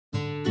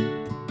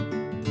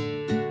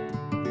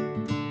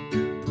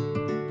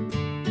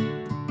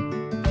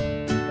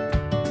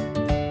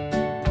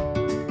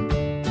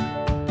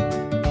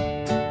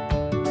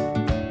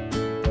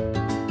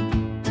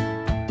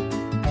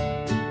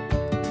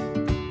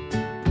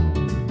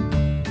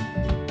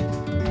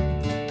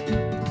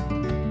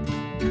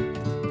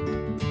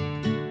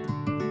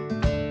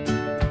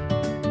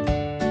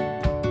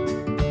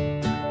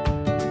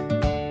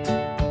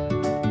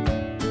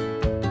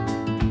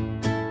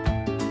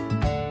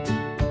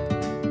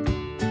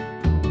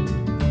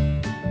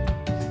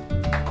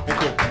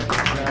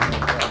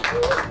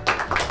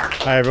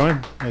Hi,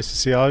 everyone. Nice to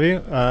see all of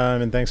you,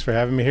 and thanks for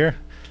having me here.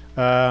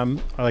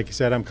 Like you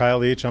said, I'm Kyle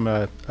Leach. I'm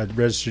a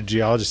registered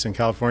geologist in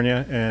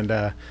California, and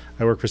I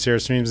work for Sierra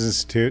Streams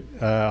Institute.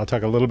 I'll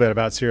talk a little bit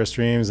about Sierra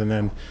Streams and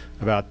then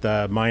about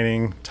the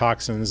mining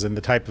toxins and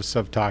the types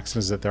of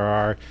toxins that there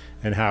are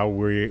and how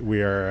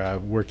we are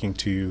working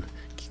to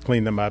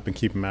clean them up and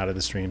keep them out of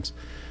the streams.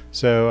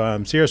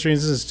 So Sierra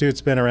Streams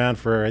Institute's been around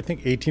for, I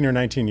think, 18 or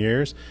 19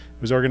 years.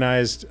 It was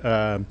organized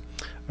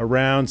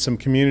around some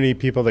community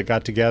people that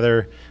got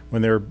together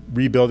when they were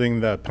rebuilding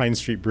the Pine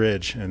Street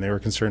Bridge, and they were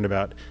concerned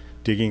about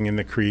digging in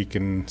the creek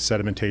and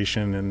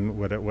sedimentation and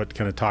what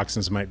kind of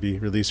toxins might be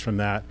released from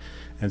that.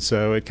 And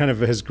so it kind of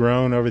has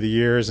grown over the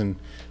years, and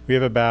we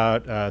have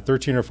about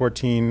 13 or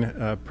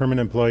 14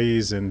 permanent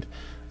employees and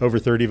over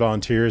 30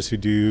 volunteers who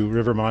do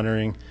river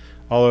monitoring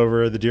all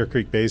over the Deer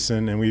Creek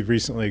Basin, and we've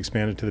recently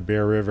expanded to the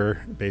Bear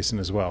River Basin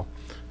as well.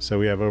 So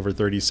we have over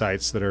 30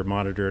 sites that are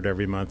monitored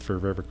every month for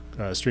river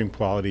stream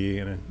quality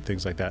and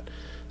things like that.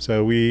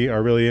 So we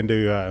are really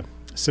into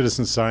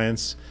citizen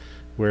science,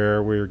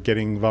 where we're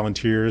getting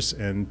volunteers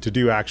and to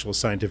do actual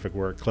scientific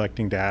work,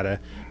 collecting data,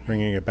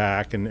 bringing it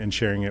back, and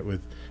sharing it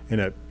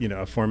in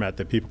a format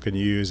that people can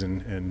use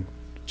and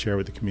share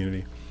with the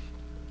community.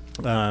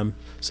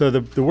 So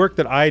the work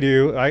that I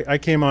do, I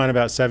came on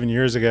about 7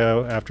 years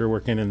ago after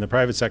working in the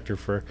private sector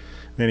for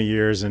many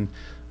years, and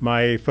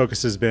my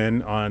focus has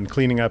been on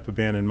cleaning up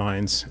abandoned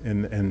mines,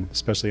 and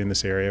especially in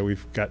this area.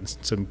 We've gotten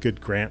some good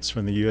grants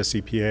from the US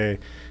EPA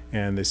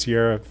and the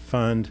Sierra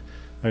Fund,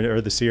 or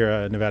the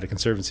Sierra Nevada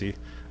Conservancy.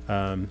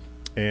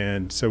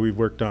 And so we've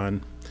worked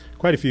on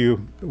quite a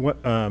few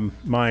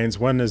mines.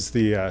 One is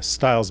the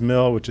Stiles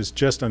Mill, which is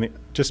just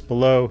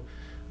below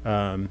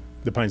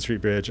the Pine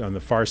Street Bridge on the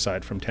far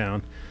side from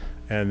town,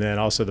 and then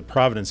also the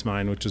Providence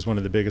mine, which is one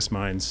of the biggest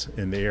mines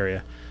in the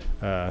area.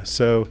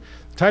 So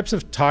the types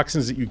of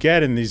toxins that you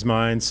get in these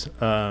mines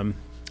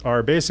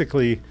are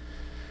basically,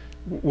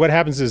 what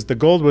happens is the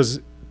gold was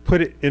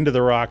put into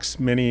the rocks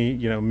many,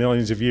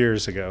 millions of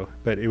years ago,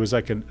 but it was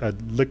like a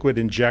liquid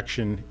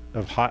injection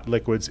of hot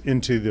liquids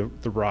into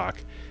the rock.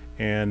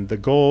 And the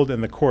gold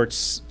and the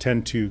quartz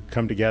tend to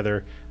come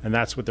together, and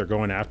that's what they're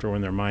going after when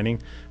they're mining.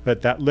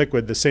 But that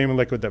liquid, the same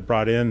liquid that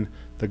brought in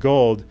the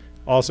gold,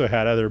 also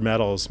had other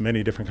metals,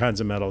 many different kinds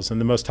of metals. And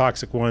the most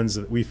toxic ones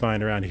that we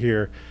find around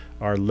here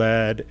are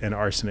lead and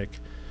arsenic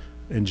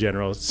in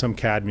general, some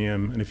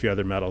cadmium and a few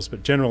other metals.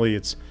 But generally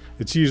it's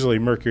usually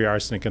mercury,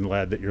 arsenic, and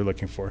lead that you're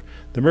looking for.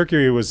 The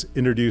mercury was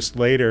introduced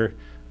later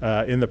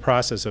in the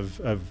process of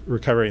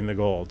recovering the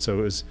gold. So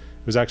it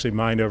was actually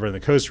mined over in the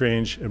Coast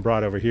Range and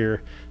brought over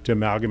here to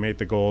amalgamate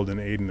the gold and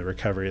aid in the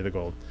recovery of the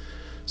gold.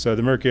 So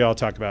the mercury I'll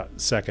talk about in a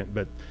second,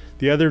 but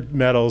the other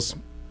metals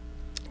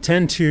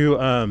tend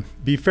to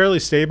be fairly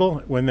stable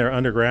when they're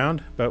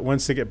underground, but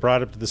once they get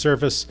brought up to the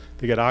surface,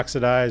 they get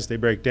oxidized, they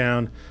break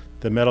down,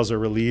 the metals are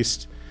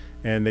released,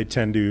 and they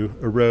tend to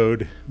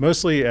erode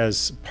mostly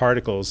as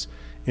particles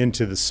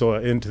into the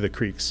soil, into the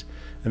creeks.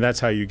 And that's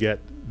how you get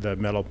the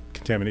metal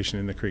contamination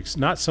in the creeks.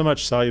 Not so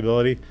much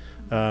solubility.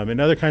 In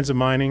other kinds of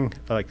mining,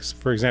 like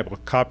for example,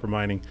 copper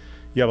mining,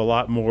 you have a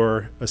lot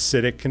more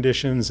acidic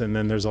conditions, and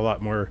then there's a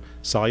lot more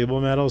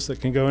soluble metals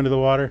that can go into the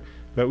water.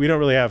 But we don't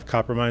really have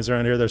copper mines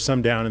around here. There's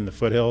some down in the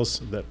foothills,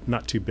 that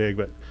not too big,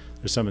 but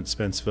there's some in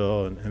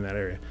Spenceville and in that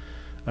area.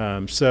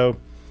 So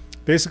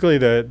basically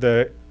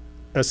the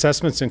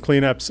assessments and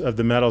cleanups of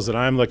the metals that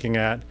I'm looking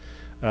at,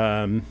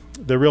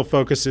 the real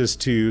focus is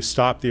to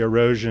stop the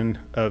erosion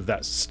of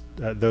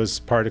those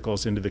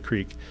particles into the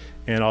creek,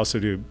 and also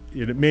to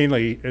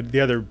mainly, the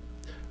other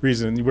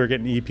reason, we're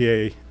getting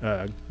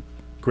EPA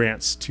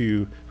grants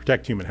to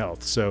protect human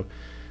health. So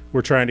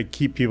we're trying to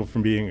keep people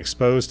from being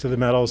exposed to the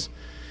metals,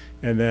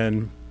 and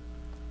then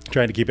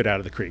trying to keep it out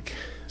of the creek.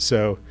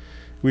 So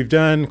we've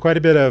done quite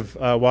a bit of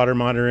water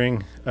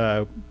monitoring.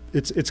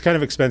 It's kind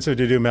of expensive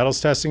to do metals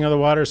testing of the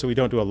water, so we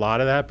don't do a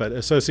lot of that, but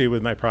associated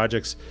with my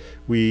projects,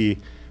 we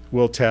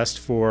will test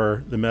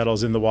for the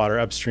metals in the water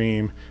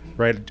upstream,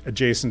 right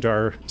adjacent to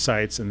our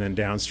sites, and then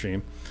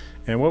downstream.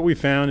 And what we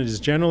found is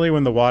generally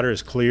when the water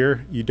is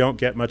clear, you don't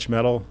get much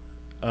metal.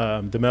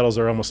 The metals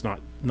are almost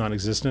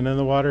non-existent in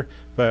the water,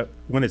 but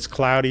when it's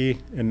cloudy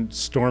and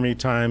stormy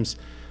times,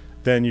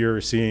 then you're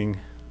seeing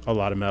a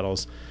lot of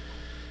metals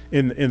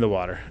in the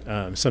water,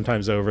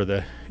 sometimes over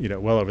the,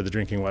 well over the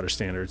drinking water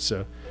standards.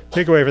 So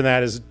takeaway from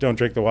that is don't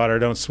drink the water,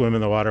 don't swim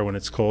in the water when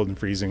it's cold and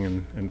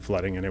freezing and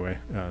flooding anyway.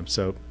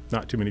 So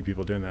not too many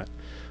people doing that.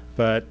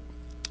 But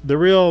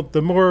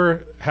the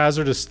more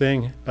hazardous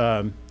thing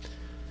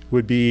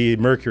would be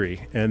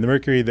mercury, and the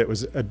mercury that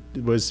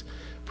was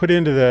put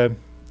into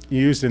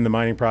used in the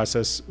mining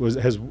process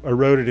has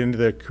eroded into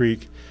the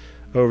creek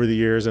over the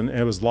years, and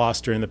it was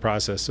lost during the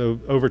process. So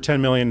over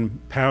 10 million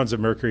pounds of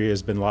mercury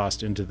has been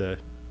lost into the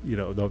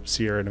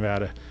Sierra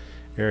Nevada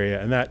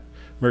area, and that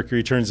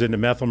mercury turns into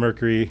methyl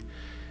mercury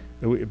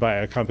by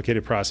a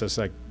complicated process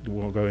I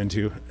won't go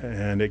into,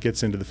 and it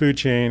gets into the food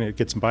chain. It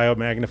gets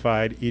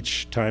biomagnified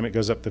each time it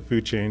goes up the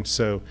food chain.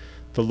 So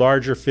the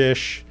larger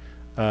fish,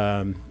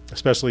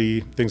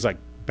 especially things like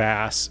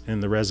bass in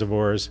the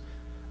reservoirs,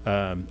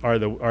 are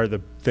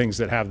the things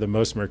that have the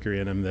most mercury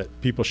in them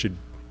that people should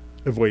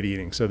avoid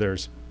eating. So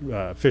there's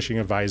fishing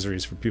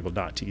advisories for people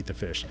not to eat the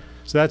fish.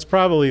 So that's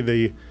probably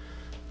the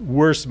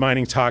worst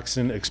mining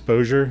toxin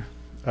exposure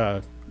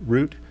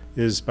route,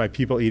 is by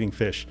people eating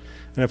fish.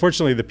 And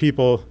unfortunately, the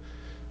people,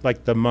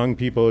 like the Hmong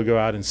people who go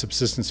out and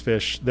subsistence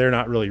fish, they're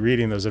not really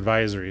reading those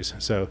advisories.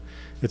 So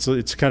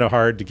it's kind of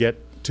hard to get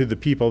to the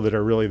people that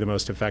are really the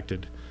most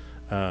affected.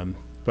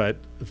 But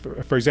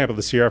for example,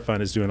 the Sierra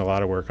Fund is doing a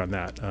lot of work on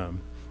that,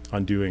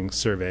 on doing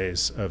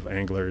surveys of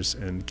anglers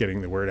and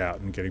getting the word out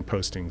and getting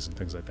postings and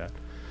things like that.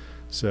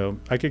 So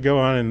I could go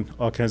on in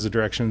all kinds of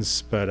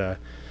directions, but I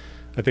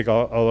think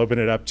I'll open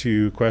it up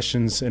to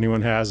questions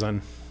anyone has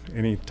on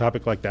any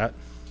topic like that.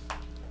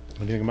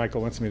 What do you think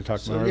Michael wants me to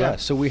talk more about? Yeah,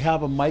 so we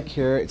have a mic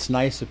here. It's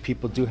nice if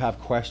people do have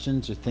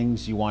questions or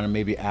things you want to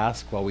maybe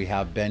ask while we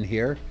have Ben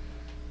here.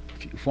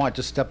 If you want,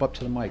 just step up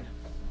to the mic.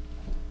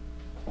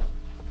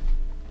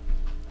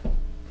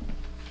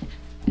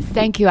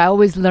 Thank you. I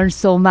always learn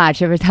so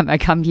much every time I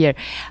come here.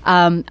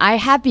 I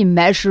have been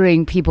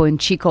measuring people in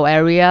Chico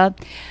area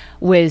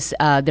with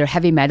their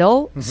heavy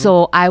metal. Mm-hmm.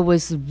 So I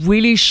was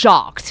really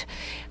shocked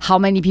how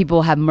many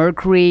people have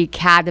mercury,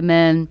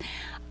 cadmium,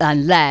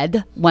 and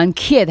lead. One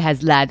kid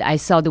has lead. I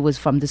saw that was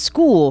from the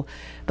school.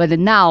 But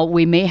now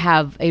we may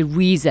have a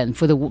reason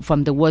for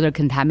from the water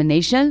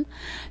contamination.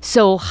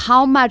 So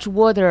how much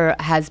water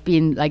has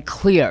been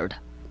cleared,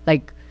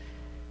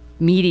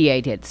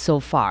 mediated so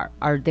far?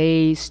 Are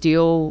they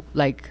still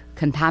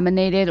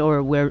contaminated,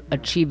 or we're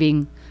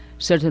achieving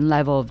certain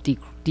level of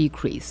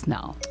decrease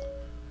now?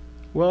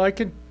 Well, I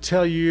can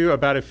tell you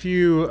about a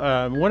few.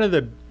 One of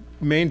the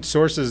main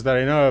sources that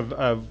I know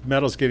of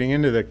metals getting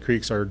into the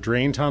creeks are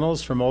drain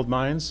tunnels from old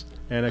mines,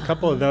 and a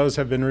couple of those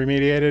have been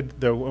remediated.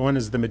 The one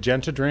is the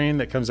Magenta drain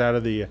that comes out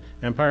of the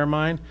Empire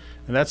mine,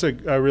 and that's a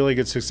really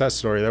good success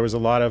story. There was a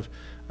lot of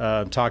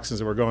toxins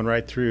that were going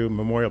right through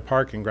Memorial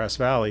Park in Grass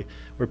Valley,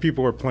 where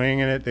people were playing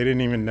in it. They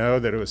didn't even know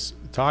that it was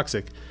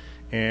toxic,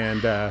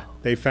 and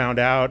they found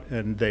out,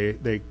 and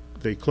they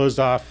closed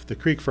off the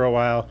creek for a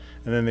while,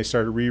 and then they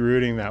started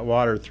rerouting that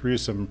water through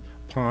some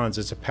ponds.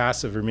 It's a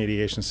passive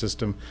remediation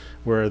system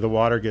where the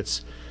water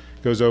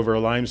goes over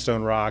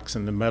limestone rocks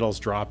and the metals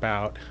drop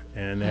out,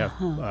 and they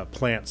have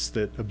plants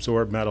that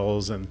absorb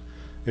metals, and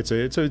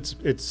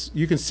it's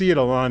you can see it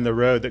along the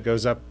road that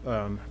goes up.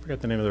 I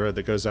forgot the name of the road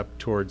that goes up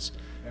towards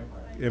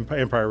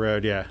Empire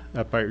Road. Yeah,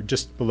 up by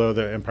just below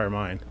the Empire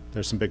Mine.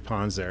 There's some big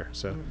ponds there,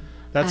 so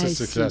that's a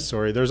success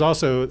story. There's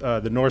also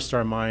the North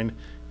Star mine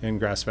in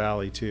Grass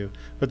Valley too.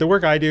 But the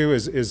work I do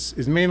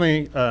is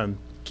mainly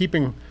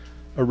keeping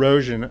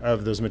erosion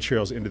of those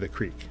materials into the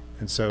creek,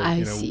 and so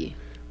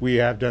we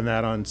have done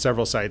that on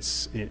several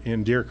sites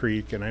in Deer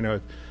Creek, and I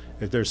know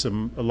that there's a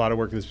lot of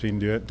work that's being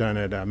done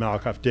at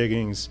Malakoff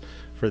Diggings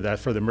for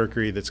the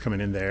mercury that's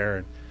coming in there,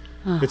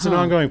 and it's an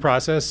ongoing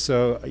process.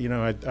 So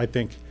I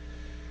think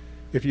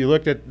if you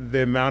looked at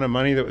the amount of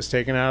money that was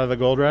taken out of the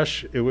gold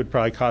rush, it would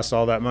probably cost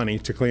all that money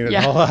to clean it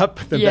all up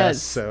the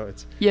best. So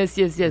it's yes.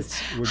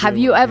 Have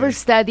you ever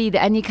studied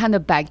any kind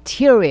of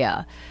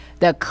bacteria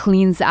that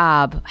cleans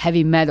up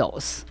heavy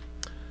metals?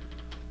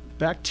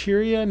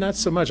 Bacteria, not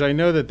so much. I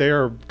know that they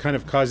are kind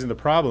of causing the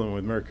problem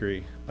with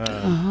mercury.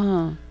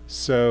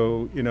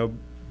 So,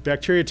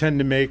 bacteria tend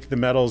to make the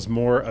metals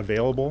more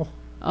available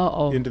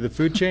into the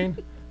food chain.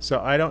 So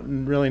I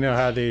don't really know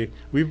how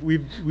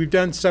we've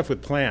done stuff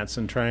with plants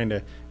and trying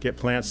to get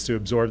plants to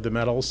absorb the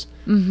metals.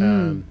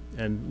 Mm-hmm.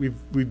 And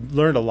we've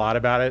learned a lot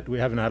about it. We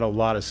haven't had a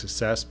lot of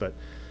success, but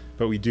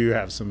we do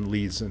have some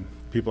leads, and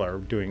people are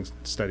doing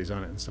studies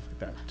on it and stuff like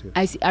that too.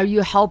 I see. Are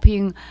you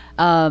helping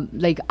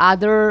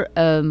other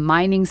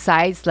mining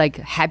sites like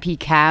Happy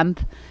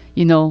Camp,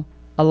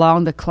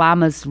 along the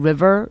Klamath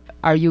River?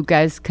 Are you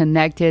guys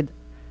connected?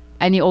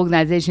 Any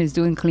organizations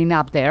doing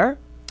cleanup there?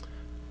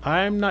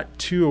 I'm not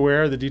too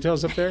aware of the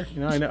details up there.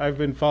 I know I've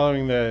been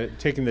following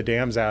taking the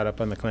dams out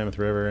up on the Klamath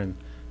River and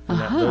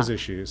those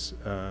issues.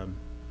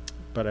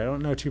 But I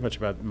don't know too much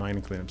about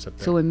mining cleanups up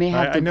there. So we may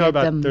have to know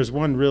about them. There's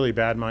one really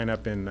bad mine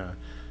up in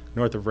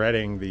north of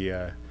Redding,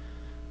 the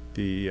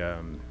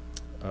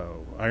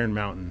Iron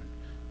Mountain.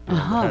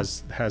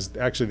 Has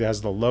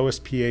the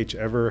lowest pH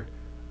ever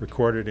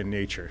recorded in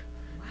nature,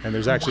 and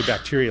there's actually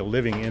bacteria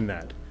living in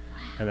that,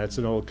 and that's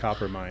an old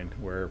copper mine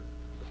where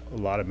a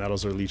lot of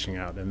metals are leaching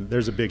out, and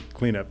there's a big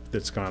cleanup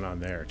that's gone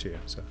on there too.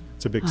 So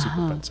it's a big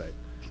Superfund site.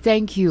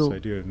 Thank you. So I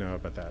do know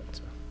about that.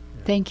 So,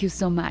 yeah. Thank you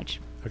so much.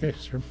 Okay,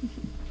 sure.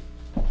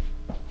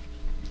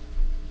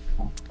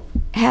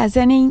 Has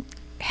any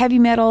heavy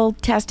metal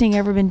testing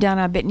ever been done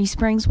on Bitney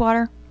Springs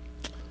water?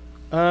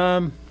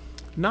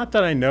 Not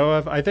that I know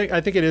of. I think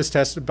it is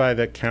tested by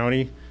the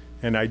county,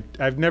 and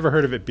I've never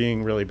heard of it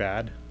being really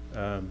bad.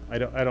 I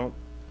don't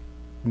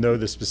know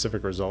the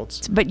specific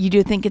results. But you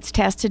do think it's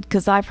tested?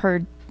 Because I've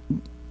heard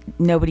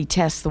nobody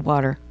tests the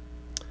water.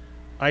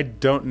 I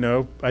don't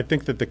know. I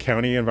think that the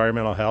county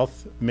environmental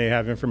health may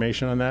have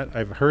information on that.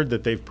 I've heard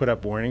that they've put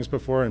up warnings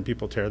before and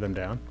people tear them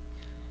down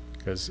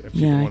because if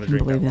people want to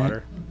drink that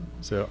water.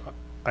 So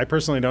I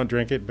personally don't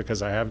drink it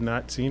because I have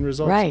not seen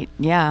results. Right.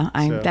 Yeah.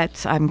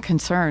 So- I'm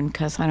concerned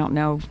because I don't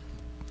know.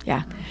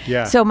 Yeah.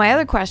 Yeah. So my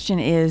other question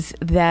is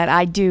that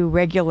I do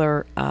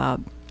regular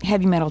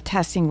heavy metal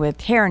testing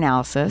with hair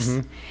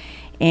analysis,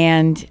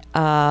 and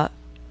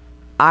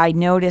I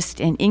noticed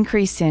an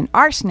increase in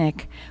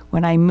arsenic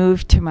when I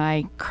moved to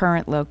my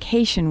current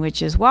location,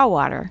 which is well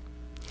water.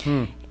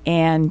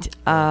 And That's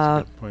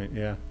a good point.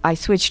 Yeah. I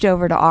switched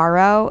over to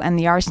RO, and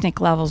the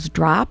arsenic levels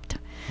dropped.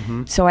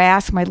 So I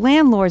asked my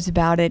landlords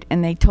about it,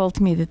 and they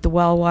told me that the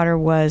well water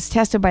was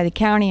tested by the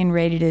county and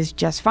rated as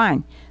just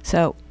fine.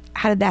 So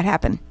how did that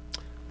happen?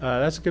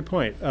 That's a good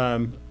point.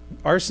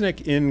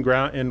 Arsenic in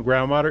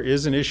groundwater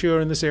is an issue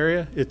in this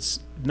area. It's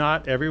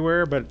not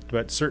everywhere,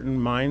 but certain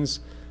mines,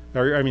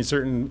 or I mean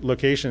certain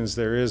locations,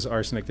 there is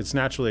arsenic. It's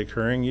naturally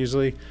occurring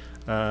usually,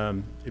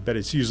 but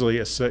it's usually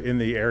in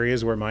the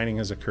areas where mining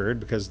has occurred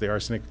because the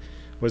arsenic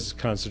was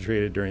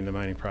concentrated during the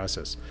mining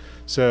process.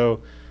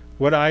 So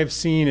what I've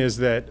seen is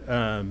that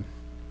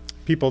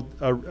people,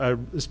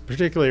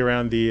 particularly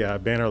around the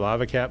Banner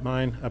Lava Cap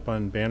mine up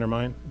on Banner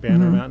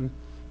Mountain,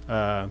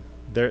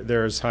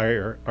 there's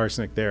higher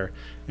arsenic there.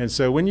 And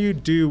so when you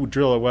do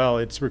drill a well,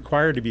 it's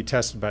required to be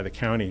tested by the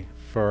county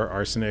for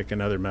arsenic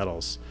and other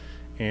metals.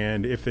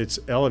 And if it's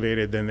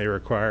elevated, then they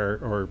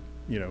require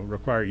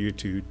you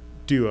to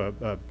do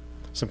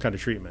some kind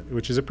of treatment,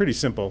 which is a pretty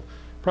simple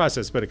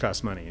process, but it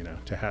costs money,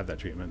 to have that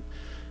treatment.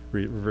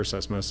 Reverse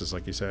osmosis,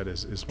 like you said,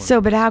 is one. So,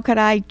 but how could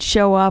I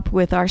show up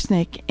with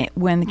arsenic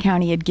when the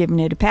county had given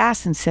it a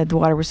pass and said the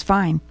water was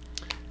fine?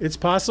 It's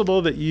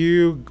possible that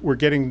you were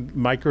getting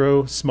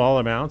small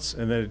amounts,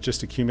 and then it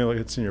just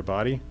accumulates in your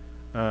body.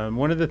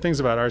 One of the things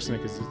about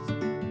arsenic is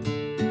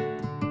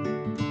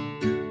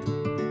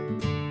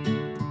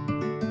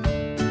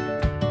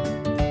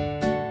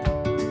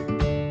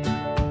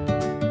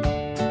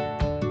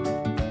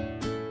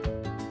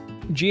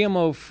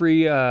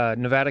GMO-free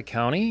Nevada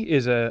County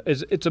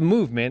it's a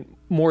movement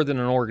more than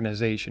an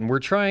organization. We're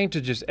trying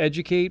to just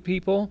educate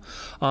people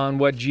on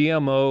what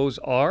GMOs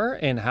are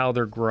and how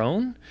they're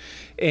grown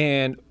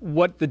and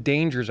what the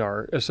dangers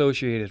are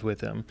associated with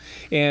them.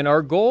 And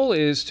our goal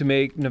is to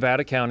make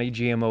Nevada County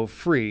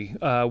GMO-free,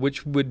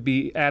 which would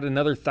be add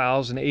another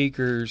 1,000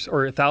 acres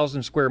or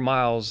 1,000 square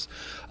miles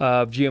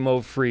of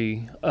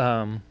GMO-free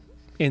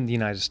in the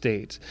United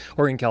States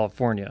or in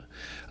California.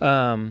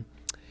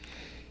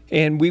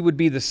 And we would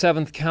be the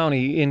 7th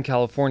county in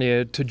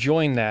California to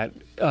join that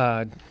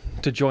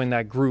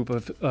group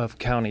of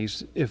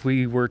counties if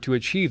we were to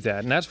achieve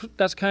that. And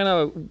that's kind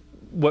of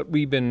what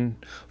we've been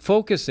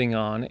focusing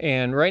on.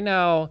 And right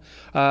now,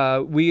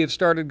 we have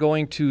started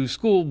going to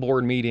school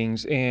board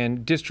meetings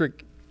and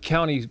district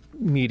county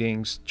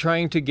meetings,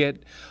 trying to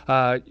get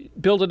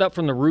build it up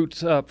from the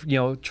roots up.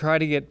 Try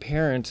to get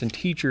parents and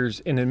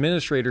teachers and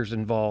administrators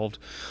involved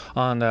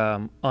on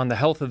the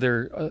health of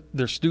their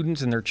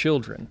students and their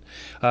children.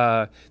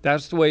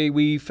 That's the way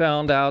we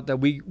found out that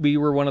we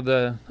were one of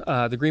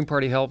the Green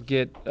Party helped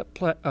get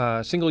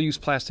single-use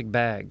plastic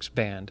bags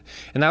banned,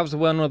 and that was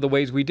one of the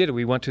ways we did it.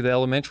 We went to the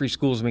elementary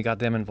schools and we got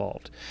them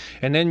involved,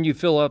 and then you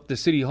fill up the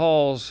city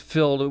halls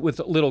filled with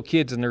little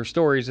kids and their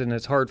stories, and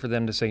it's hard for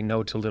them to say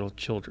no to little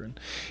children.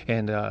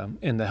 And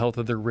the health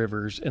of their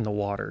rivers and the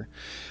water.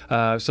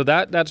 So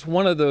that's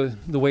one of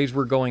the ways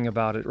we're going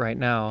about it right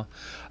now.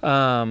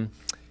 I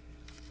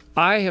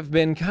have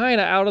been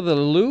kind of out of the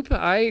loop.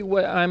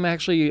 I'm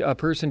actually a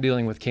person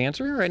dealing with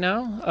cancer right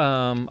now.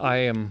 I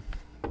am,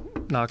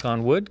 knock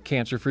on wood,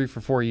 cancer-free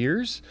for 4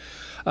 years.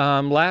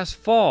 Last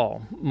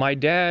fall, my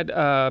dad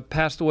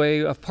passed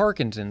away of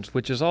Parkinson's,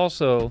 which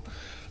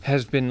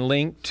has been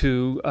linked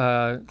to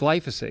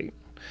glyphosate.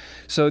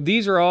 So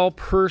these are all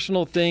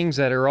personal things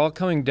that are all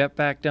coming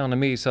back down to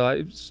me.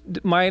 So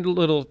my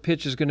little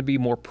pitch is going to be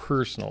more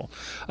personal.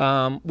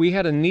 We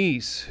had a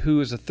niece who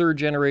is a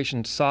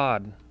 3rd-generation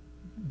sod,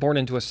 born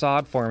into a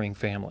sod farming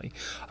family.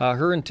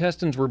 Her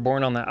intestines were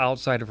born on the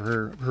outside of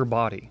her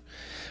body,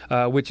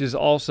 which is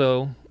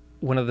also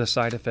one of the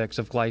side effects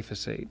of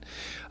glyphosate.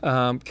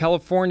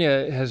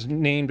 California has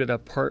named it a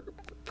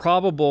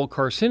probable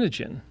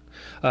carcinogen.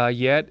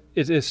 Yet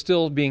it is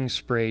still being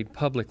sprayed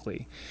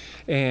publicly.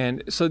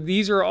 And so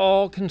these are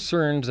all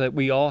concerns that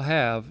we all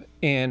have,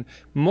 and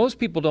most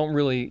people don't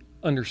really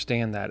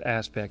understand that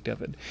aspect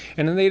of it.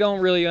 And then they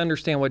don't really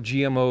understand what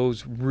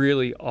GMOs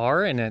really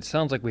are, and it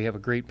sounds like we have a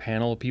great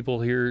panel of people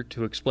here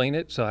to explain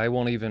it, so I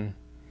won't even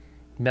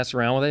mess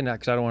around with it, not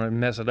because I don't want to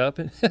mess it up.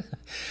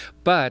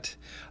 But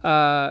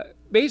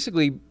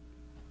basically,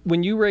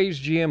 when you raise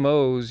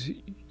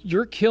GMOs,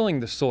 you're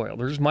killing the soil.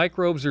 There's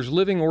microbes, there's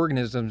living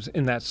organisms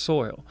in that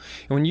soil.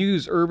 And when you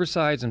use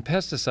herbicides and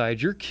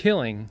pesticides, you're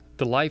killing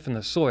the life in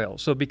the soil.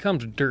 So it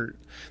becomes dirt.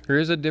 There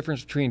is a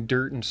difference between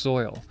dirt and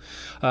soil.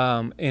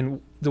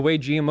 And the way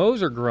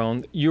GMOs are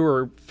grown,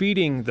 you're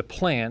feeding the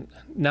plant,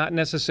 not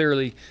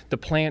necessarily the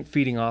plant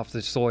feeding off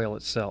the soil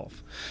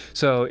itself.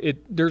 So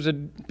there's a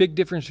big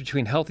difference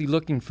between healthy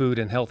looking food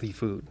and healthy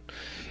food.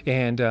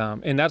 And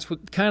that's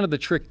what kind of the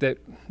trick that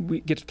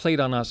gets played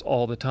on us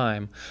all the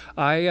time.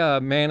 I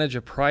manage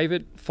a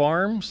private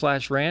farm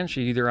 / ranch.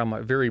 Either I'm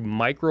a very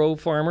micro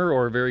farmer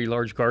or a very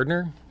large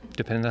gardener,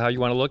 depending on how you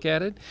want to look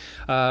at it.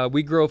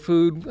 We grow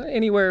food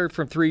anywhere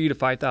from 3,000 to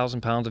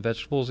 5,000 pounds of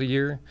vegetables a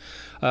year.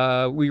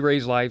 We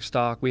raise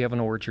livestock. We have an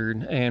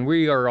orchard, and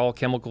we are all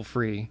chemical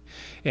free.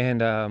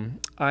 And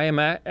I am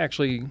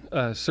actually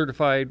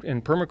certified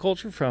in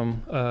permaculture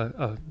from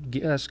a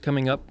guest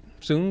coming up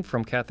soon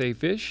from Cathay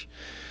Fish.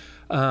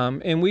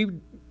 And we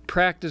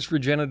practice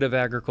regenerative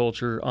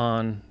agriculture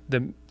on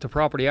the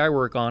property I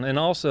work on, and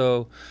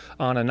also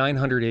on a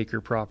 900-acre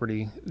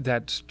property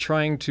that's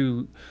trying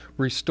to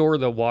restore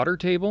the water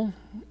table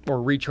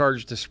or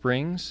recharge the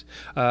springs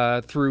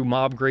through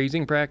mob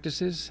grazing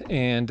practices.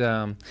 And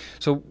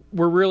so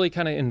we're really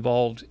kind of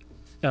involved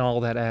in all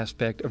that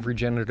aspect of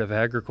regenerative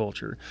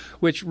agriculture,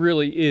 which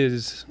really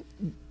is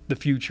the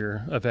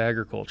future of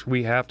agriculture.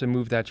 We have to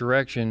move that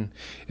direction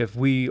if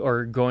we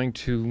are going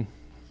to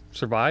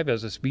survive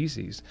as a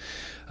species.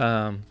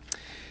 And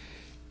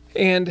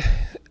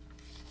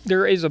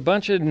there is a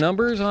bunch of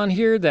numbers on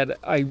here that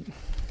I'm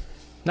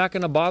not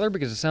going to bother,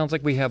 because it sounds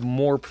like we have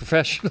more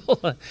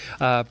professional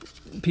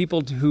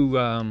people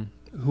who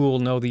will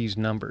know these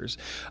numbers.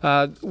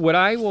 What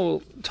I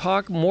will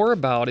talk more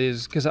about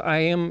is, because I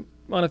am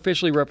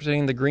unofficially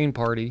representing the Green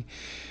Party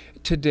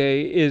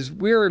today, is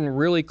we're in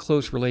really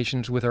close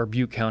relations with our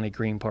Butte County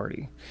Green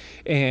Party.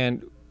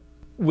 And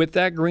with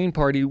that Green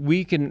Party,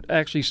 we can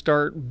actually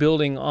start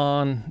building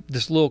on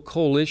this little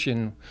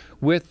coalition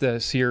with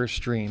the Sierra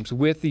Streams,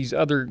 with these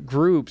other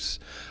groups,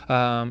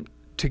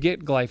 to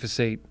get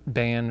glyphosate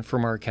banned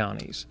from our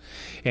counties.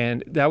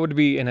 And that would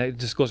be, and it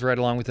just goes right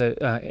along with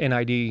the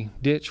NID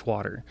ditch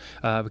water,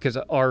 because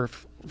our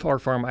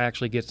farm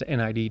actually gets the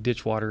NID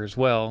ditch water as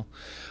well.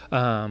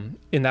 And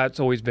that's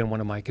always been one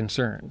of my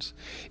concerns,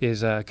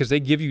 is because they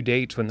give you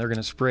dates when they're going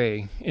to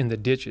spray in the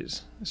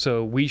ditches.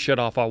 So we shut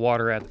off our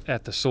water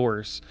at the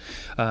source,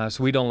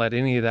 so we don't let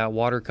any of that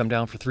water come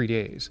down for 3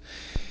 days.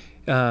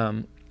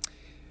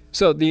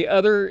 So the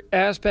other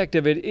aspect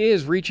of it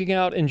is reaching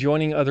out and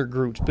joining other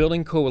groups,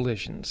 building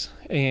coalitions.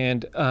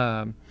 And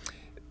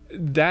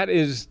that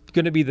is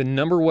going to be the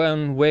number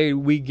one way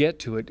we get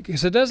to it,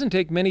 because it doesn't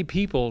take many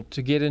people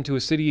to get into a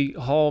city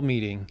hall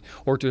meeting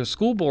or to a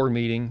school board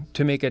meeting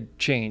to make a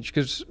change,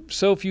 because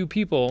so few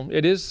people,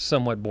 it is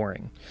somewhat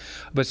boring,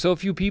 but so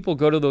few people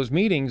go to those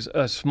meetings.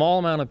 A small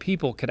amount of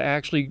people could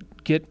actually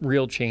get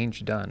real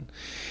change done,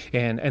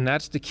 and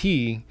that's the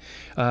key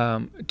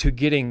to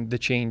getting the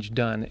change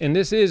done. And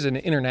this is an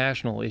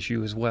international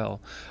issue as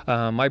well.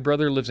 My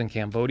brother lives in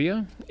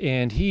Cambodia,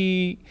 and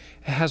he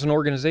has an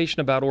organization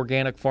about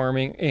organic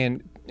farming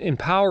and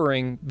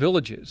empowering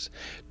villages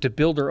to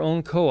build their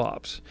own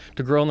co-ops,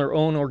 to grow their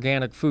own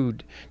organic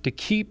food, to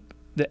keep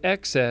the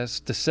excess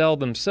to sell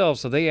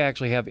themselves, so they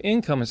actually have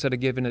income instead of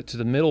giving it to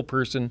the middle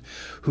person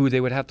who they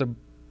would have to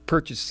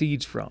purchase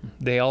seeds from.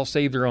 They all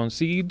save their own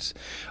seeds,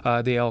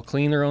 they all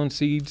clean their own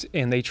seeds,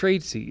 and they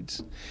trade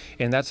seeds.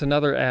 And that's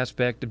another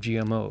aspect of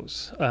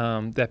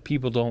GMOs that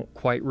people don't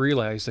quite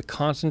realize, the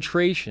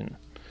concentration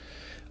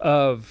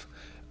of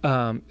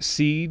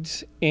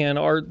seeds and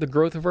the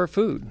growth of our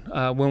food.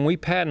 When we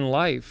patent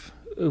life,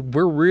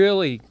 we're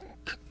really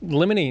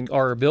limiting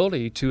our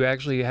ability to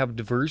actually have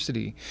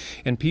diversity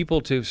and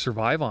people to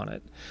survive on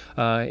it.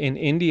 In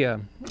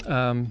India,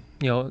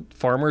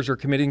 farmers are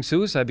committing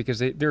suicide because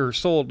they're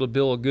sold a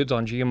bill of goods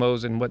on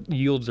GMOs and what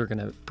yields they're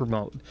going to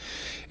promote.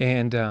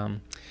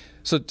 And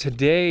so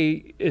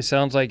today, it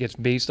sounds like it's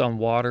based on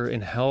water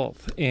and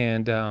health.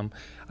 And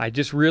I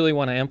just really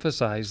want to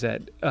emphasize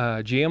that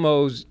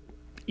GMOs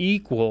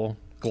equal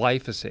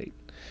glyphosate.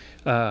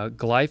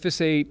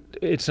 Glyphosate,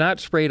 it's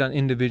not sprayed on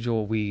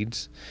individual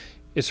weeds.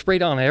 It's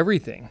sprayed on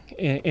everything.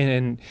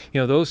 And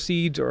those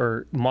seeds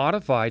are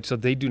modified so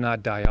they do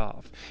not die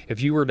off.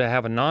 If you were to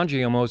have a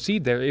non-GMO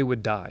seed there, it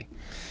would die.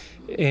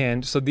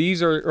 And so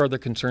these are the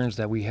concerns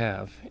that we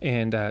have,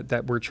 and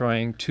that we're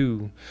trying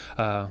to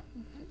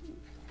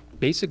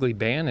basically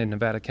ban in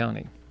Nevada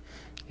County.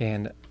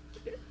 And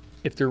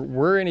if there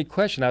were any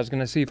question, I was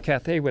going to see if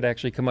Cathay would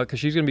actually come up, because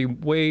she's going to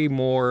be way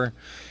more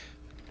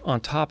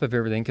on top of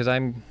everything, because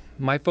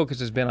my focus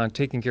has been on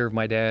taking care of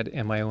my dad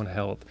and my own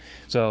health.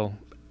 So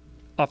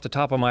off the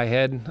top of my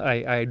head,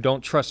 I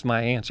don't trust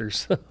my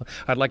answers.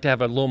 I'd like to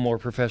have a little more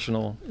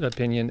professional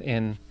opinion.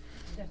 And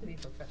Definitely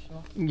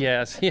professional.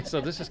 Yes.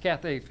 So this is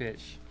Cathay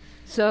Fish.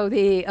 So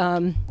the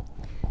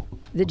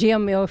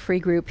GMO-free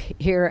group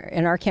here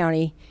in our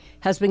county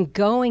has been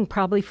going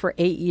probably for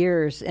 8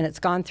 years, and it's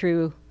gone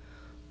through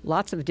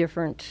lots of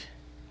different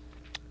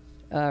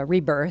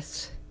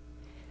rebirths.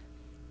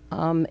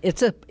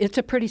 It's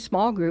a pretty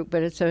small group,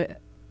 but it's a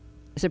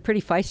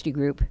pretty feisty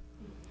group.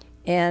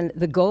 And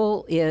the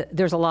goal is,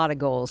 there's a lot of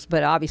goals,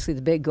 but obviously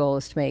the big goal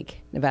is to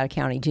make Nevada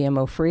County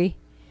GMO free.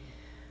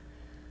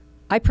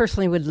 I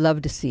personally would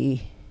love to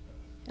see,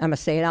 I'm going to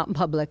say it out in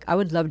public, I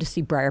would love to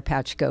see Briar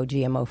Patch go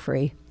GMO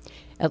free,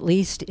 at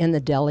least in the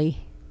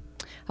deli.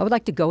 I would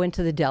like to go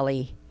into the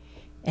deli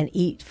and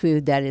eat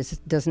food that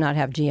does not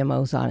have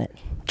GMOs on it.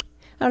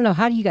 I don't know,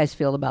 how do you guys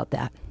feel about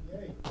that?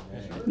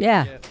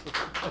 Yeah.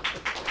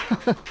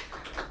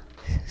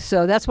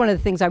 So that's one of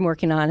the things I'm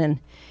working on. And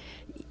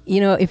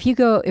if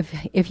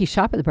you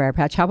shop at the Briar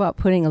Patch, how about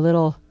putting a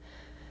little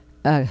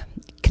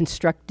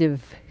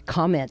constructive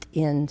comment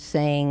in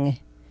saying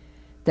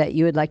that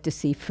you would like to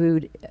see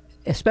food,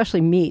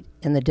 especially meat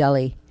in the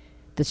deli,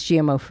 that's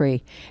GMO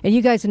free. And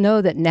you guys know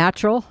that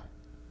natural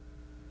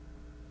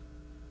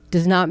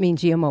does not mean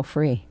GMO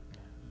free.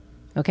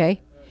 Okay?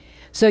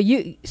 So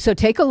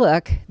take a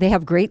look. They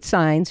have great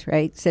signs,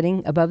 right,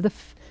 sitting above the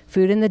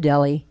food in the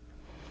deli.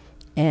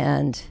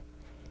 And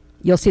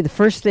you'll see the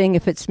first thing,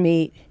 if it's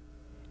meat,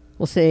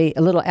 we'll say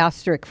a little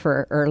asterisk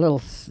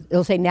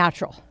it'll say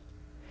natural.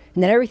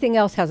 And then everything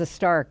else has a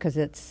star because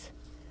it's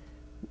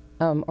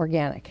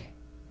organic.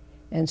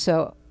 And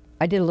so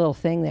I did a little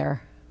thing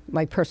there,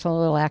 my personal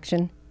little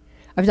action.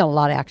 I've done a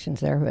lot of actions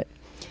there, but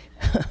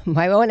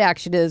my own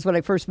action is when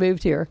I first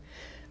moved here,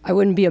 I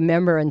wouldn't be a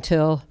member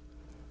until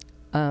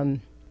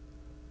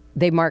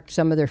they marked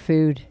some of their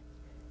food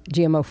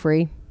GMO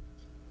free.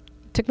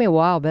 Took me a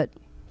while, but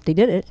they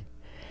did it.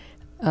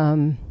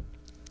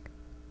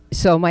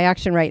 So my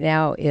action right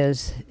now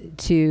is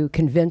to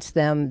convince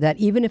them that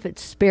even if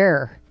it's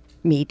spare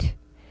meat,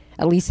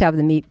 at least have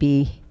the meat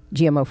be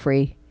GMO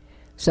free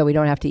so we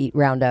don't have to eat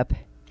Roundup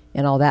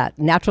and all that.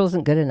 Natural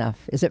isn't good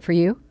enough. Is it for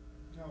you?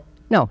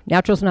 No,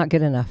 natural's not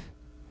good enough.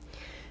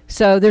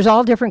 So there's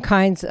all different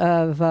kinds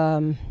of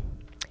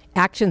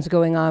actions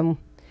going on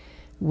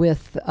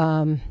with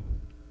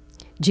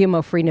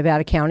GMO-free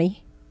Nevada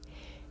County.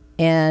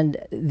 And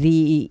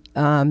the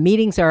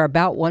meetings are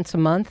about once a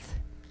month.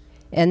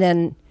 And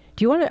then,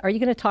 are you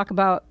going to talk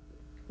about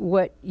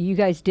what you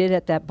guys did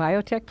at that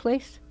biotech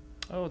place?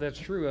 Oh, that's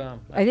true.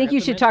 I think you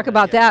should talk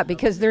about that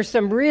because there's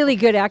some really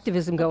good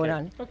activism going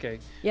on. Okay.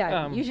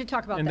 Yeah, you should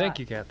talk about and that. Thank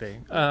you, Kathy.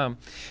 My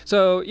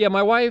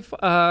wife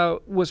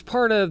was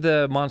part of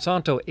the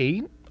Monsanto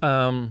 8.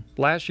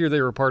 Last year they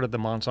were part of the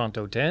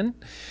Monsanto 10.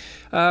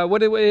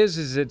 What it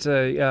is it's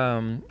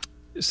a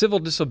civil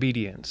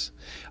disobedience.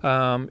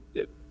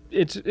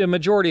 It's a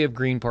majority of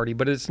Green Party,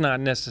 but it's not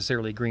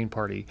necessarily Green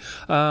Party.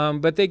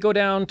 But they go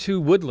down to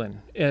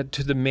Woodland,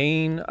 to the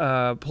main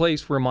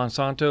place where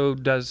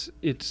Monsanto does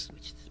its...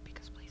 Which is the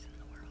biggest place in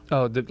the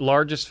world. Oh, the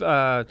largest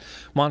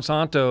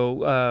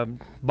Monsanto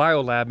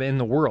biolab in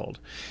the world.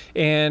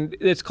 And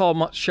it's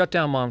called Shut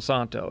Down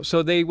Monsanto.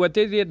 So what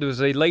they did was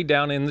they laid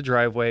down in the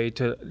driveway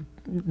to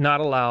not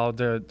allow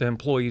the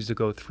employees to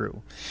go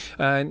through.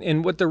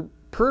 And what the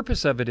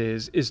purpose of it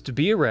is to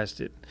be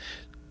arrested,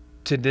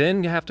 to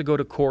then have to go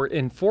to court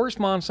and force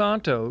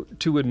Monsanto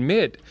to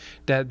admit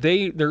that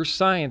their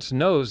science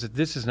knows that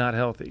this is not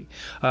healthy.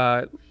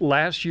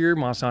 Last year,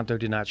 Monsanto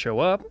did not show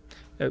up,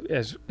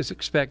 as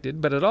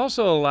expected, but it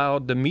also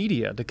allowed the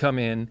media to come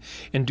in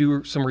and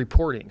do some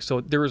reporting.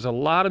 So there was a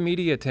lot of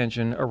media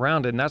attention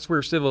around it, and that's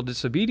where civil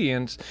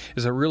disobedience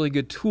is a really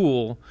good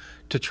tool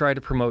to try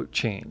to promote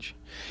change.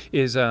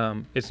 It's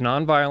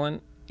nonviolent,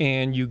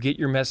 and you get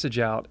your message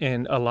out,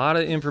 and a lot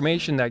of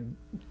information that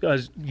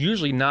is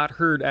usually not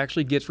heard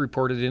actually gets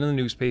reported in the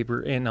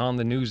newspaper and on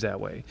the news that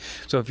way.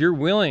 So if you're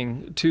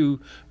willing to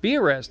be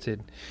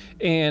arrested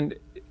and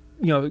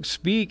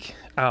speak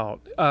out,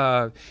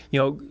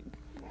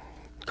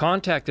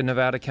 contact the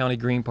Nevada County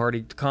Green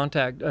Party,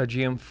 contact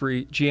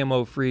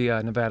GMO-free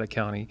Nevada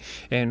County,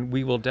 and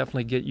we will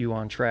definitely get you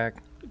on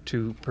track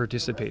to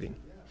participating.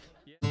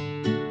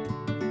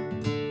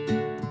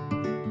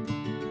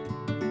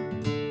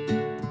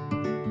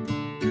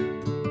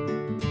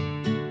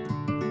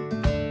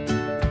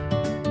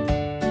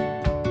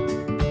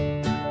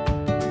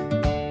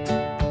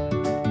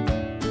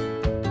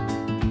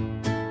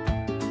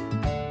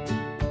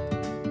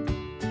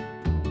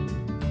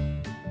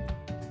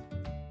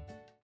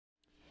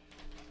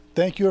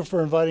 Thank you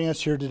for inviting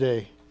us here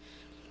today.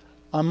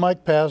 I'm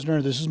Mike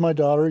Pasner. This is my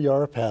daughter,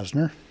 Yara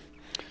Pasner.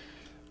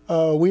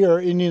 We are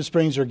Indian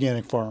Springs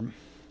Organic Farm.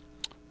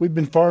 We've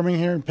been farming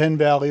here in Penn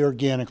Valley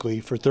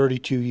organically for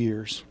 32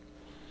 years.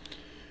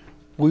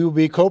 We will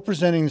be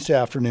co-presenting this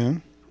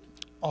afternoon.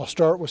 I'll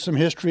start with some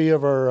history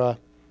of the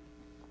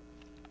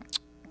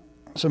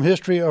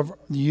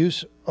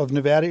use of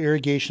Nevada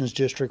Irrigation's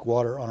district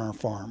water on our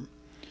farm.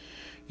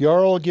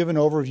 Yara will give an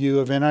overview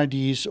of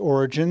NID's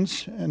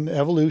origins and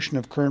evolution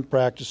of current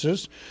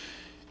practices,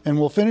 and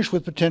we'll finish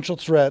with potential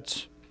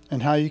threats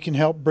and how you can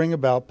help bring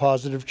about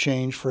positive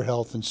change for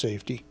health and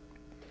safety.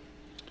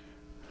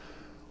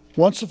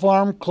 Once the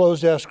farm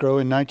closed escrow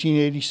in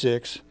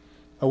 1986,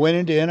 I went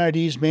into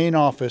NID's main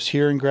office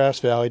here in Grass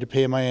Valley to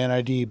pay my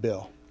NID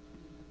bill.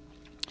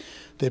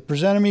 They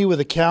presented me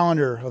with a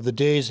calendar of the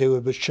days they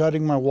would be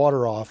shutting my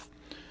water off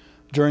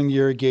during the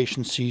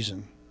irrigation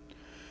season.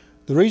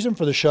 The reason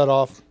for the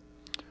shutoff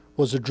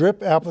was a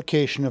drip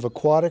application of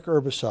aquatic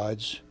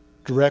herbicides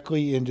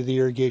directly into the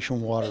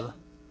irrigation water.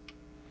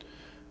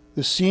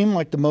 This seemed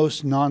like the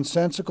most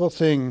nonsensical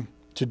thing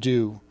to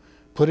do,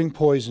 putting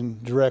poison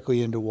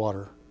directly into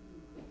water.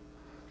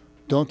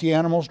 Don't the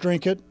animals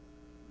drink it?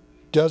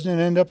 Doesn't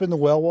it end up in the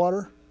well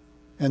water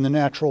and the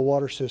natural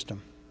water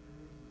system?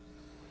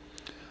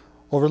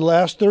 Over the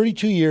last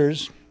 32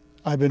 years,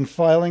 I've been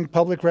filing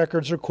public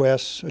records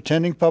requests,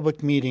 attending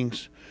public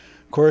meetings,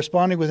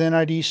 corresponding with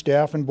NID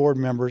staff and board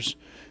members,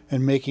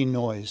 and making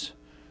noise.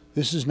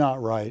 This is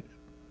not right.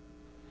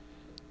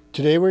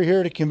 Today we're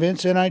here to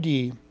convince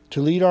NID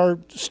to lead our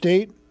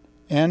state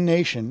and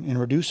nation in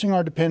reducing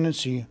our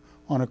dependency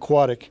on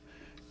aquatic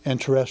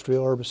and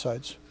terrestrial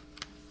herbicides.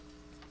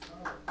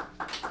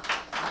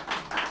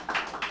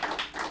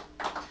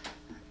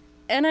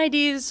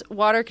 NID's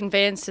water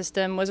conveyance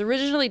system was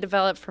originally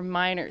developed for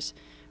miners,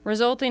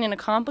 resulting in a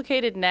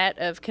complicated net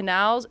of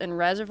canals and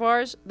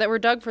reservoirs that were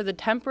dug for the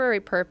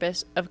temporary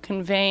purpose of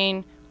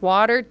conveying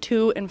water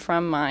to and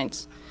from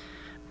mines.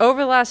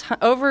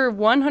 Over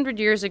 100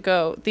 years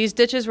ago, these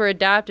ditches were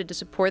adapted to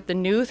support the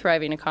new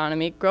thriving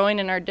economy growing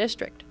in our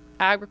district,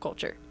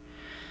 agriculture.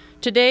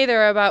 Today,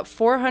 there are about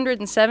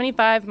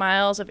 475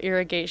 miles of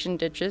irrigation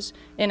ditches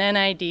in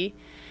NID,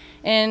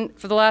 and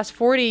for the last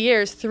 40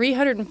 years,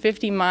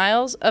 350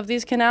 miles of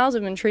these canals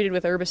have been treated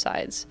with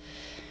herbicides.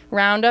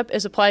 Roundup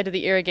is applied to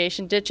the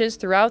irrigation ditches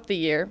throughout the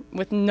year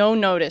with no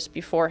notice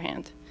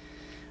beforehand.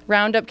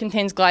 Roundup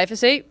contains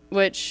glyphosate,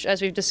 which,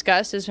 as we've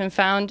discussed, has been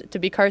found to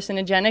be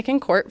carcinogenic in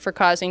court for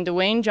causing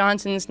Dwayne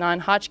Johnson's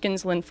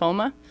non-Hodgkin's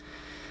lymphoma.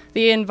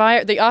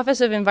 The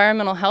Office of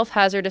Environmental Health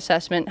Hazard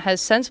Assessment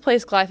has since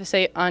placed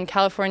glyphosate on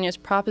California's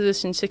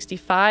Proposition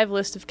 65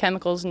 list of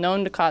chemicals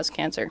known to cause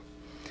cancer.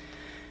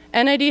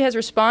 NID has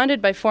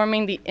responded by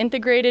forming the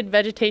Integrated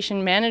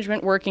Vegetation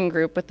Management Working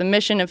Group with the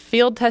mission of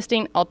field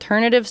testing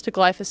alternatives to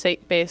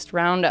glyphosate-based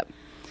Roundup.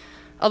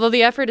 Although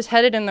the effort is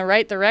headed in the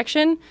right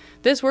direction,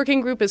 this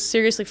working group is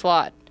seriously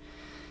flawed.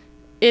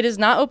 It is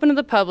not open to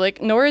the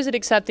public, nor is it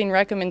accepting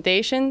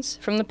recommendations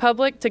from the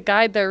public to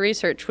guide their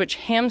research, which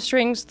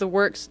hamstrings the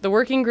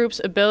working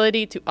group's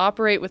ability to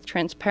operate with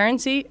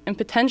transparency and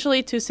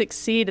potentially to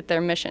succeed at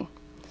their mission.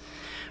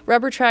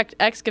 Rubber tracked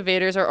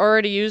excavators are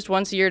already used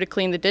once a year to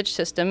clean the ditch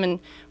system, and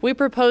we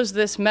propose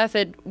this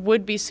method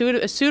would be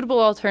a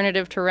suitable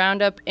alternative to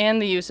Roundup and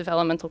the use of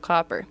elemental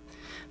copper.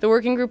 The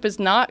working group is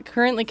not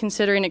currently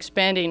considering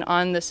expanding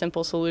on this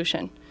simple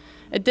solution.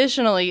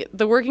 Additionally,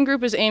 the working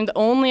group is aimed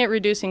only at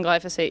reducing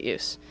glyphosate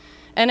use.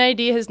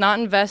 NID has not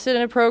invested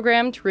in a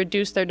program to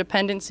reduce their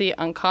dependency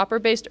on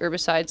copper-based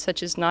herbicides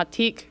such as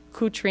Nautique,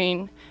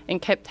 Cutrine,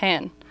 and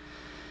Keptan,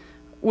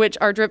 which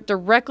are dripped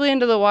directly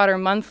into the water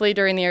monthly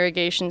during the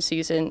irrigation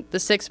season, the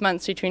 6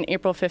 months between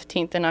April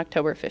 15th and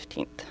October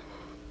 15th.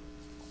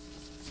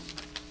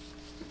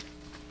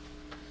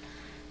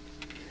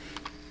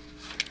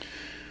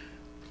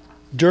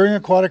 During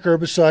aquatic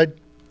herbicide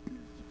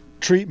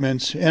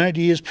treatments, NID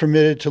is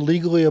permitted to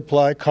legally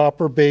apply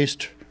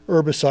copper-based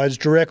herbicides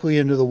directly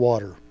into the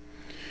water.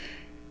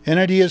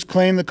 NID has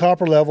claimed the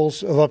copper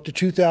levels of up to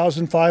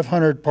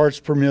 2,500 parts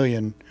per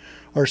million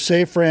are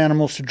safe for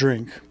animals to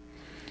drink.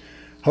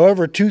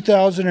 However, a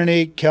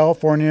 2008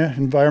 California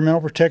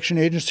Environmental Protection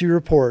Agency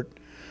report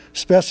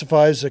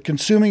specifies that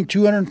consuming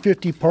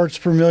 250 parts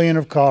per million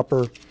of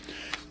copper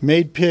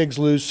made pigs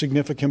lose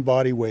significant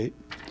body weight,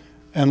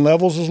 and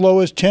levels as low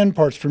as 10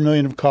 parts per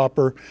million of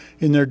copper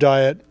in their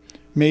diet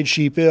made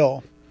sheep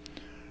ill.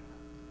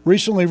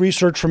 Recently,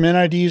 research from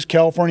NID's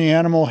California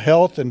Animal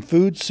Health and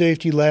Food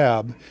Safety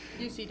Lab,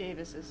 UC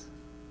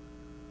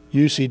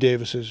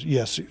Davis's,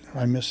 yes,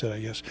 I missed that, I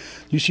guess.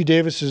 UC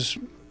Davis's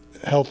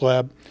Health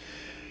Lab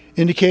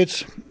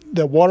indicates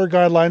that water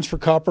guidelines for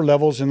copper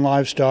levels in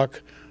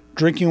livestock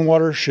drinking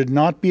water should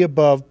not be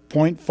above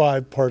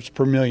 0.5 parts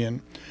per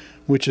million,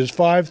 which is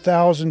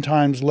 5,000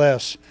 times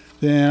less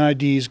than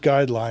NID's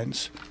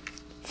guidelines.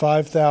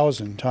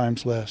 5,000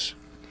 times less.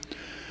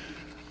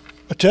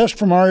 A test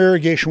from our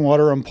irrigation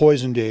water on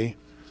Poison Day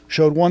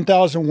showed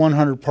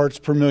 1,100 parts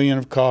per million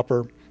of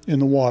copper in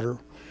the water.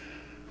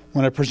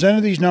 When I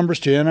presented these numbers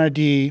to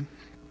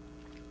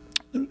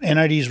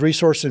NID's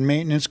Resource and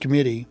Maintenance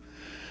Committee,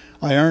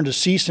 I earned a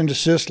cease and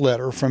desist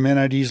letter from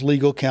NID's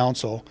legal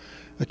counsel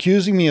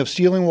accusing me of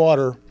stealing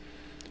water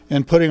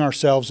and putting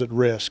ourselves at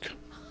risk.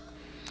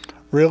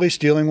 Really,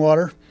 stealing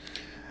water?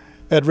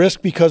 At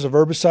risk because of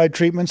herbicide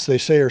treatments they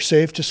say are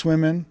safe to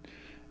swim in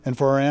and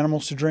for our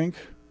animals to drink?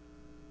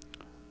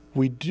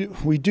 We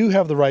do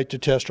have the right to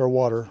test our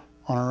water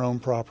on our own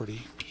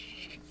property.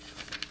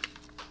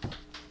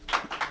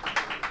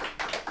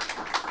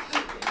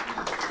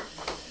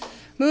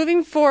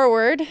 Moving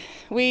forward,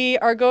 we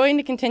are going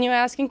to continue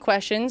asking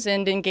questions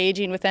and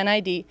engaging with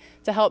NID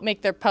to help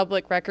make their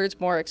public records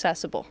more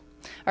accessible.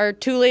 Our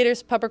two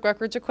latest public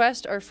records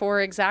requests are for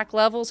exact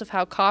levels of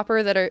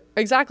copper that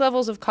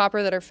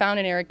are found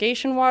in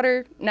irrigation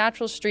water,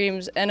 natural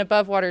streams, and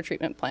above water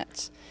treatment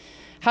plants.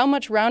 How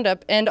much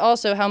Roundup, and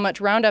also how much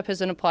Roundup has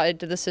been applied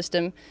to the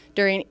system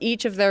during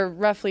each of their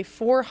roughly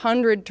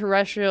 400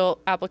 terrestrial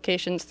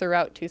applications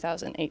throughout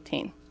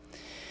 2018.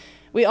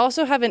 We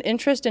also have an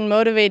interest in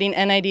motivating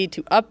NID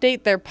to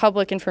update their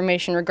public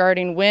information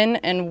regarding when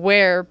and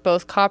where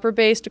both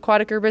copper-based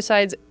aquatic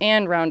herbicides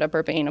and Roundup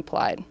are being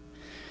applied.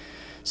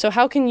 So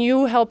how can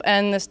you help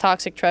end this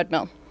toxic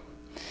treadmill?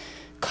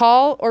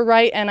 Call or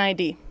write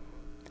NID.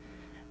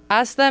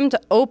 Ask them to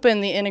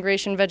open the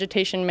Integration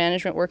Vegetation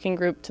Management Working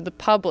Group to the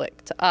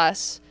public, to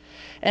us,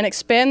 and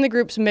expand the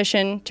group's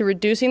mission to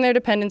reducing their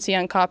dependency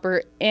on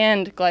copper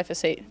and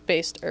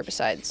glyphosate-based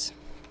herbicides.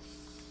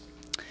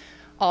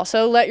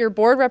 Also, let your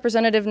board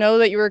representative know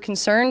that you are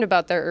concerned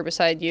about their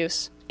herbicide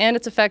use and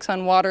its effects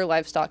on water,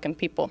 livestock, and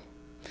people.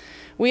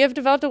 We have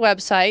developed a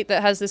website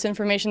that has this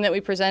information that we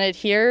presented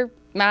here,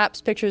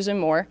 maps, pictures, and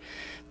more.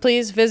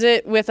 Please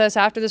visit with us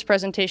after this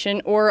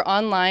presentation or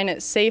online at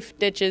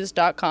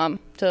safeditches.com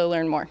to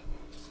learn more.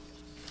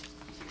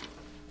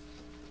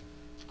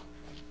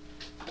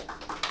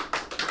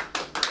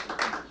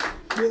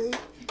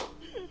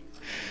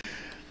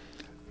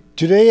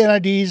 Today,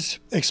 NID's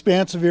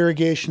expansive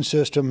irrigation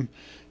system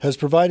has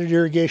provided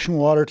irrigation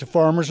water to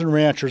farmers and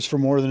ranchers for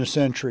more than a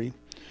century,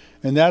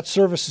 and that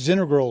service is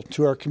integral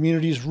to our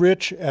community's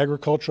rich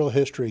agricultural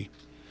history.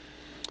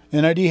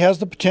 NID has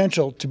the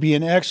potential to be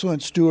an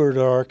excellent steward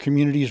of our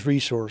community's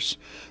resource,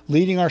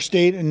 leading our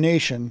state and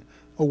nation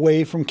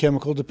away from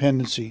chemical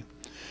dependency.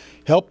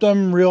 Help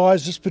them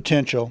realize this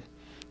potential,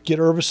 get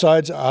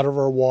herbicides out of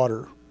our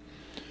water.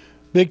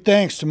 Big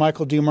thanks to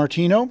Michael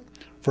DiMartino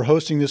for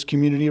hosting this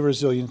community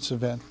resilience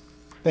event.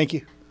 Thank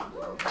you.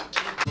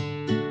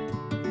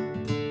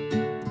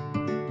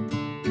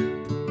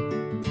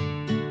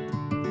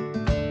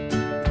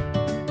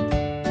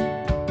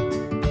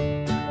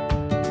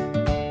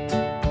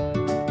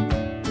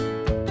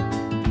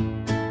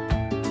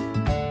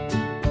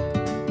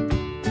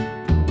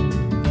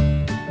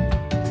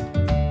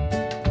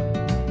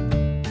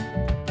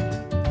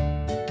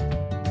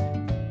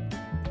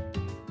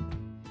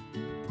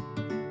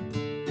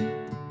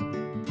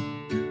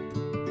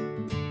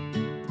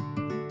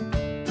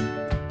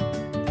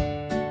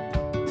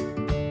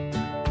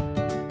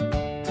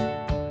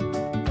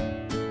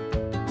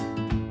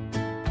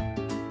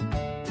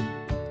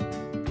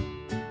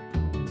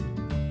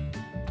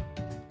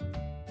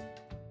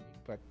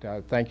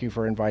 Thank you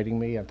for inviting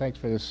me, and thanks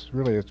for this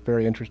it's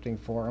very interesting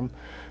forum.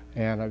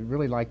 And I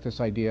really like this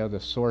idea of the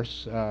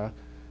source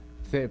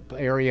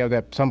area,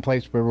 that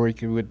someplace where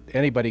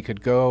anybody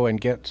could go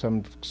and get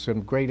some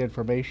great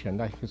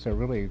information. I think it's a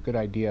really good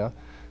idea.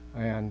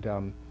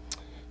 And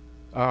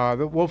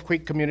the Wolf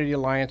Creek Community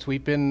Alliance,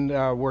 we've been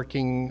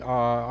working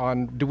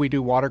on we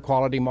do water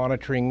quality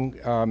monitoring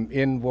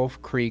in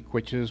Wolf Creek,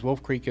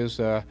 Wolf Creek is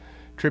a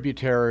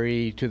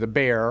tributary to the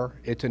Bear.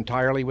 It's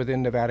entirely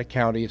within Nevada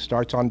County. It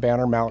starts on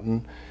Banner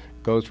Mountain,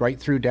 goes right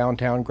through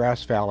downtown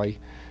Grass Valley,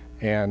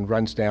 and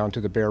runs down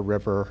to the Bear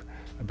River,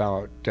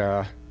 about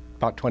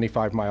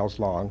 25 miles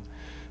long.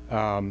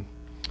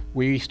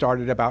 We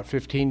started about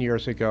 15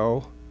 years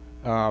ago.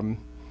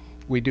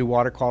 We do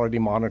water quality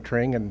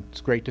monitoring, and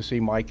it's great to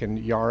see Mike and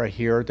Yara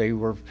here.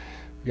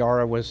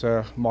 Yara was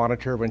a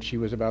monitor when she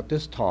was about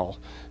this tall,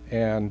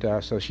 and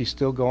so she's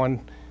still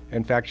going.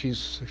 In fact,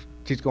 she's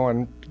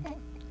going.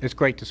 It's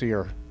great to see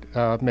her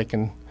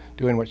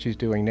doing what she's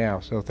doing now.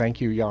 So thank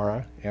you,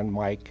 Yara and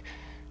Mike.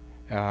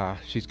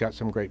 She's got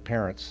some great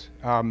parents.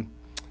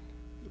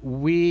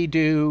 We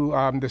do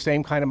the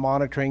same kind of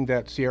monitoring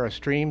that Sierra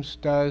Streams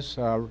does.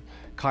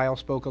 Kyle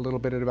spoke a little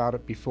bit about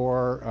it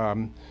before.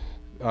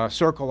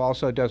 Circle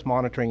also does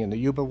monitoring in the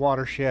Yuba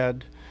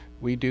watershed.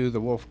 We do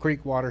the Wolf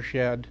Creek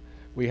watershed.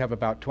 We have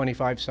about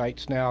 25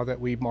 sites now that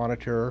we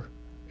monitor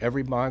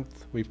every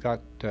month. We've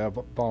got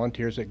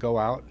volunteers that go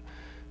out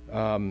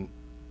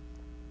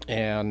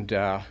and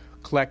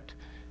collect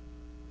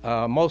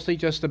mostly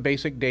just the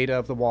basic data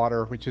of the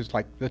water, which is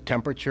like the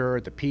temperature,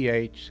 the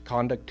pH,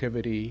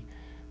 conductivity,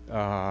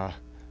 the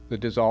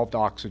dissolved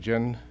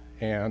oxygen,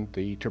 and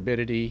the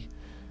turbidity.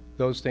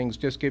 Those things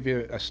just give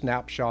you a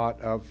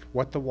snapshot of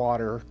what the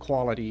water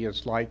quality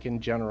is like in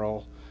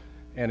general,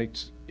 and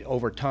it's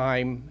over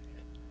time,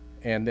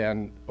 and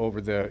then over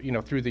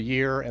through the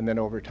year, and then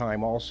over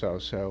time also.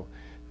 So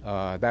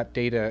that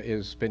data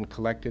has been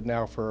collected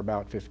now for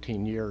about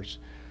 15 years.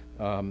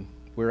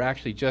 We're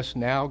actually just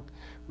now,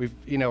 we've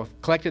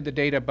collected the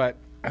data, but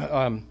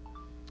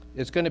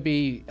it's going to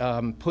be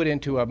put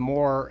into a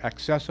more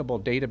accessible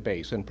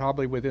database, and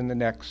probably within the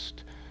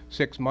next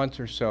 6 months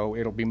or so,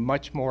 it'll be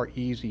much more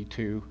easy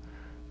to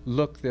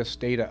look this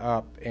data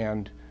up,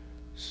 and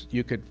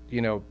you could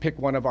pick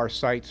one of our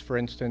sites, for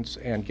instance,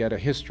 and get a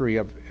history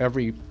of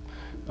every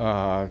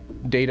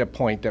data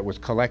point that was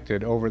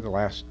collected over the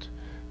last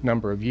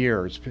number of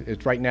years.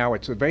 Right now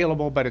it's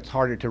available, but it's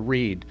harder to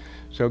read.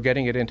 So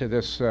getting it into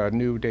this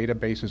new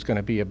database is going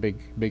to be a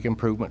big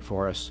improvement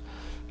for us.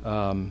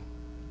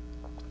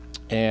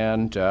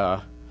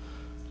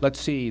 Let's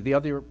see,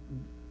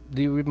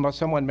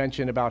 someone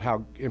mentioned about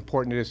how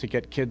important it is to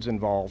get kids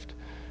involved.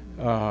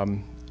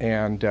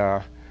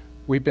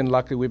 We've been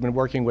lucky. We've been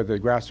working with the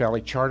Grass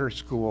Valley Charter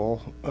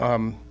School.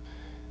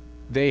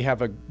 They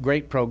have a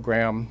great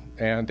program,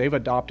 and they've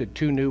adopted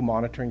 2 new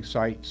monitoring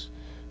sites.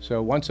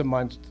 So once a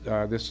month,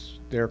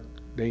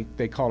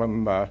 they call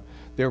them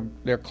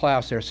their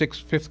class, their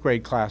fifth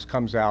grade class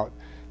comes out.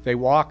 They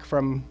walk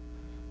from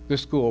the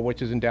school,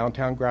 which is in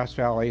downtown Grass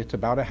Valley. It's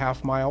about a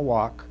half-mile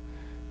walk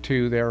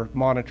to their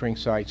monitoring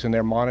sites, and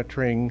they're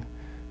monitoring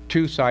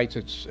 2 sites.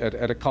 It's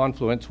at a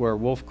confluence where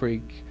Wolf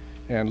Creek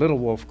and Little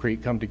Wolf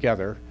Creek come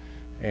together,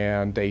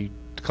 and they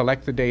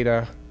collect the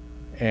data,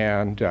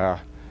 and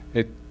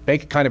it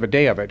make kind of a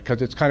day of it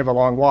because it's kind of a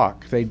long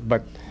walk.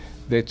 But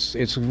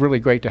it's really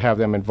great to have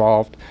them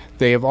involved.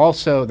 They have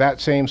also,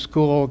 that same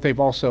school, they've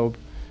also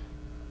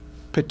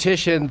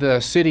petitioned the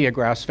city of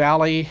Grass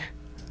Valley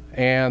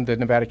and the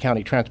Nevada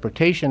County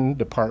Transportation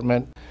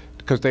Department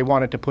because they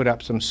wanted to put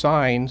up some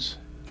signs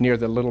near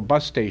the little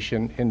bus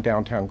station in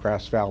downtown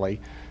Grass Valley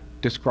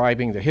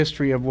describing the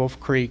history of Wolf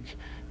Creek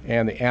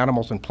and the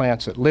animals and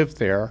plants that live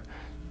there.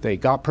 They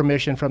got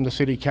permission from the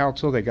city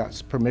council, they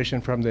got permission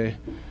from the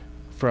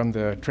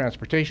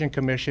Transportation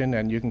Commission,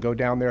 and you can go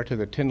down there to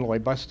the Tinloy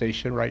bus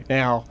station right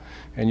now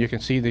and you can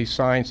see these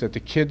signs that the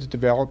kids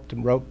developed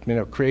and wrote,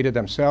 created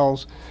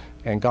themselves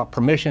and got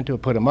permission to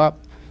put them up,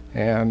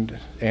 and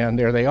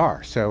there they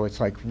are. So it's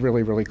like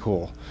really, really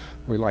cool.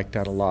 We like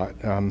that a lot.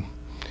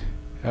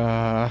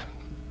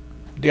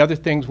 The other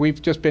things we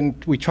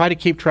try to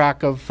keep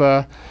track of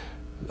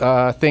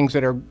things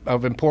that are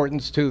of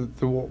importance to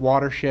the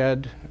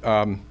watershed.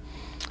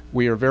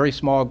 We are a very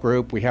small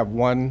group. We have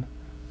one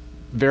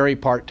very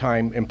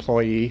part-time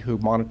employee who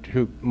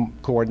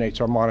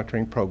coordinates our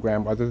monitoring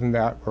program. Other than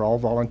that, we're all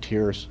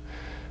volunteers.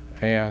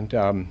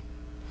 And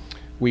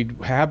we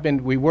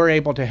were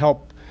able to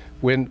help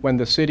when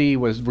the city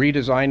was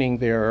redesigning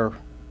their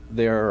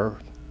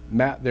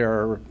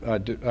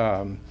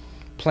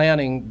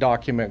planning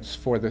documents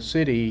for the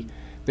city.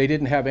 They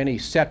didn't have any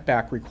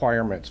setback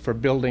requirements for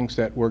buildings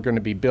that were going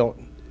to be built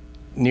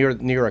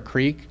near a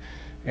creek,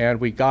 and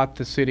we got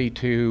the city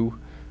to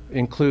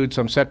include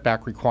some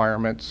setback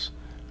requirements.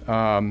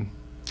 And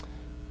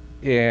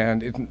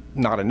it's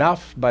not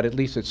enough, but at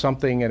least it's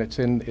something, and it's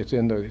in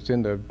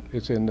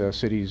the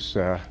city's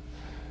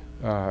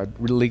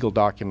legal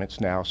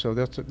documents now. So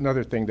that's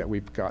another thing that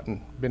we've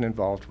been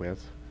involved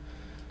with.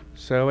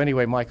 So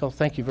anyway, Michael,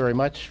 thank you very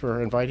much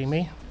for inviting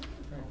me.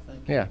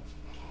 Thank you. Yeah.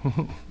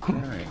 All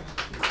right.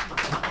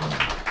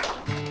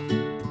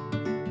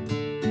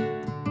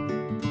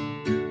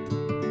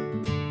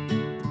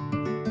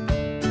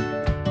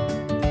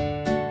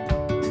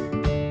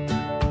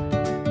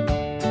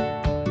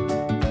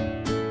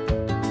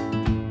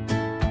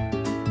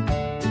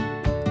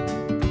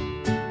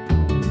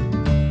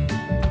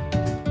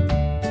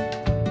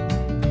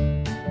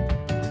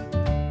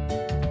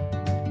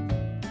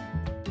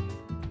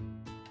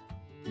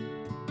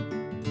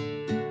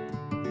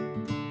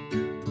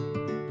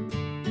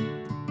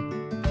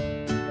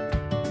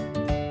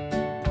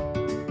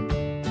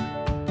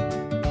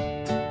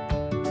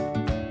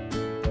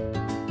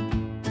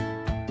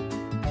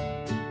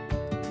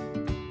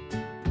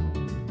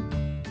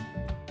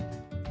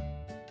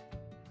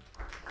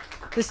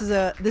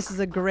 This is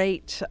a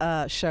great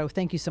show.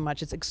 Thank you so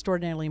much. It's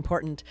extraordinarily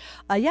important.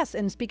 Yes,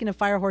 and speaking of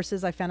fire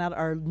horses, I found out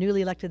our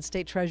newly elected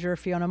state treasurer,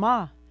 Fiona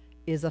Ma,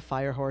 is a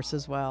fire horse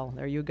as well.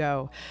 There you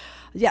go.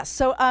 Yes,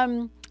 so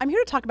I'm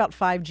here to talk about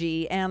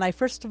 5G, and I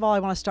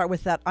want to start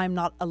with that I'm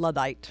not a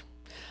Luddite.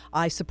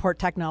 I support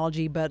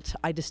technology, but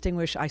I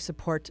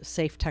support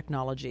safe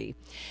technology.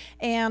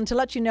 And to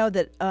let you know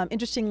that,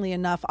 interestingly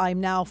enough, I'm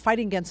now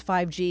fighting against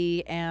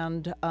 5G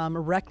and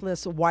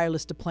reckless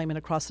wireless deployment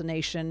across the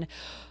nation.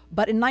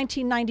 But in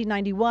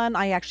 1990-91,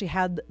 I actually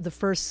had the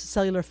first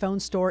cellular phone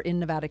store in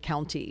Nevada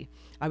County.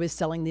 I was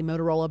selling the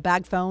Motorola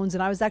bag phones,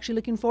 and I was actually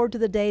looking forward to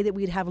the day that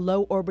we'd have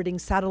low orbiting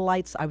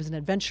satellites. I was an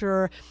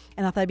adventurer,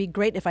 and I thought it'd be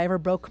great if I ever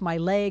broke my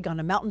leg on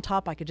a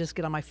mountaintop, I could just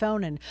get on my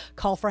phone and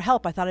call for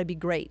help. I thought it'd be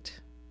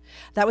great.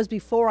 That was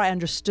before I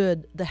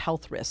understood the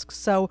health risks.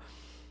 So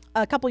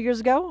a couple years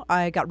ago,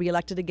 I got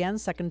reelected again,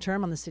 second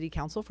term on the city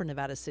council for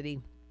Nevada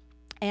City.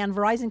 And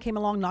Verizon came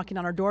along knocking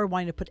on our door,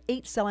 wanting to put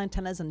 8 cell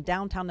antennas in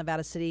downtown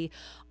Nevada City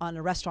on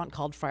a restaurant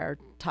called Friar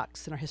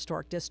Tuck's in our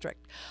historic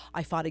district.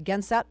 I fought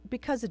against that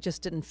because it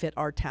just didn't fit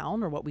our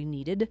town or what we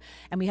needed.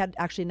 And we had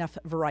actually enough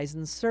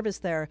Verizon service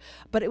there.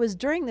 But it was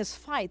during this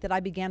fight that I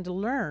began to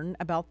learn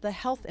about the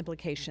health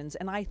implications.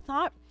 And I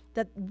thought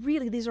that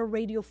really these are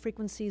radio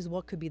frequencies,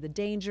 what could be the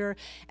danger?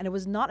 And it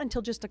was not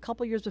until just a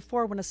couple years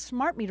before when a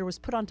smart meter was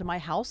put onto my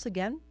house,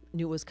 again,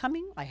 knew it was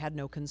coming, I had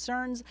no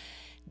concerns.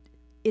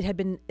 It had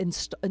been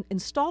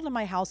installed in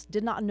my house,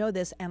 did not know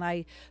this, and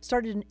I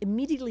started to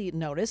immediately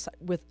notice,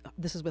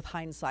 this is with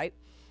hindsight,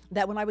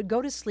 that when I would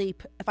go to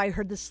sleep, if I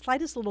heard the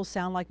slightest little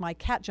sound like my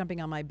cat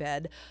jumping on my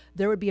bed,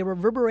 there would be a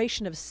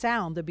reverberation of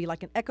sound. There'd be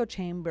like an echo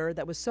chamber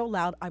that was so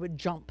loud I would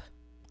jump.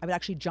 I would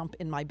actually jump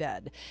in my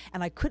bed,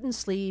 and I couldn't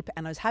sleep,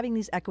 and I was having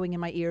these echoing in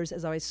my ears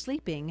as I was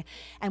sleeping.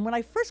 And when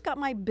I first got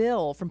my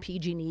bill from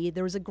PG&E,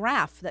 there was a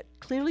graph that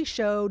clearly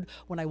showed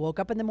when I woke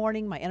up in the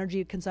morning, my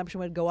energy consumption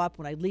would go up.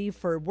 When I leave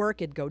for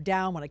work, it'd go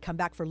down. When I come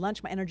back for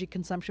lunch, my energy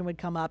consumption would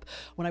come up.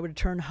 When I would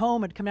return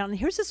home, it'd come down. And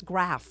here's this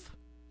graph.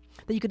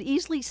 that you could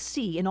easily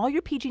see in all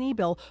your PG&E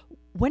bill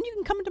when you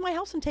can come into my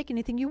house and take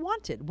anything you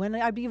wanted, when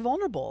I'd be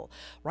vulnerable,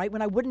 right?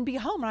 When I wouldn't be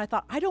home. And I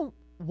thought, I don't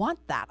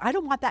want that. I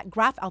don't want that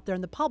graph out there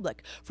in the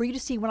public for you to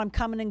see when I'm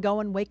coming and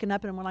going, waking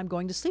up, and when I'm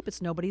going to sleep.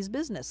 It's nobody's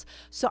business.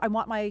 So I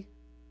want my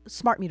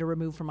smart meter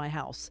removed from my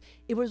house.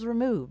 It was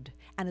removed.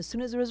 And as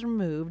soon as it was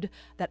removed,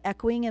 that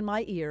echoing in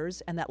my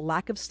ears and that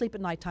lack of sleep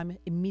at nighttime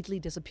immediately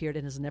disappeared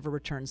and has never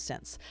returned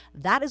since.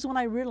 That is when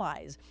I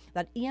realized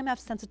that EMF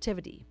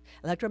sensitivity,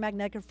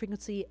 electromagnetic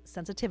frequency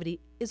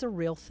sensitivity, is a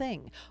real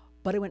thing.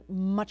 But it went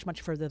much,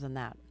 much further than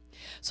that.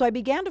 So I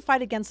began to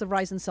fight against the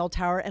Verizon cell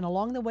tower, and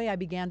along the way I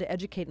began to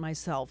educate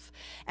myself.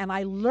 And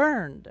I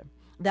learned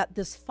that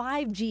this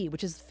 5G,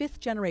 which is fifth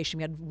generation,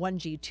 we had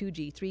 1G,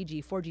 2G,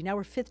 3G, 4G, now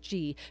we're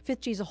 5G.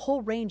 5G is a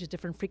whole range of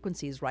different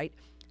frequencies, right?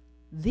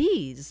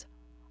 These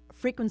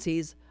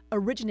frequencies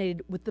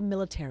originated with the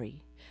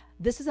military.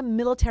 This is a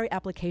military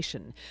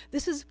application.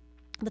 This is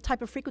the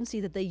type of frequency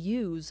that they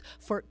use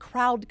for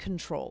crowd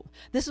control.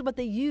 This is what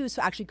they use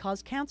to actually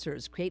cause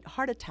cancers, create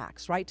heart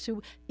attacks, right?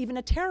 To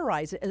even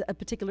terrorize a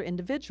particular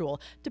individual,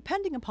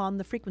 depending upon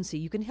the frequency.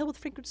 You can heal with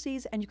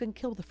frequencies and you can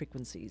kill with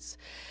frequencies.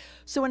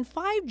 So when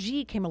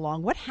 5G came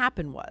along, what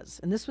happened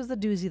was, and this was the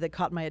doozy that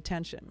caught my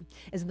attention,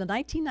 is in the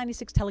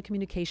 1996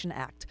 Telecommunication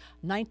Act,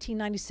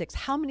 1996,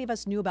 how many of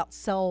us knew about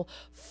cell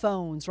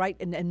phones, right?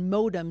 And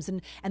modems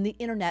and the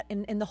internet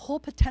and the whole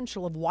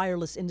potential of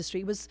wireless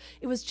industry.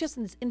 It was just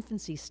in its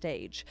infancy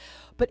stage.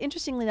 But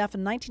interestingly enough,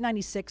 in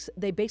 1996,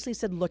 they basically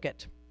said, look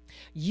it,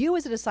 you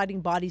as a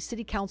deciding body,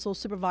 city council,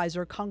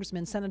 supervisor,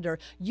 congressman, senator,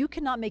 you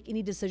cannot make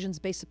any decisions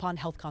based upon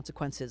health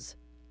consequences,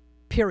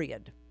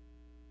 period.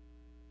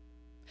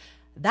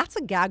 That's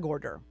a gag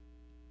order.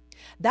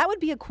 That would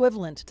be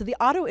equivalent to the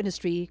auto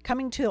industry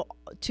coming to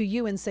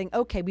you and saying,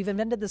 okay, we've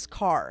invented this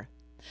car,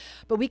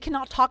 but we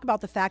cannot talk about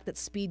the fact that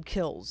speed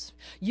kills.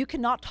 You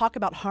cannot talk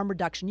about harm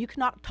reduction. You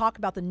cannot talk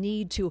about the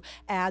need to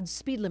add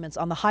speed limits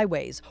on the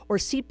highways, or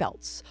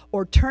seatbelts,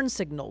 or turn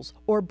signals,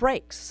 or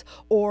brakes,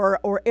 or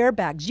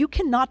airbags. You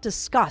cannot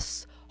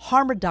discuss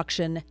harm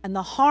reduction and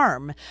the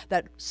harm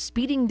that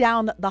speeding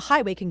down the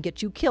highway can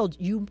get you killed.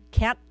 You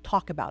can't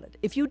talk about it.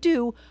 If you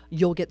do,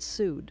 you'll get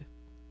sued.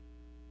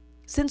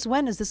 Since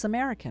when is this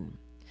American?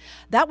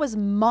 That was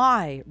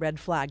my red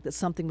flag that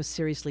something was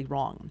seriously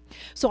wrong.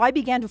 So I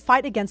began to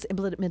fight against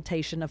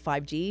implementation of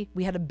 5G.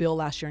 We had a bill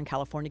last year in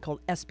California called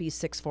SB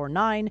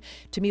 649.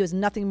 To me, it was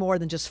nothing more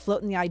than just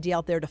floating the idea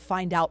out there to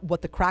find out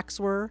what the cracks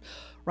were,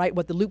 right?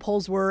 What the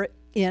loopholes were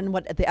in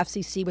what the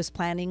FCC was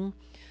planning.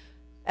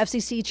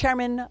 FCC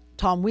Chairman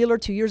Tom Wheeler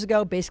 2 years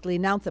ago basically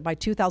announced that by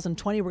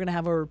 2020, we're going to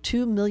have over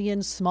 2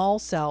 million small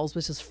cells,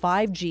 which is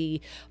 5G,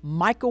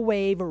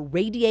 microwave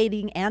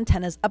radiating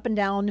antennas up and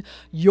down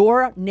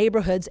your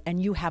neighborhoods,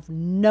 and you have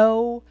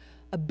no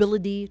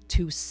ability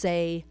to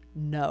say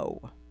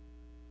no.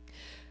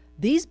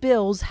 These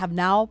bills have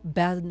now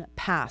been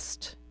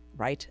passed,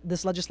 right?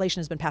 This legislation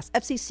has been passed.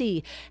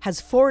 FCC has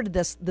forwarded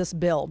this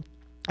bill.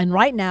 And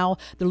right now,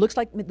 there looks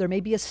like there may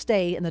be a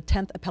stay in the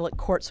 10th Appellate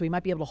Court, so we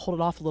might be able to hold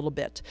it off a little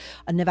bit.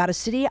 In Nevada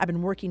City, I've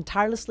been working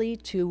tirelessly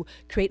to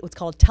create what's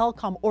called a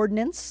telecom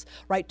ordinance,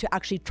 right, to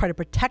actually try to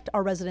protect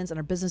our residents and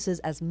our businesses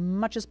as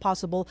much as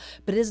possible.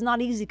 But it is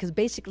not easy because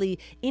basically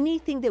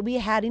anything that we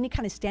had, any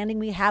kind of standing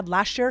we had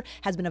last year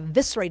has been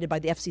eviscerated by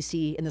the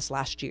FCC in this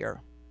last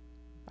year.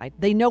 Right?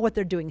 They know what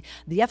they're doing.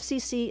 The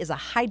FCC is a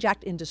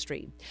hijacked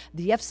industry.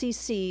 The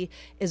FCC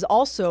is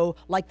also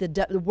like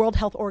the World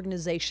Health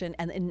Organization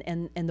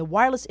and the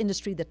wireless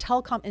industry. The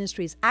telecom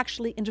industry is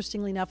actually,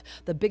 interestingly enough,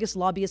 the biggest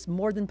lobbyist,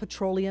 more than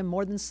petroleum,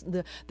 more than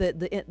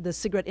the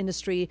cigarette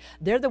industry.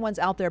 They're the ones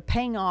out there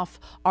paying off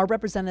our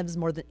representatives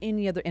more than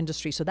any other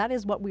industry. So that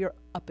is what we are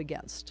up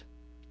against.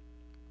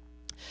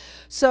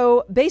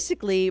 So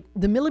basically,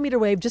 the millimeter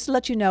wave, just to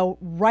let you know,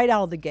 right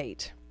out of the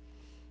gate,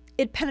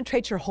 it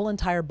penetrates your whole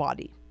entire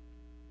body.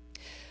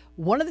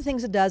 One of the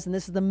things it does, and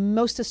this is the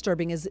most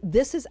disturbing, is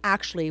this is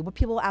actually what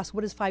people ask,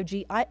 what is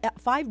 5G?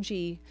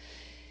 5G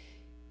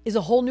is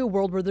a whole new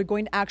world where they're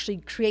going to actually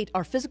create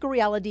our physical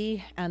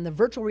reality and the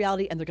virtual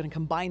reality, and they're going to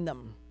combine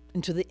them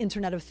into the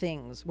Internet of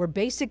Things, where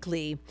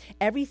basically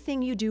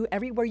everything you do,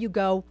 everywhere you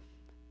go,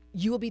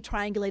 you will be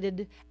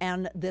triangulated,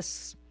 and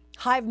this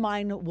hive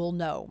mind will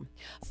know.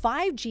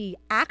 5G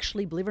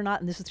actually, believe it or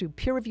not, and this is through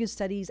peer-reviewed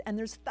studies, and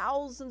there's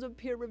thousands of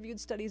peer-reviewed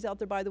studies out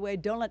there, by the way.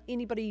 Don't let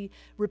anybody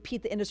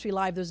repeat the industry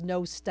lie. There's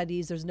no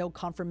studies, there's no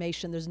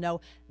confirmation,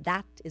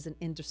 that is an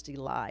industry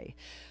lie.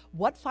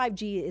 What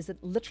 5G is, it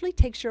literally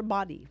takes your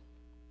body,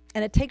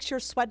 and it takes your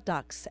sweat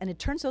ducts, and it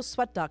turns those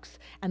sweat ducts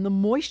and the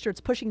moisture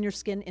it's pushing in your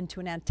skin into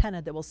an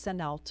antenna that will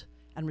send out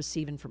and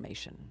receive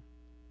information.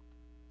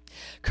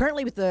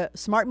 Currently with the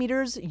smart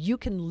meters, you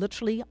can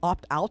literally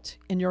opt out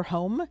in your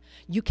home.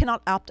 You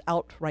cannot opt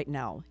out right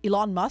now.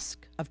 Elon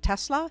Musk of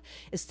Tesla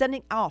is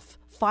sending off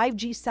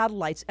 5G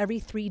satellites every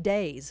 3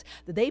 days.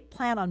 They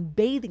plan on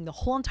bathing the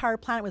whole entire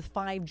planet with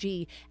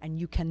 5G, and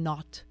you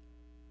cannot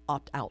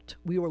opt out.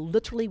 We will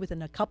literally,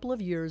 within a couple of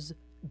years,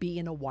 be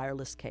in a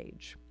wireless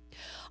cage.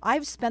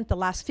 I've spent the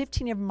last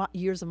 15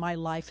 years of my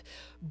life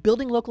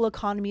building local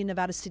economy in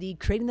Nevada City,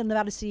 creating the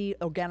Nevada City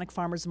Organic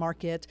Farmers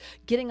Market,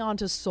 getting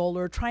onto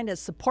solar, trying to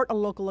support a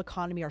local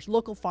economy, our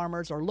local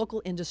farmers, our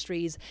local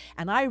industries.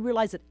 And I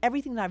realize that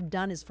everything that I've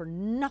done is for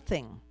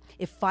nothing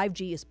if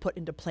 5G is put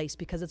into place,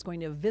 because it's going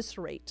to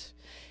eviscerate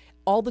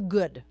all the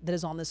good that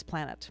is on this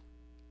planet.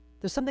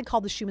 There's something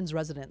called the Schumann's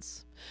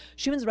resonance.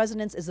 Schumann's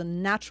resonance is a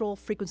natural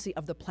frequency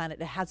of the planet.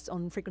 It has its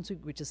own frequency,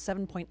 which is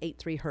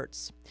 7.83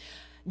 hertz.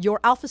 Your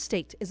alpha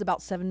state is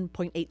about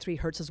 7.83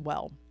 hertz as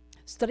well.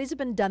 Studies have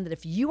been done that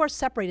if you are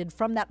separated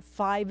from that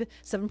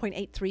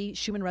 7.83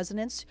 Schumann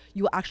resonance,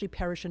 you will actually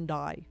perish and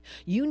die.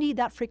 You need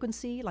that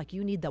frequency like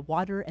you need the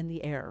water and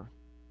the air.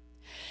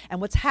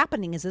 And what's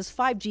happening is this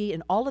 5G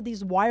and all of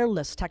these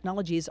wireless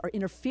technologies are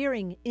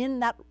interfering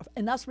in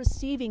us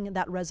receiving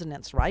that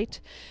resonance, right?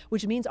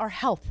 Which means our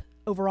health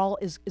overall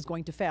is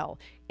going to fail.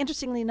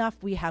 Interestingly enough,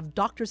 we have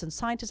doctors and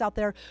scientists out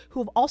there who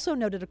have also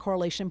noted a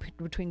correlation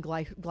between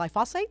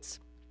glyphosates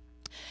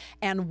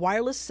and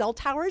wireless cell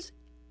towers,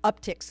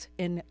 upticks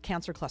in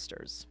cancer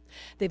clusters.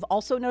 They've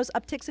also noticed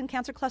upticks in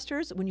cancer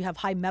clusters when you have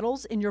high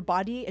metals in your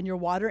body and your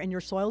water and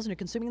your soils and you're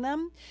consuming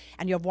them,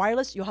 and you have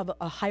wireless, you'll have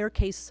a higher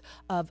case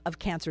of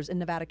cancers. In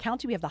Nevada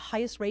County, we have the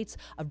highest rates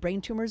of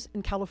brain tumors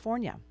in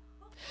California.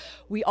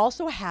 We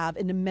also have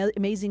an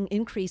amazing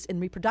increase in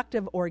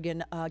reproductive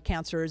organ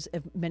cancers.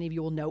 If many of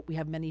you will note, we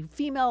have many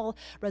female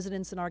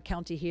residents in our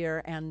county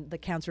here, and the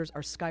cancers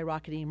are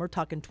skyrocketing. We're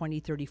talking 20,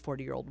 30,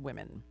 40-year-old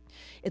women.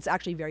 It's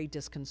actually very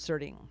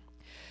disconcerting.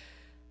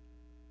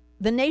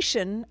 The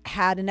Nation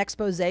had an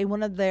expose.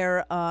 One of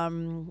their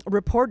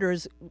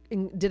reporters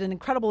did an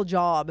incredible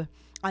job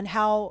on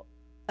how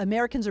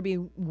Americans are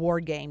being war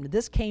gamed.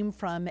 This came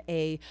from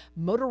a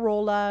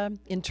Motorola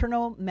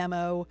internal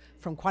memo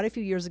from quite a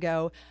few years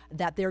ago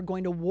that they're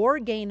going to war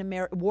game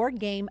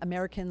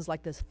Americans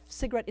like the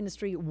cigarette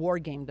industry war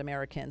gamed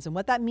Americans. And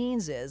what that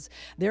means is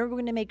they're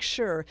going to make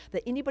sure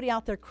that anybody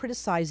out there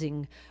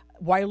criticizing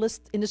wireless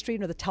industry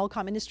or the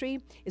telecom industry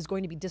is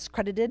going to be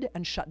discredited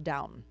and shut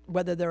down,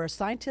 whether they're a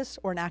scientist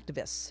or an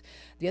activist.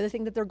 The other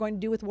thing that they're going to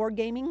do with war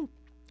gaming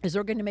is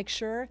they're going to make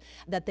sure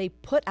that they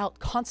put out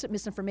constant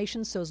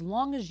misinformation, so as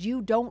long as you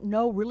don't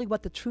know really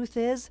what the truth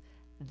is,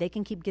 they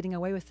can keep getting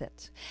away with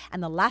it.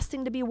 And the last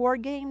thing to be war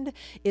gamed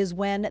is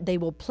when they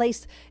will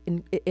place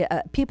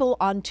people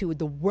onto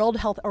the World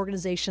Health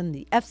Organization,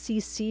 the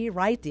FCC,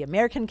 right, the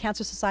American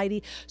Cancer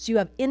Society. So you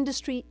have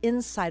industry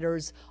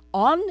insiders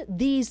on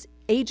these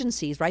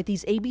agencies, right,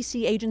 these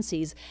ABC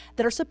agencies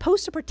that are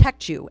supposed to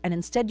protect you, and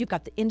instead you've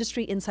got the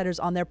industry insiders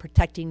on there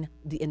protecting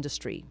the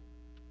industry.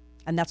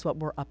 And that's what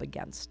we're up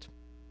against.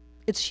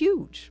 It's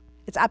huge.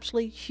 It's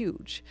absolutely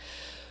huge.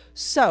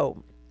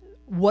 So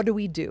what do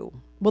we do?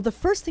 Well, the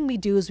first thing we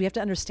do is we have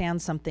to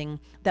understand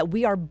something, that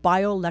we are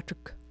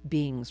bioelectric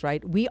beings,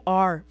 right? We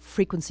are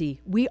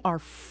frequency. We are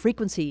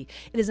frequency.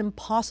 It is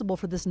impossible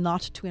for this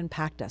not to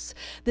impact us.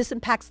 This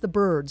impacts the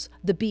birds,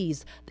 the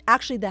bees,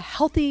 actually the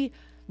healthy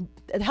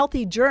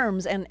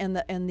germs and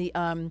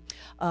the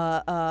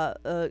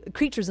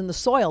creatures in the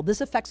soil. This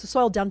affects the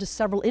soil down to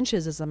several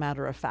inches, as a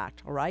matter of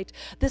fact. All right.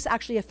 This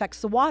actually affects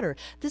the water.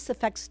 This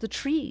affects the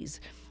trees.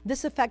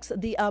 This affects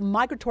the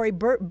migratory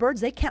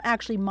birds. They can't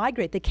actually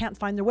migrate. They can't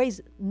find their ways,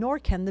 nor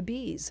can the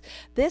bees.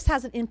 This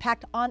has an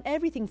impact on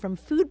everything from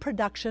food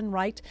production,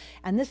 right?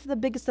 And this is the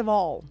biggest of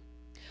all.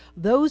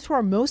 Those who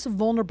are most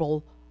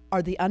vulnerable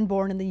are the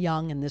unborn and the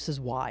young, and this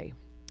is why.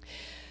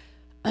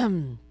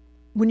 When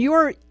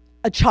you're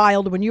a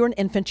child, when you're an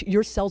infant,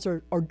 your cells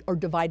are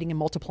dividing and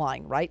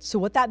multiplying, right? So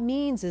what that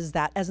means is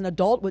that as an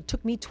adult, what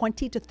took me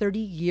 20 to 30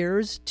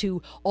 years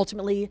to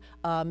ultimately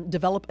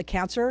develop a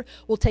cancer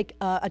will take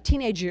a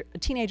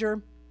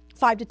teenager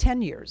 5 to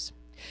 10 years.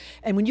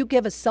 And when you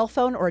give a cell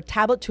phone or a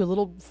tablet to a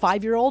little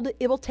 5-year-old,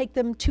 it will take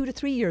them 2 to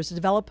 3 years to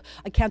develop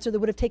a cancer that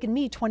would have taken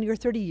me 20 or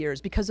 30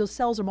 years, because those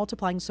cells are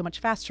multiplying so much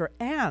faster.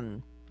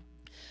 And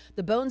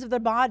the bones of their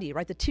body,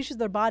 right, the tissues of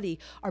their body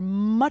are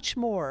much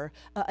more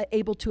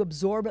able to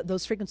absorb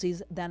those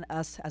frequencies than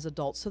us as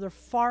adults. So they're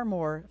far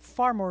more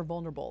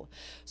vulnerable.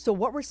 So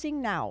what we're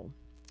seeing now,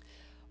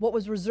 what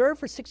was reserved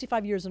for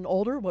 65 years and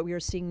older, what we are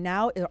seeing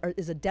now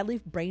is a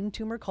deadly brain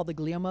tumor called the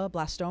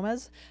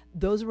glioblastomas.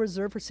 Those are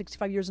reserved for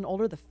 65 years and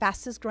older. The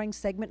fastest growing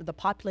segment of the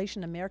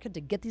population in America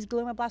to get these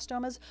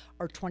glioblastomas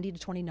are 20 to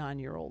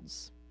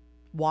 29-year-olds.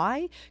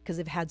 Why? Because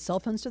they've had cell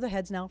phones to their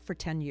heads now for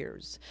 10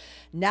 years.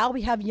 Now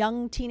we have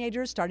young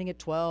teenagers starting at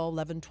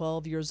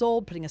 12 years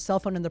old, putting a cell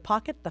phone in their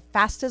pocket. The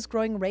fastest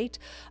growing rate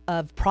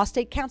of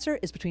prostate cancer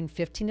is between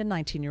 15 to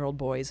 19-year-old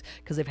boys,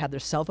 because they've had their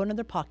cell phone in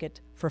their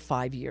pocket for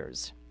 5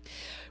 years.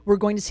 We're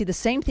going to see the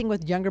same thing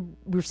with younger.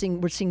 We're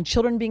seeing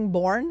children being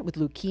born with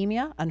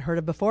leukemia, unheard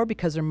of before,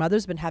 because their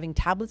mother's been having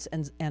tablets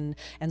and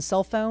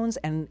cell phones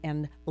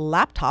and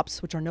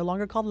laptops, which are no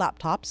longer called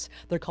laptops.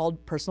 They're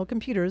called personal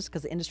computers,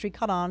 because the industry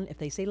caught on. If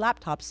they say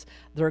laptops,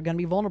 they're going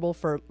to be vulnerable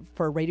for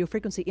radio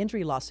frequency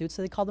injury lawsuits,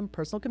 so they call them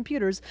personal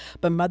computers.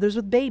 But mothers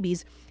with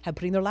babies have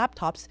putting their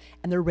laptops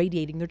and they're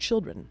radiating their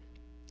children.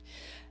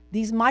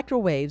 These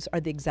microwaves are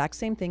the exact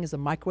same thing as a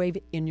microwave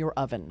in your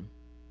oven.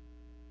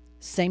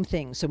 Same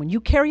thing. So when you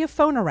carry a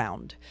phone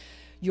around,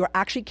 you're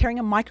actually carrying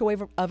a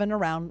microwave oven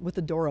around with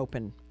the door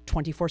open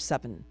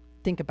 24/7.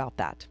 Think about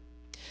that.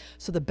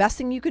 So the best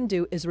thing you can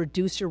do is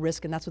reduce your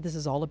risk, and that's what this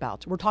is all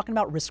about. We're talking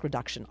about risk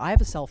reduction. I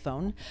have a cell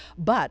phone,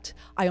 but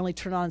I only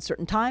turn it on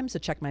certain times to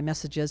check my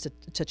messages,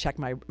 to check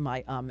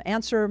my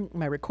answer,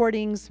 my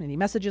recordings, any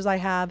messages I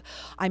have.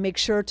 I make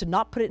sure to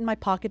not put it in my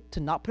pocket, to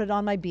not put it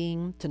on my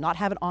beam, to not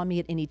have it on me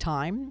at any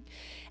time.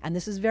 And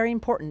this is very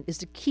important, is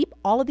to keep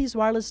all of these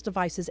wireless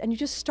devices, and you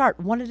just start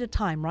one at a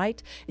time,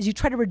 right? Is you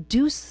try to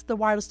reduce the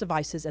wireless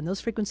devices and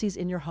those frequencies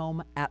in your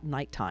home at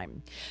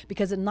nighttime.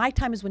 Because at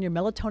nighttime is when your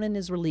melatonin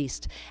is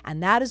released,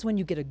 and that is when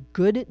you get a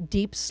good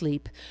deep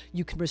sleep.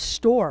 You can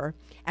restore,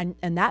 and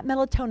that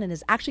melatonin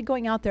is actually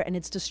going out there and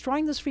it's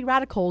destroying those free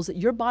radicals that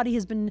your body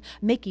has been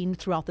making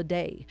throughout the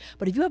day.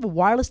 But if you have a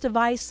wireless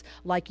device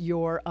like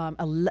your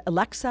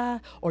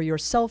Alexa or your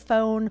cell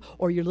phone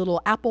or your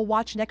little Apple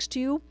Watch next to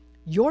you,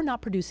 you're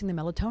not producing the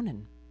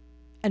melatonin.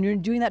 And you're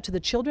doing that to the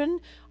children,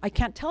 I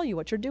can't tell you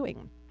what you're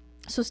doing.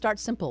 So start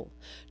simple.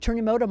 Turn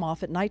your modem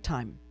off at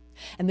nighttime.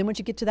 And then once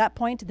you get to that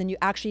point, then you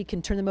actually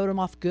can turn the modem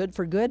off good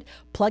for good,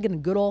 plug in a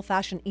good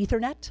old-fashioned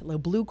Ethernet, the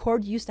blue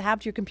cord you used to have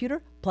to your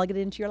computer, plug it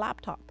into your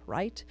laptop,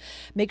 right?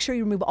 Make sure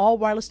you remove all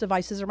wireless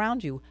devices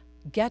around you.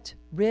 Get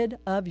rid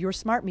of your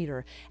smart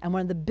meter. And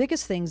one of the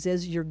biggest things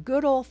is your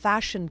good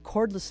old-fashioned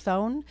cordless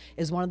phone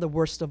is one of the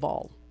worst of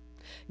all.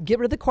 Get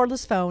rid of the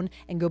cordless phone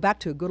and go back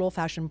to a good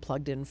old-fashioned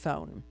plugged-in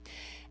phone.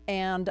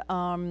 And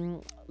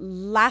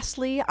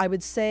lastly, I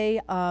would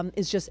say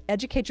is just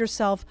educate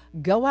yourself.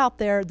 Go out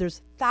there.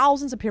 There's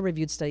thousands of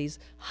peer-reviewed studies,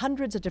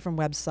 hundreds of different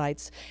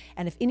websites.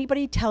 And if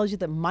anybody tells you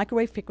that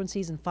microwave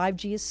frequencies and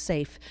 5G is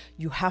safe,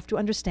 you have to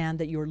understand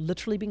that you're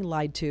literally being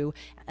lied to.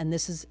 And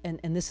this is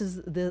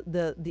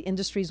the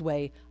industry's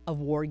way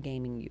of war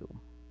gaming you.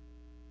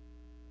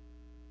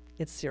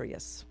 It's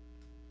serious.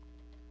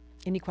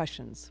 Any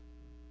questions?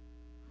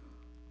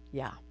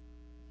 Yeah.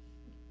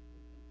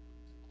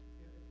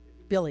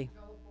 Billy.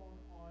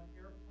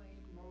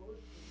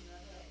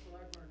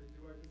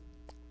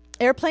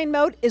 Airplane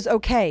mode is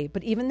okay,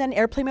 but even then,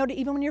 airplane mode,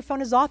 even when your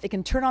phone is off, it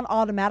can turn on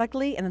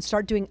automatically and then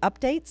start doing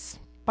updates,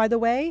 by the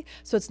way,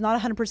 so it's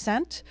not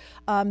 100%.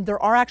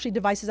 There are actually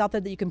devices out there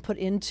that you can put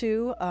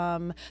into.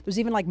 There's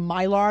even like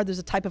Mylar. There's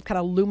a type of kind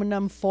of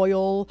aluminum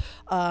foil.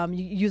 You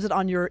use it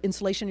on your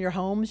insulation in your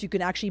homes. You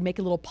can actually make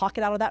a little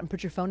pocket out of that and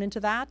put your phone into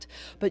that.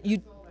 But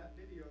you...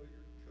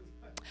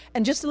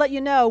 And just to let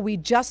you know, we're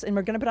going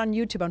to put it on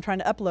YouTube, I'm trying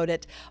to upload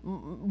it.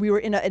 We were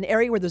in an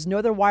area where there's no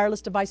other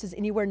wireless devices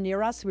anywhere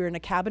near us. We were in a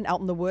cabin out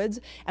in the woods,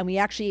 and we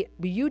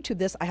YouTube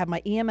this. I have my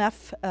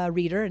EMF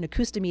reader, an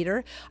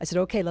acoustimeter. I said,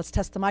 okay, let's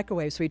test the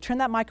microwave. So we turned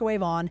that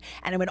microwave on,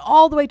 and it went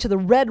all the way to the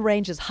red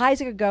range, as high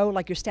as it could go,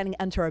 like you're standing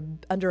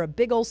under a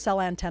big old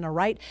cell antenna,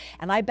 right?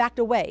 And I backed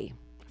away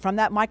from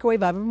that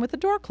microwave oven with the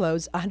door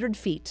closed 100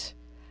 feet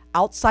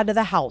outside of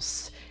the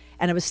house,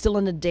 and it was still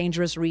in a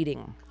dangerous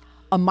reading.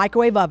 A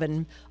microwave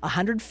oven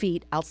 100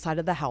 feet outside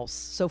of the house.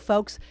 So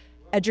folks,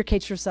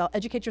 educate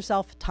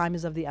yourself. Time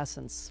is of the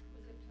essence.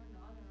 Was it turned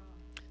on or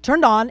off?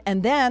 Turned on,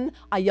 and then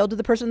I yelled to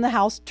the person in the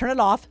house, turn it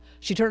off.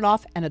 She turned it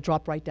off, and it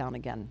dropped right down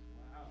again.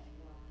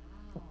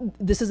 Wow.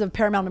 This is of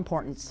paramount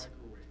importance.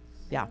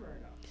 Yeah.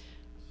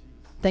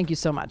 Thank you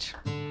so much.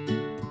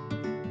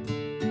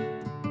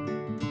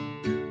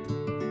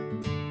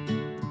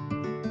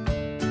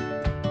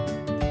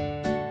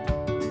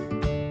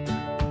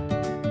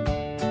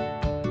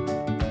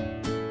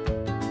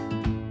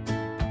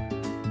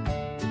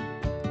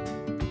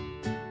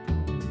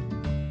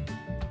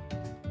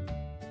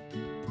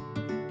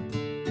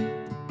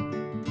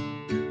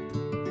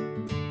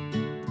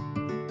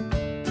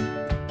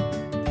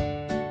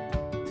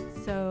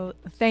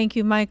 Thank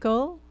you,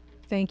 Michael.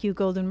 Thank you,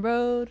 Golden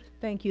Road.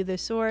 Thank you, The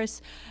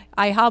Source.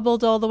 I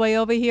hobbled all the way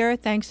over here,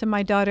 thanks to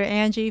my daughter,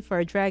 Angie,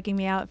 for dragging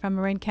me out from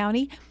Marin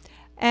County.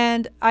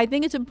 And I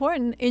think it's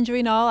important, injury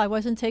and all, I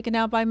wasn't taken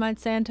out by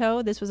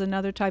Monsanto. This was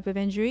another type of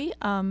injury.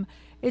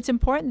 It's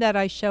important that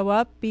I show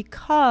up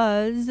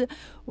because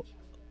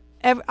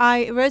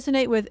I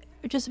resonate with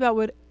just about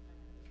what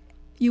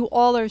you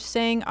all are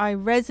saying. I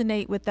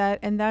resonate with that,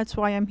 and that's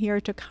why I'm here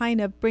to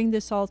kind of bring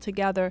this all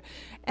together.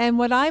 And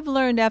what I've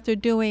learned after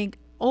doing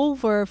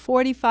over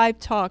 45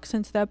 talks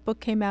since that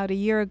book came out a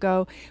year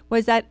ago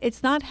was that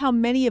it's not how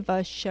many of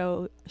us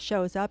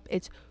shows up,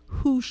 it's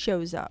who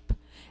shows up.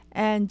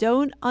 And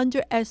don't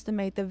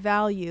underestimate the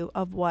value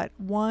of what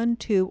 1,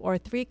 2, or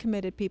 3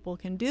 committed people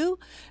can do,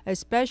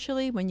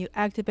 especially when you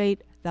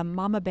activate the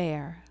mama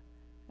bear.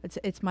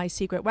 It's my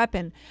secret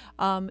weapon.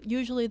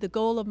 Usually the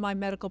goal of my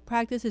medical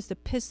practice is to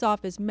piss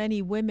off as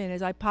many women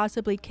as I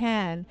possibly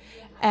can,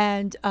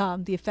 and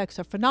the effects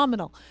are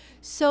phenomenal.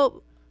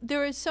 So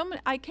there is so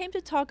many. I came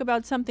to talk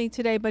about something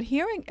today, but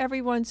hearing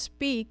everyone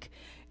speak,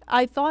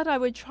 I thought I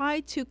would try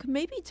to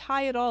maybe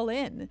tie it all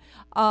in.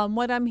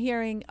 What I'm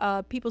hearing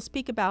people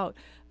speak about,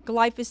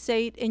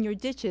 glyphosate in your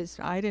ditches.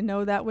 I didn't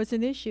know that was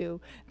an issue.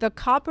 The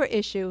copper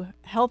issue,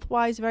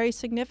 health-wise, very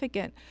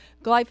significant.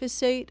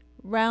 Glyphosate,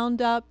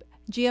 Roundup,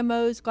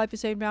 GMOs,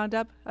 glyphosate,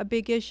 Roundup, a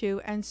big issue,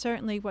 and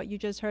certainly what you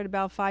just heard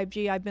about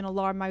 5G. I've been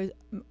alarmed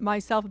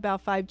myself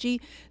about 5G.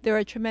 There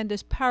are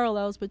tremendous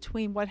parallels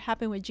between what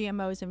happened with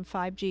GMOs and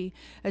 5G,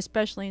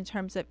 especially in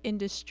terms of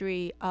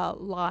industry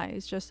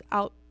lies, just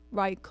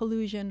outright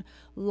collusion,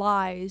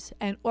 lies,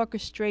 and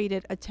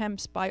orchestrated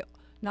attempts by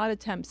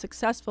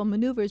successful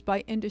maneuvers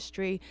by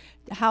industry,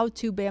 how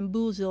to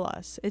bamboozle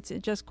us. It's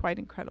just quite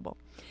incredible.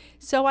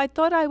 So I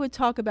thought I would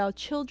talk about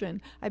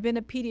children. I've been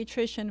a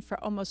pediatrician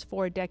for almost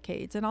 4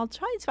 decades, and I'll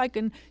try if I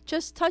can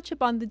just touch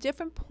upon the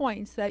different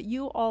points that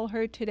you all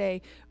heard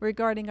today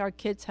regarding our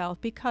kids' health,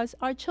 because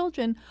our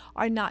children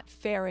are not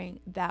faring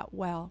that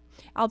well.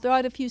 I'll throw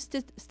out a few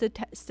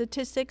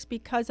statistics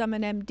because I'm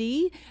an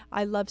MD.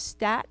 I love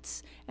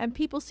stats, and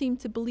people seem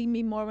to believe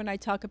me more when I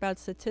talk about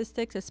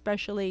statistics,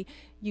 especially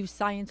you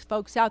science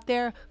folks out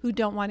there who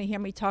don't want to hear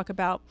me talk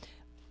about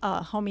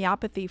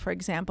homeopathy, for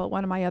example,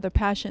 one of my other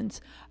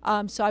passions.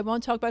 So I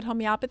won't talk about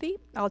homeopathy.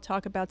 I'll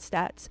talk about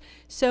stats.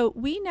 So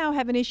we now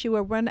have an issue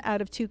where 1 out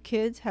of 2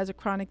 kids has a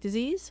chronic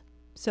disease,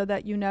 so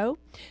that you know.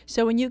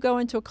 So when you go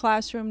into a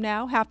classroom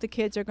now, half the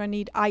kids are going to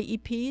need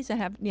IEPs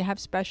and you have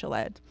special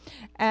ed.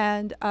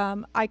 And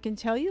I can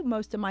tell you,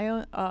 most of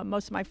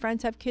my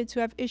friends have kids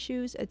who have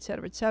issues, et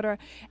cetera, et cetera.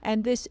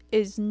 And this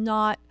is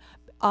not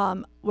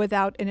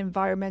without an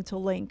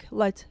environmental link.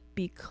 Let's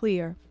be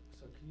clear.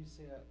 So can you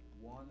say that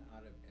 1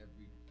 out of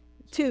every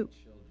 2 children?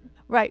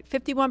 Right,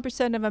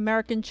 51% of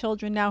American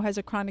children now has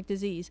a chronic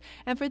disease.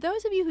 And for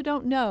those of you who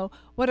don't know,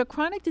 what a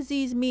chronic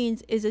disease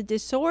means is a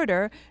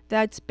disorder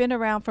that's been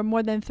around for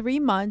more than 3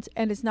 months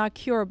and is not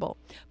curable,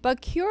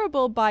 but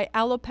curable by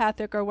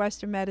allopathic or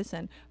Western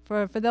medicine.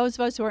 For those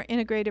of us who are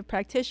integrative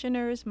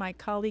practitioners, my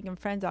colleague and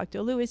friend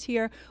Dr. Lewis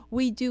here,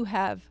 we do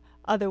have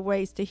other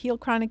ways to heal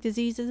chronic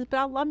diseases, but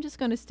I'm just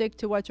going to stick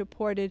to what's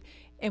reported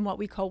in what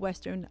we call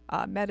Western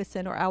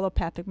medicine or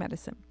allopathic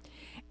medicine.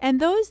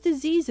 And those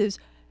diseases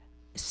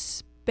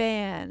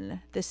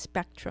span the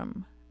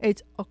spectrum.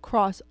 It's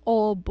across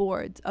all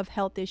boards of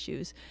health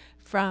issues,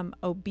 from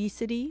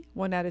obesity,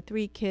 1 out of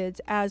 3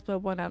 kids, asthma,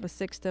 1 out of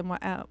 6, and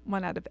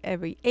 1 out of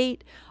every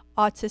 8,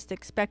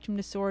 autistic spectrum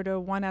disorder,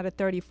 1 out of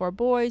 34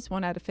 boys,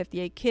 1 out of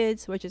 58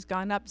 kids, which has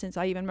gone up since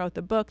I even wrote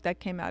the book that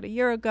came out a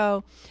year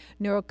ago.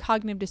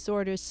 Neurocognitive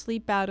disorders,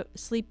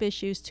 sleep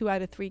issues, 2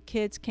 out of 3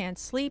 kids can't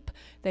sleep.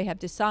 They have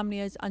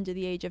dysomnias under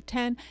the age of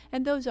 10.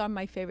 And those are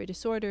my favorite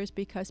disorders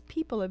because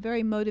people are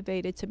very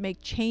motivated to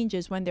make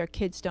changes when their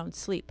kids don't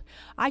sleep.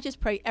 I just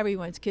pray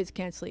everyone's kids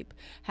can't sleep.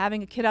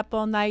 Having a kid up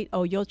all night,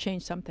 oh, you'll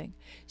change something.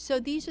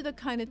 So these are the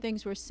kind of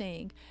things we're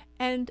seeing.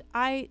 And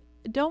I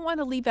don't want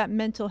to leave that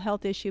mental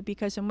health issue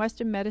because in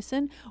Western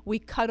medicine, we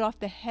cut off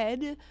the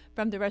head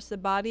from the rest of the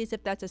body as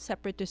if that's a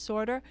separate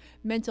disorder.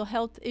 Mental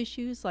health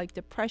issues like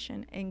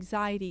depression,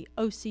 anxiety,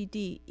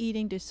 OCD,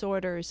 eating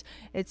disorders,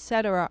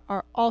 etc.,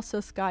 are also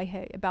sky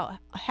high. About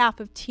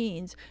half of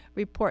teens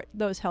report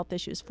those health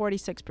issues,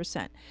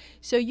 46%.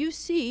 So you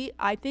see,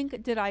 I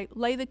think, did I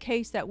lay the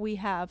case that we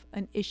have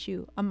an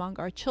issue among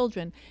our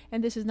children?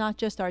 And this is not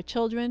just our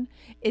children,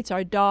 it's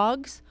our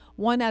dogs.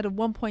 1 out of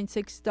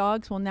 1.6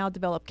 dogs will now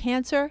develop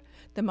cancer.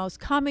 The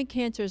most common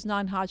cancer is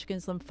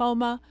non-Hodgkin's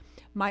lymphoma.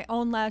 My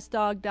own last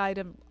dog died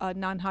of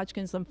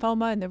non-Hodgkin's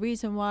lymphoma, and the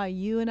reason why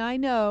you and I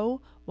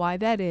know why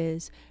that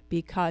is,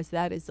 because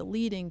that is the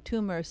leading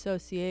tumor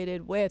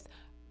associated with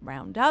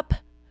Roundup.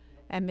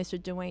 And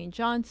Mr. Dwayne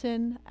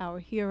Johnson, our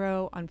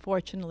hero,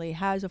 unfortunately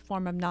has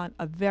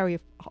a very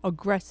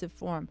aggressive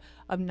form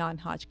of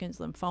non-Hodgkin's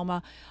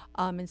lymphoma.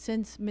 And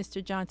since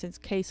Mr. Johnson's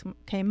case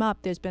came up,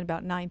 there's been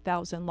about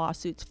 9,000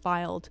 lawsuits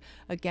filed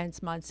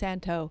against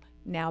Monsanto,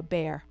 now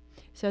Bayer.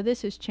 So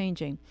this is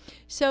changing.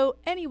 So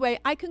anyway,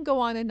 I can go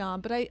on and on,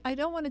 but I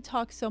don't want to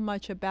talk so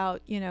much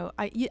about,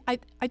 I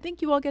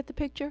think you all get the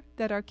picture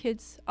that our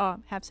kids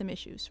have some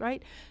issues,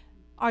 right?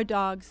 Our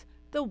dogs,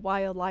 the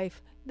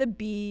wildlife, the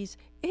bees,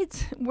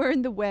 we're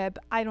in the web.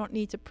 I don't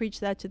need to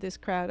preach that to this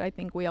crowd. I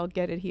think we all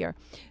get it here.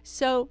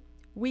 So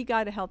we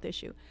got a health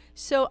issue.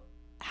 So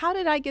how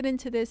did I get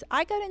into this?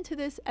 I got into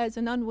this as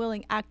an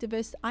unwilling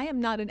activist. I am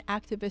not an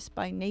activist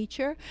by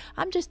nature.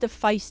 I'm just a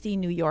feisty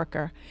New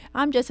Yorker.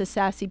 I'm just a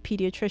sassy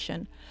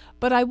pediatrician.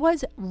 But I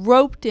was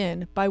roped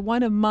in by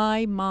one of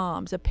my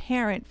moms, a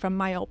parent from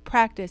my old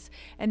practice,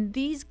 and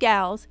these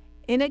gals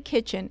in a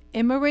kitchen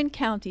in Marin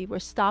County were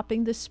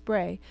stopping the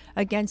spray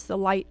against the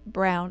light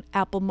brown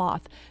apple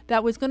moth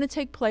that was going to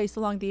take place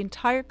along the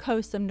entire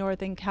coast of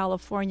Northern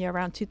California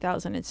around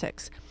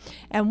 2006.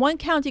 And one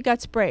county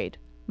got sprayed,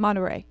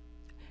 Monterey.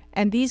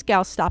 And these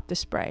gals stopped the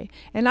spray.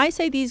 And I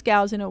say these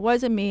gals, and it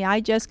wasn't me. I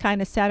just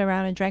kind of sat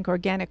around and drank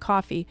organic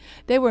coffee.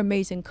 They were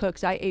amazing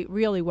cooks. I ate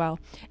really well.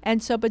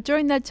 And so, but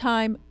during that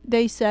time,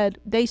 they said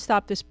they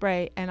stopped the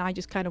spray, and I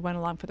just kind of went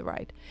along for the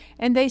ride.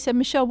 And they said,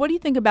 Michelle, what do you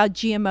think about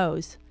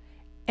GMOs?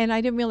 And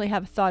I didn't really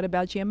have a thought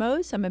about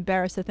GMOs. I'm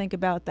embarrassed to think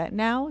about that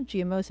now.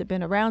 GMOs have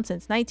been around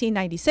since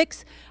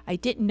 1996. I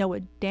didn't know a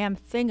damn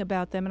thing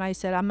about them, and I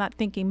said, I'm not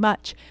thinking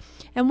much.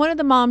 And one of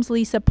the moms,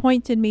 Lisa,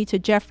 pointed me to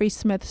Jeffrey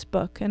Smith's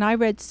book, and I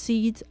read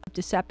Seeds of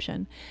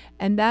Deception.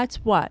 And that's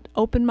what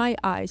opened my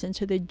eyes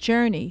into the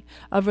journey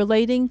of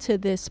relating to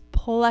this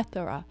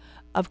plethora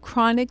of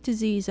chronic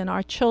disease in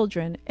our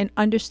children and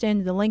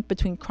understanding the link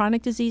between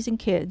chronic disease in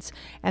kids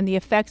and the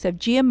effects of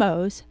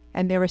GMOs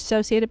and their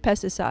associated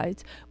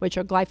pesticides, which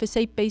are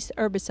glyphosate-based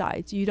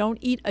herbicides. You don't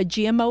eat a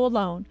GMO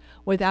alone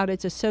without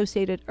its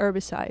associated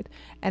herbicide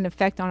and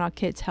effect on our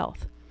kids'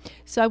 health.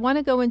 So I want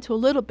to go into a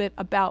little bit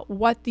about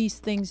what these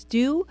things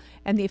do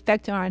and the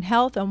effect on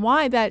health and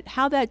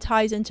how that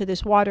ties into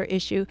this water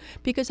issue,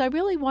 because I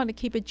really want to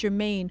keep it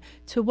germane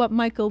to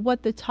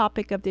what the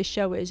topic of this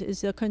show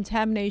is the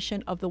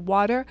contamination of the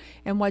water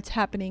and what's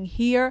happening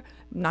here,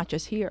 not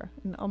just here.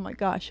 Oh my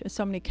gosh, there's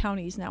so many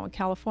counties now in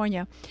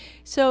California.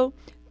 So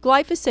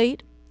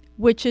glyphosate,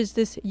 which is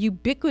this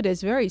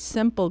ubiquitous, very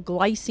simple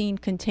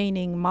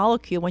glycine-containing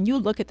molecule. When you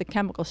look at the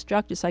chemical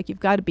structure, it's like, you've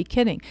got to be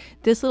kidding.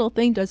 This little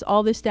thing does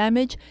all this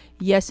damage?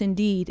 Yes,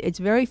 indeed. It's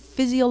very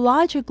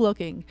physiologic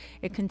looking.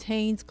 It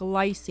contains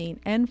glycine,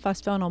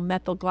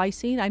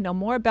 N-phosphoenolmethylglycine. I know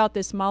more about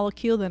this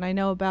molecule than I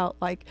know about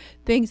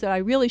things that I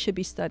really should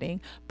be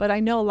studying, but I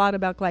know a lot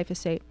about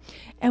glyphosate.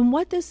 And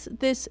what this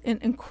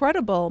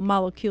incredible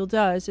molecule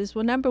does is,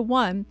 well, number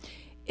one,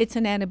 it's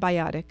an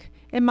antibiotic.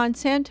 And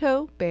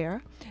Monsanto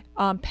Bayer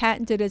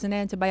patented as an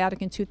antibiotic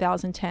in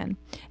 2010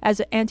 as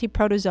an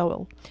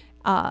antiprotozoal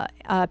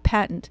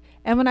patent.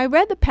 And when I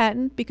read the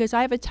patent, because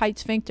I have a tight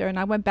sphincter, and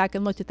I went back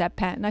and looked at that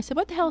patent, I said,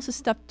 what the hell does this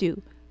stuff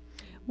do?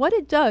 What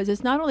it does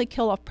is not only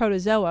kill off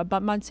protozoa,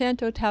 but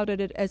Monsanto touted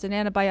it as an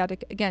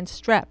antibiotic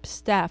against strep,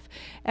 staph,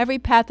 every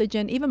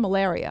pathogen, even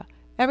malaria.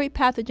 Every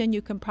pathogen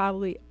you can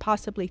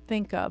possibly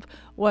think of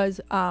was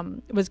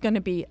going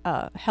to be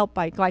helped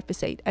by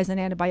glyphosate as an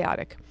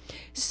antibiotic.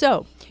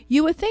 So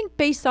you would think,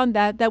 based on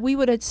that we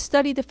would have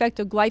studied the effect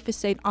of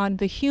glyphosate on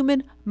the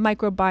human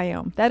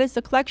microbiome. That is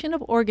the collection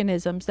of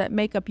organisms that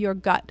make up your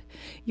gut.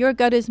 Your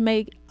gut is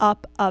made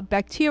up of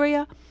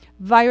bacteria,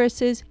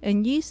 viruses,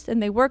 and yeast,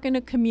 and they work in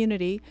a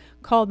community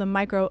called the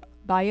microbiome,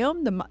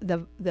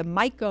 the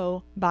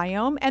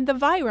mycobiome, and the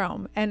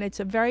virome. And it's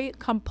a very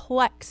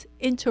complex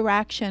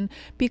interaction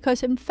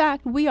because, in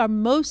fact, we are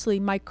mostly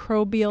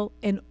microbial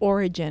in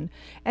origin,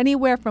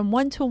 anywhere from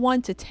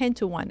 1:1 to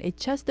 10:1. It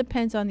just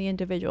depends on the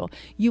individual.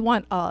 You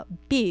want a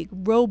big,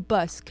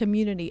 robust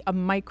community of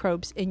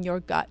microbes in your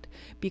gut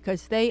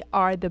because they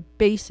are the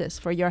basis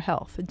for your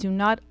health. Do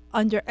not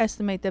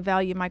underestimate the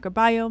value of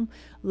microbiome.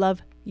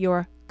 Love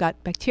your gut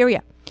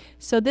bacteria.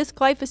 So this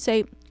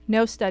glyphosate,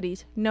 no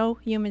studies, no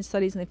human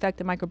studies on the effect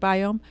of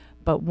microbiome,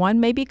 but one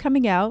may be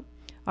coming out.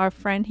 Our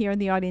friend here in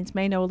the audience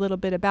may know a little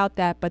bit about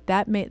that, but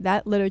that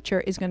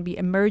literature is going to be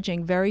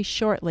emerging very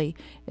shortly.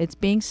 It's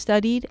being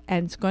studied,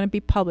 and it's going to be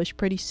published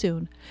pretty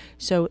soon.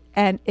 So,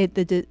 and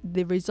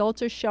the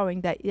results are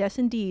showing that, yes,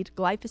 indeed,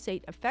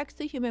 glyphosate affects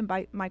the human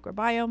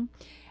microbiome,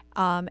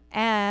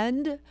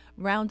 and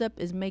Roundup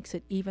makes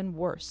it even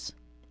worse.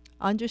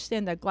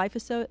 Understand that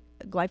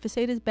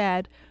glyphosate is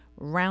bad,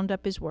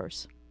 Roundup is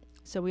worse.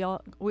 So we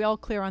all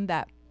clear on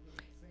that?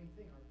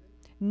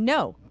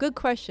 No, good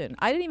question.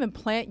 I didn't even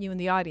plant you in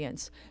the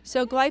audience.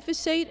 So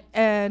glyphosate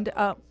and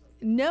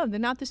no, they're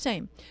not the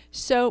same.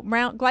 So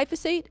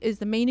glyphosate is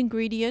the main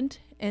ingredient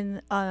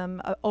in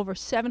over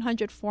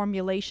 700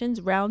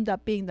 formulations,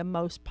 Roundup being the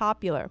most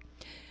popular.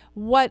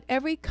 What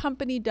every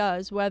company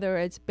does, whether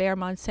it's Bayer,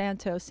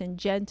 Monsanto,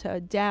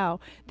 Syngenta, Dow,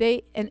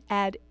 they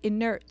add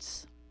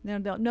inerts. Now,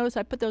 notice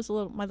I put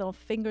my little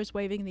fingers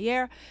waving in the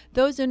air.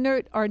 Those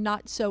inert are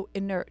not so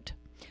inert.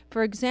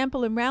 For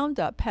example, in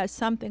Roundup has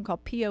something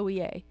called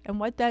POEA, and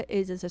what that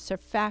is a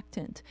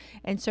surfactant.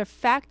 And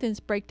surfactants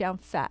break down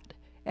fat.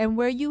 And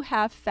where you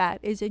have fat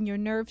is in your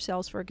nerve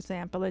cells, for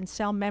example, and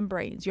cell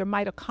membranes, your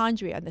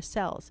mitochondria and the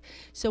cells.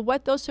 So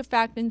what those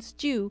surfactants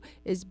do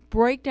is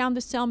break down the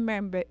cell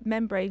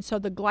membrane so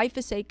the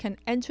glyphosate can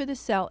enter the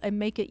cell and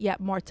make it yet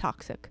more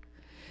toxic.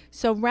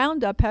 So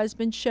Roundup has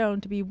been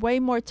shown to be way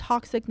more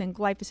toxic than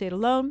glyphosate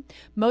alone.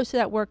 Most of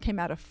that work came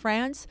out of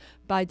France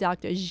by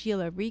Dr.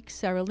 Gilles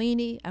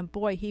Seralini, and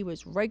boy, he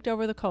was raked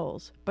over the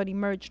coals, but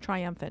emerged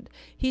triumphant.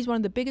 He's one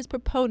of the biggest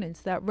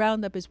proponents that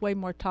Roundup is way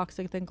more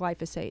toxic than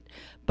glyphosate.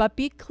 But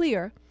be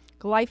clear,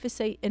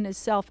 glyphosate in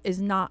itself is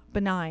not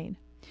benign.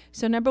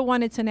 So number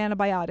one, it's an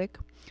antibiotic.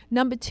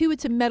 Number two,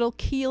 it's a metal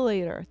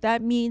chelator.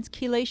 That means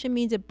chelation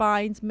means it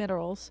binds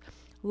minerals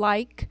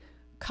like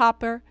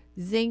copper,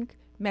 zinc,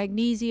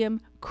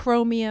 magnesium,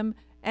 chromium,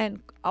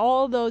 and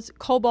all those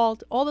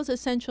cobalt, all those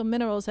essential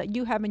minerals that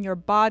you have in your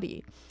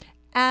body.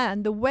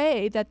 And the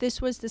way that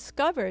this was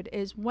discovered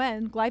is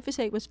when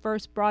glyphosate was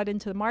first brought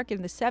into the market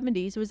in the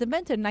 70s. It was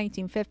invented in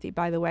 1950,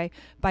 by the way,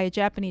 by a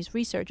Japanese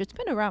researcher. It's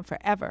been around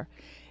forever.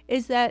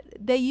 is that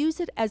they use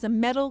it as a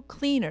metal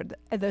cleaner.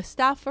 The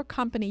Stauffer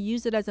company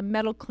used it as a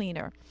metal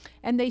cleaner.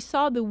 And they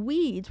saw the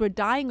weeds were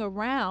dying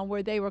around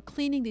where they were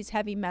cleaning these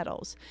heavy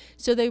metals.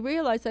 So they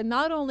realized that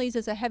not only is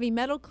this a heavy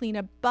metal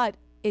cleaner, but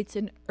it's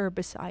an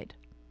herbicide.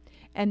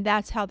 And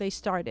that's how they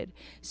started.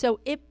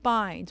 So it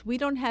binds. We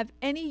don't have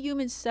any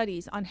human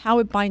studies on how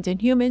it binds in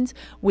humans.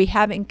 We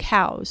have in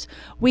cows.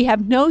 We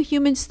have no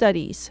human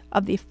studies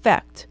of the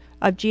effect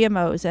of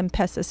GMOs and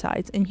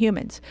pesticides in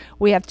humans.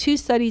 We have 2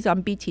 studies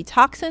on Bt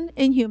toxin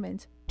in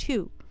humans,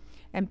 2.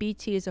 And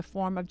Bt is a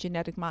form of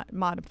genetic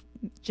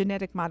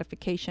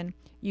modification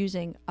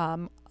using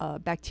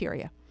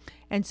bacteria.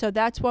 And so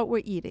that's what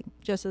we're eating,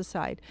 just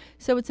aside.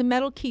 So it's a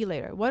metal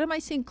chelator. What am I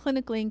seeing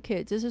clinically in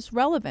kids? Is this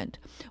relevant?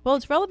 Well,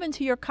 it's relevant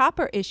to your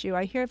copper issue.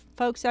 I hear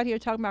folks out here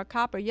talking about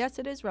copper. Yes,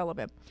 it is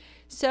relevant.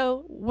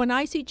 So when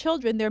I see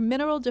children, they're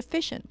mineral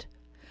deficient.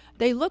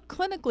 They look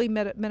clinically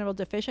mineral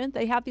deficient.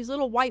 They have these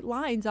little white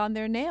lines on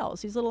their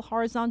nails, these little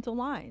horizontal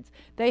lines.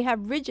 They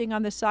have ridging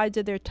on the sides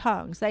of their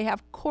tongues. They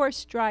have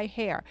coarse, dry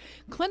hair.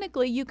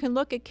 Clinically, you can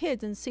look at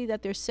kids and see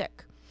that they're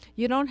sick.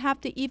 You don't have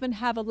to even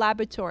have a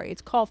laboratory.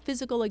 It's called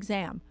physical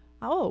exam.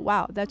 Oh,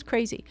 wow, that's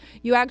crazy.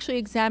 You actually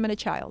examine a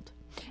child,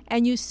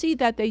 and you see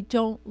that they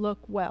don't look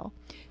well.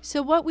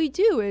 So what we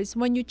do is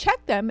when you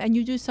check them and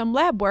you do some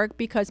lab work,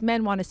 because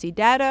men want to see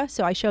data,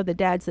 so I show the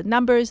dads the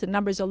numbers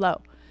are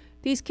low.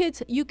 These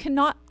kids, you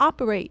cannot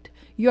operate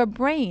your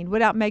brain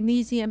without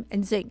magnesium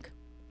and zinc.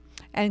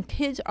 And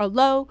kids are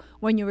low.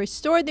 When you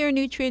restore their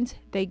nutrients,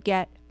 they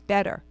get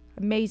better.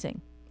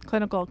 Amazing.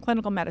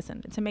 Clinical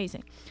medicine. It's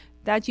amazing.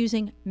 That's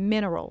using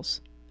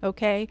minerals,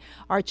 okay?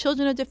 Our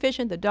children are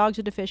deficient, the dogs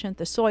are deficient,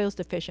 the soil's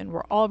deficient.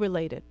 We're all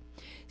related.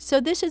 So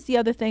this is the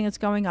other thing that's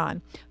going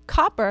on.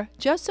 Copper,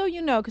 just so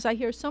you know, because I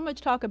hear so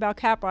much talk about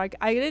copper,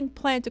 I didn't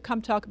plan to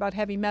come talk about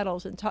heavy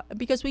metals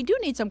because we do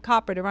need some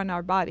copper to run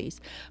our bodies.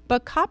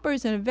 But copper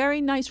is in a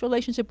very nice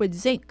relationship with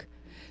zinc.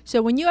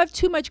 So when you have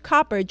too much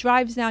copper, it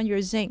drives down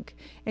your zinc.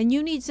 And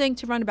you need zinc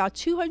to run about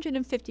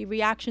 250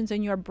 reactions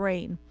in your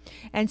brain.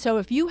 And so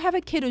if you have a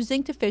kid who's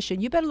zinc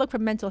deficient, you better look for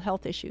mental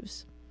health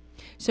issues.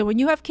 So when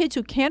you have kids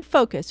who can't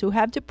focus, who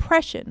have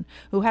depression,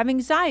 who have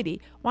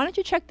anxiety, why don't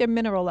you check their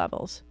mineral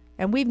levels?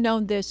 And we've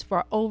known this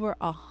for over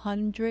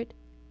 100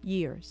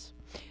 years.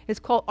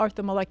 It's called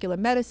orthomolecular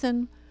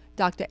medicine.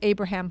 Dr.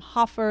 Abraham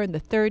Hoffer in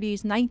the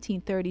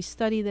 1930s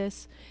studied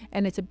this,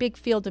 and it's a big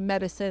field of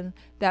medicine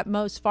that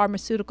most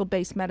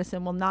pharmaceutical-based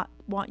medicine will not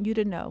want you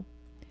to know,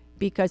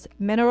 because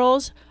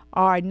minerals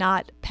are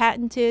not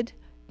patented.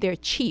 They're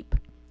cheap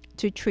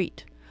to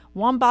treat.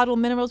 1 bottle of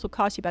minerals will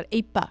cost you about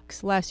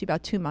 $8, last you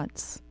about 2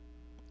 months,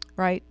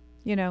 right?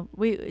 You know,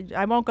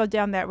 I won't go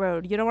down that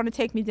road. You don't want to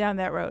take me down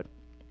that road.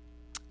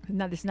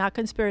 No, this is not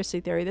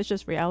conspiracy theory. That's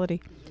just reality.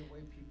 Is there a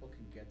way people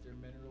can get their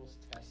minerals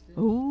tested?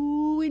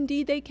 Ooh,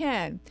 indeed they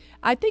can.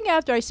 I think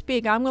after I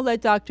speak, I'm going to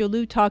let Dr.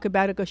 Lou talk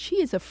about it, because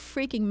she is a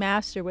freaking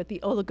master with the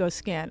oligo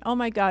scan. Oh,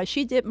 my gosh.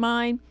 She did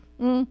mine.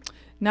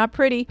 Not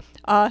pretty.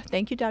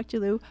 Thank you, Dr.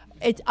 Lou.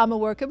 I'm a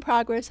work in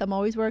progress. I'm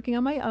always working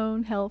on my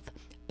own health.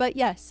 But,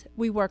 yes,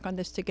 we work on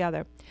this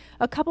together.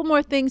 A couple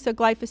more things that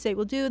glyphosate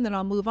will do, and then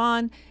I'll move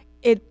on.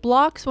 It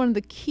blocks one of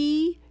the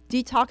key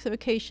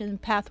detoxification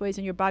pathways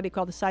in your body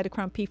called the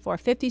cytochrome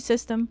P450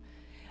 system.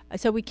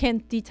 So we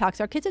can't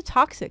detox. Our kids are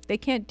toxic. They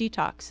can't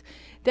detox.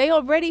 They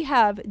already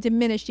have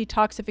diminished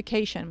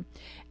detoxification.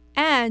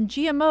 And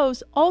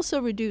GMOs also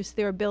reduce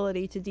their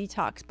ability to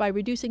detox by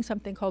reducing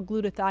something called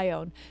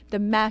glutathione, the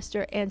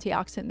master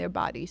antioxidant in their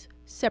bodies.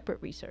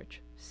 Separate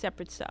research,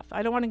 separate stuff.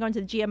 I don't want to go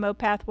into the GMO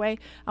pathway.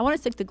 I want to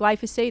stick to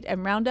glyphosate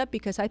and Roundup,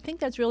 because I think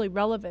that's really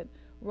relevant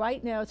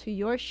right now to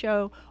your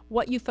show,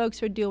 what you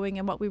folks are doing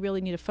and what we really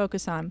need to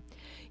focus on.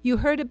 You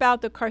heard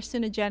about the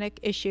carcinogenic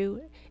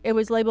issue. It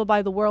was labeled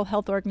by the World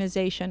Health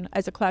Organization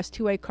as a class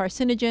 2A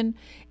carcinogen.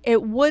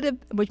 It would have,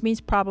 which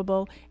means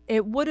probable,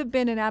 it would have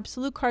been an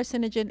absolute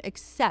carcinogen,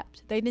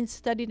 except they didn't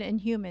study it in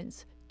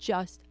humans,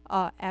 just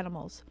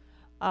animals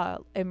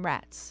and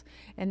rats.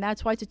 And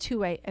that's why it's a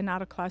 2A and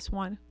not a class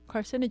 1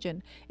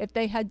 carcinogen. If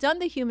they had done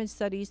the human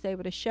studies, they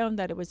would have shown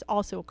that it was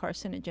also a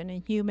carcinogen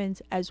in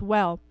humans as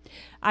well.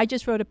 I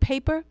just wrote a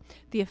paper,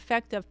 The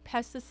Effect of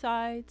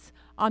Pesticides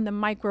on the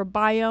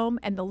Microbiome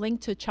and the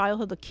Link to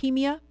Childhood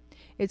Leukemia.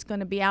 It's going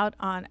to be out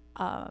on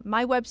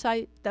my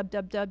website,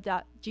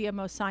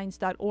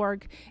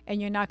 www.gmoscience.org, and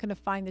you're not going to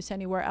find this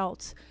anywhere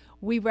else.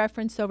 We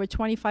referenced over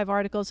 25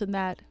 articles in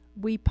that.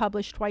 We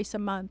publish twice a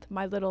month,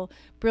 my little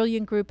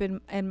brilliant group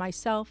and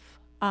myself,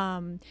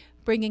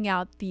 bringing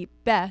out the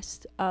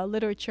best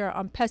literature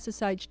on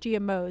pesticides,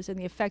 GMOs, and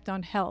the effect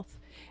on health.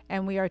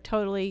 And we are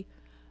totally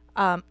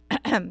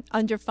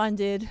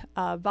underfunded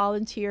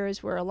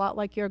volunteers. We're a lot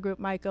like your group,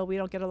 Michael. We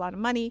don't get a lot of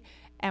money,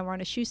 and we're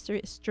on a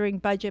shoestring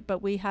budget,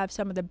 but we have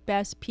some of the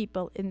best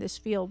people in this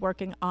field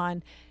working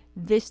on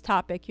this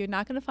topic. You're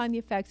not going to find the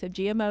effects of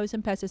GMOs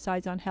and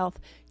pesticides on health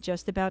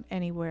just about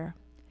anywhere.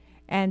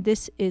 And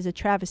this is a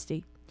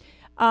travesty.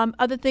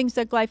 Other things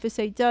that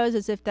glyphosate does,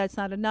 as if that's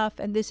not enough,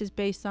 and this is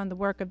based on the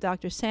work of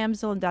Dr.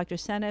 Samsel and Dr.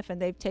 Seneff, and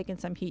they've taken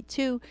some heat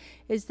too,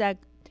 is that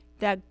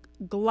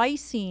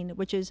glycine,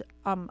 which is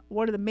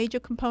one of the major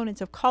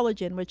components of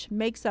collagen, which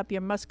makes up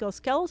your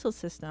musculoskeletal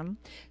system,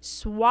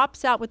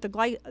 swaps out with the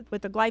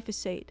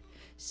glyphosate.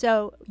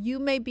 So you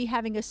may be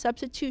having a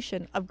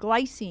substitution of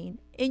glycine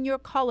in your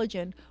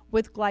collagen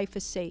with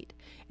glyphosate.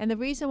 And the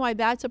reason why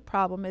that's a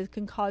problem is it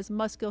can cause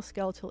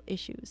musculoskeletal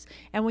issues.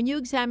 And when you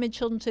examine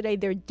children today,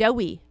 they're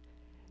doughy.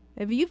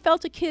 Have you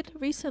felt a kid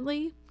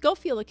recently? Go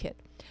feel a kid.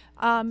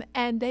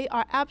 And they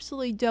are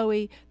absolutely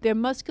doughy. Their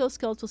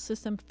musculoskeletal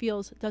system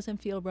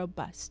doesn't feel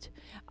robust.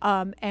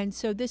 And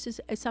so this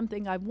is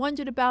something I've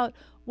wondered about.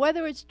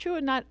 Whether it's true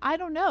or not, I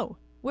don't know.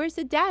 Where's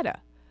the data?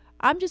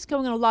 I'm just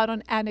going a lot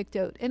on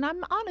anecdote, and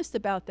I'm honest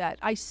about that.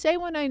 I say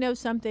when I know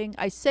something,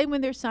 I say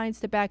when there's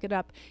science to back it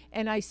up,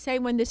 and I say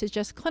when this is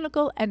just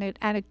clinical and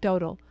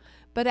anecdotal.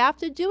 But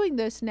after doing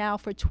this now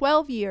for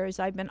 12 years,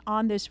 I've been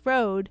on this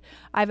road,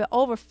 I have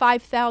over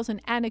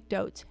 5,000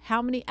 anecdotes.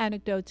 How many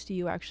anecdotes do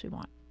you actually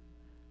want?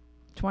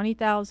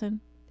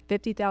 20,000,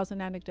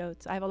 50,000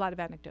 anecdotes? I have a lot of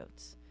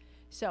anecdotes.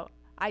 So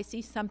I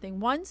see something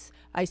once,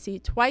 I see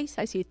it twice,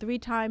 I see it 3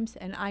 times,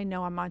 and I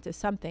know I'm onto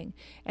something.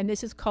 And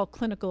this is called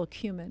clinical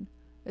acumen.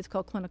 It's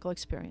called clinical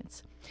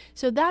experience.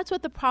 So that's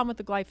what the problem with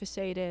the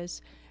glyphosate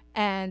is.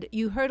 And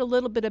you heard a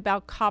little bit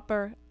about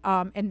copper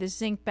and the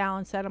zinc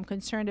balance that I'm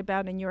concerned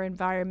about in your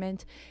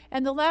environment.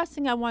 And the last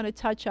thing I want to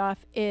touch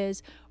off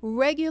is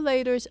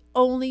regulators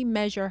only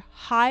measure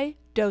high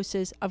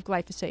doses of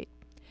glyphosate.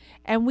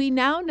 And we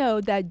now know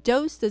that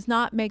dose does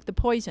not make the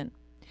poison,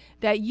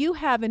 that you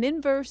have an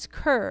inverse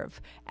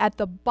curve at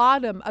the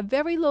bottom of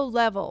very low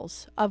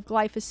levels of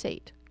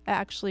glyphosate.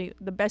 Actually,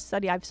 the best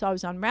study I saw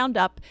was on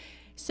Roundup.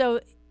 So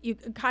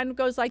it kind of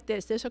goes like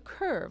this. There's a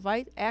curve,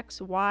 right?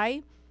 X,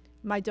 Y.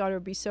 My daughter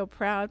would be so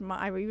proud.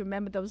 I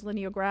remember those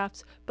linear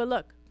graphs. But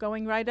look,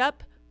 going right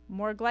up,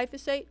 more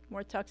glyphosate,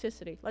 more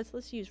toxicity.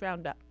 Let's use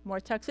Roundup, more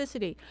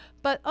toxicity.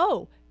 But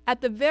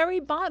at the very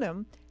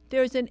bottom,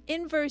 there's an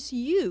inverse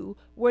U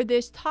where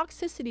there's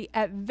toxicity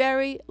at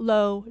very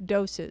low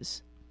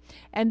doses.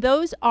 And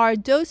those are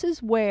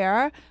doses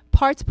where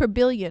parts per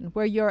billion,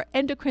 where your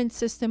endocrine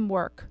system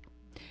work.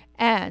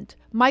 And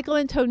Michael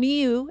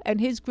Antoniou and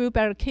his group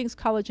out of King's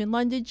College in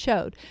London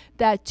showed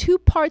that 2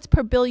 parts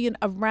per billion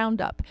of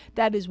Roundup,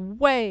 that is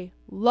way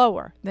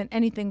lower than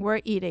anything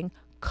we're eating,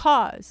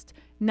 caused,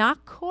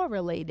 not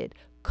correlated,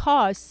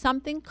 caused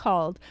something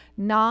called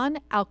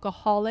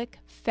non-alcoholic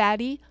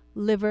fatty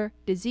liver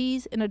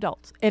disease in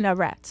adults, in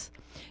rats.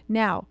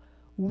 Now,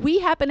 we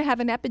happen to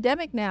have an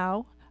epidemic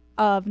now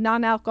of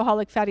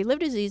non-alcoholic fatty liver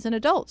disease in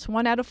adults.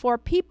 1 out of 4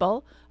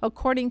 people,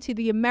 according to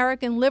the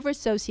American Liver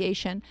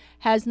Association,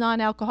 has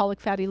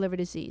non-alcoholic fatty liver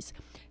disease.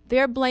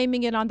 They're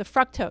blaming it on the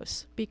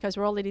fructose because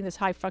we're all eating this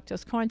high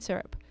fructose corn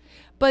syrup.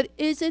 But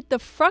is it the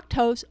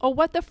fructose or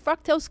what the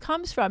fructose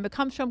comes from? It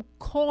comes from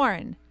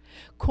corn.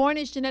 Corn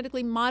is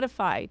genetically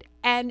modified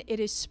and it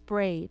is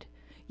sprayed.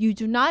 You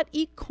do not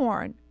eat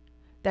corn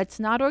that's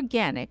not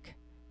organic,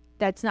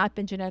 that's not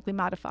been genetically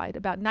modified.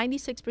 About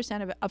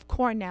 96% of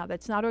corn now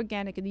that's not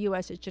organic in the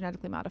U.S. is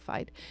genetically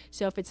modified.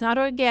 So if it's not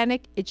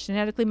organic, it's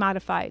genetically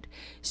modified.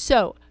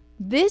 So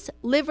this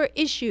liver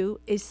issue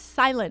is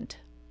silent.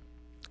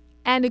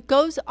 And it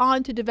goes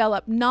on to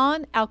develop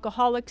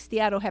non-alcoholic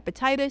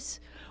steatohepatitis,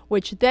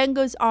 which then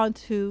goes on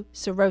to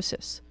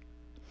cirrhosis.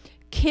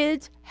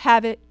 Kids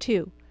have it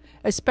too,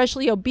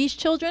 especially obese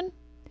children.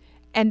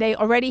 And they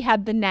already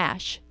have the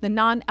NASH, the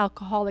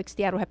non-alcoholic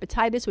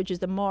steatohepatitis, which is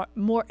the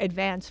more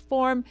advanced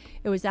form.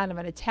 It was out of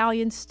an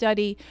Italian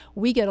study.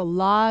 We get a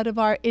lot of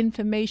our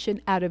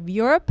information out of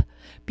Europe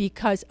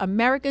because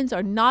Americans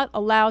are not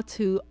allowed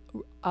to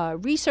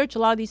research a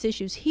lot of these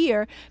issues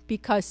here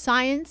because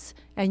science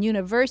and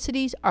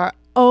universities are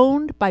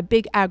owned by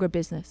big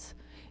agribusiness.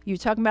 You were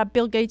talking about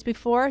Bill Gates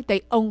before?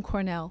 They own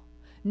Cornell.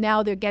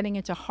 Now they're getting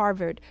into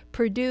Harvard.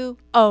 Purdue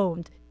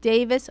owned.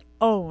 Davis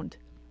owned.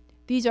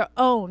 These are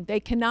owned. They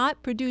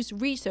cannot produce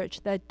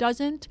research that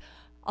doesn't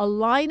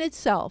align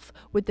itself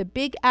with the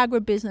big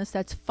agribusiness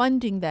that's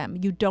funding them.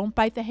 You don't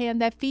bite the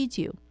hand that feeds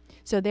you.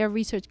 So their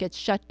research gets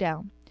shut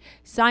down.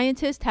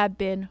 Scientists have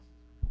been,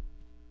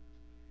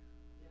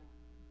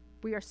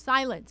 we are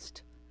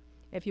silenced.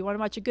 If you want to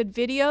watch a good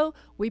video,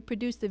 we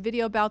produced a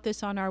video about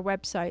this on our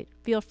website.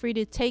 Feel free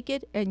to take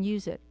it and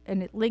use it.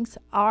 And it links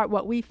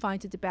what we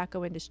find to the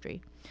tobacco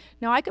industry.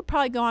 Now, I could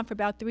probably go on for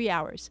about 3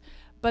 hours,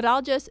 but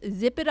I'll just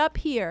zip it up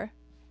here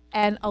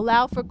and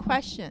allow for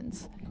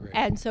questions. Great.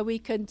 And so we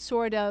can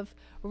sort of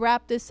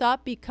wrap this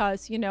up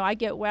because, you know, I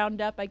get wound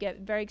up, I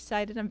get very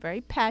excited, I'm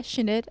very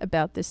passionate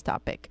about this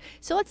topic.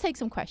 So let's take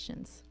some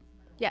questions.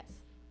 Yes.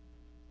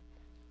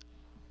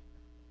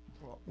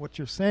 Well, what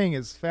you're saying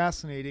is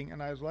fascinating,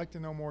 and I'd like to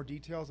know more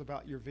details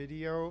about your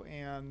video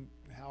and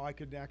how I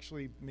could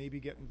actually maybe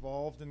get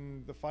involved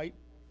in the fight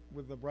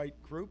with the right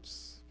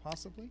groups,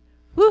 possibly.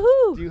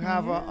 Woohoo! Do you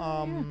have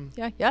a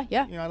Yeah.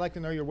 You know, I'd like to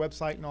know your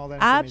website and all that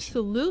information.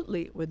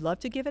 Absolutely. Would love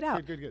to give it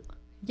out. Good.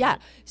 Yeah.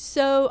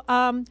 So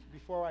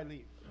Before I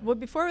leave. well,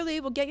 before we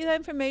leave, we'll get you that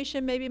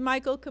information. Maybe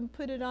Michael can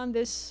put it on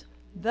this,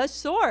 the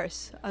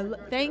source.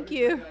 Thank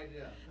you.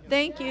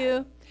 Thank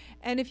you.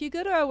 And if you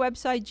go to our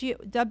website,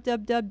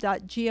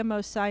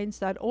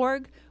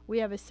 www.gmoscience.org, we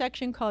have a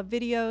section called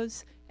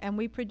videos, and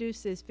we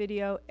produce this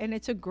video, and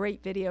it's a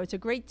great video. It's a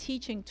great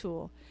teaching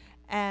tool.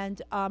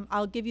 And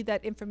I'll give you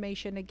that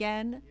information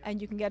again,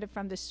 and you can get it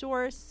from the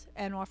source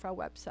and off our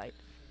website.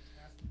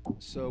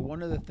 So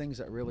one of the things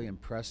that really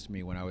impressed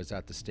me when I was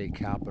at the state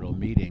capitol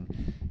meeting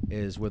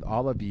is with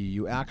all of you,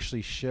 you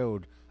actually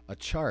showed a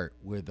chart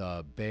with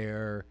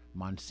Bayer,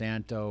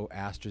 Monsanto,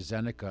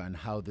 AstraZeneca, and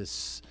how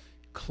this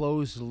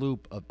closed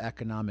loop of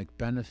economic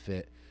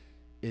benefit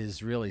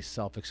is really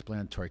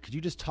self-explanatory. Could you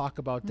just talk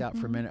about that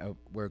for a minute,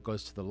 where it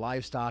goes to the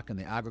livestock and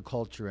the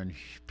agriculture and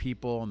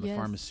people and the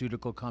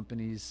pharmaceutical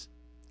companies?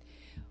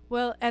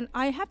 Well, and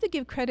I have to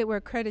give credit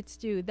where credit's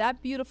due.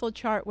 That beautiful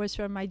chart was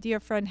from my dear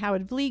friend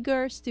Howard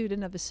Vlieger,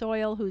 student of the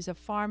soil, who's a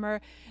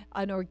farmer,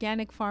 an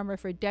organic farmer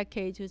for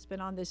decades, who's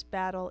been on this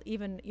battle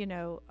even,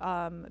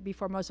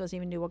 before most of us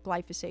even knew what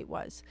glyphosate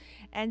was.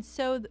 And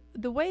so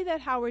the way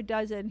that Howard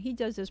does it, and he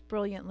does this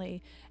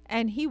brilliantly,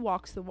 and he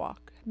walks the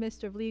walk.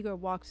 Mr. Vlieger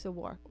walks the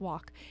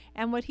walk.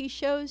 And what he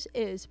shows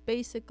is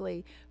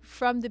basically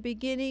from the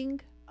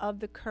beginning of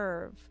the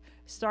curve,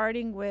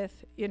 starting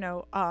with,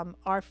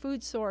 our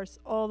food source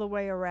all the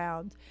way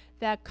around,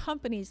 that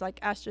companies like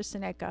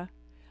AstraZeneca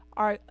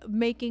are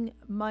making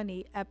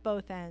money at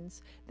both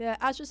ends. The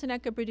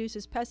AstraZeneca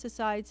produces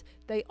pesticides.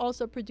 They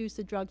also produce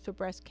the drugs for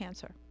breast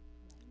cancer,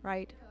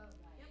 right?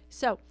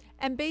 So,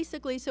 and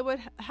basically, so what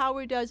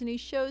Howard does, and he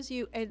shows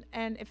you,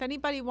 and if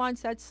anybody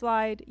wants that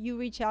slide, you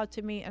reach out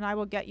to me and I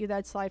will get you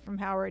that slide from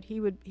Howard.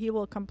 He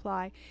will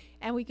comply,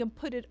 and we can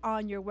put it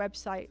on your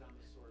website.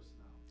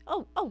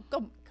 Oh,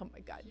 my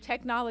God.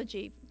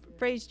 Technology.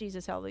 Praise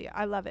Jesus, hallelujah.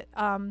 I love it.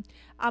 I'm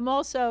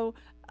also,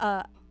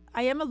 I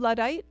am a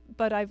Luddite,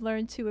 but I've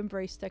learned to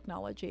embrace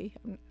technology.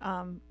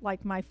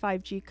 Like my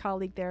 5G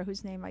colleague there,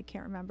 whose name I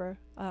can't remember.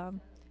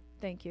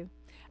 Thank you.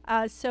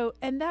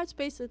 And that's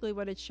basically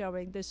what it's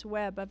showing, this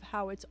web of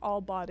how it's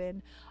all bought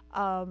in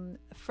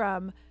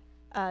from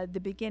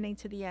the beginning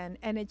to the end.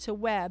 And it's a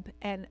web,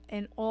 and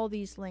all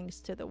these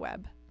links to the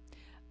web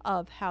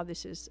of how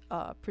this is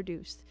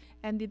produced.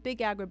 And the big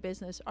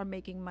agribusiness are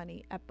making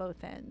money at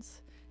both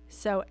ends.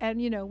 So,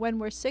 and when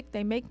we're sick,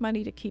 they make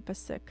money to keep us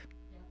sick.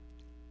 Yeah.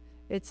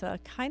 It's a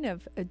kind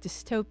of a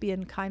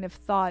dystopian kind of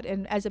thought.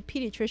 And as a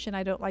pediatrician,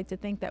 I don't like to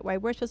think that way.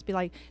 We're supposed to be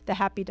like the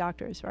happy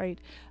doctors, right?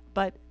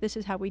 But this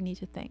is how we need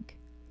to think.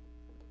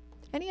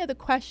 Any other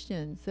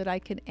questions that I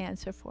can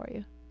answer for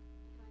you?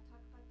 Can I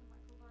talk about the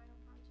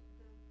microbiome project?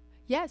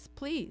 Yes,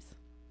 please.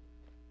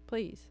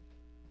 Please.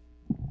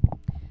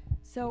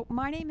 So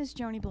my name is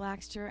Joni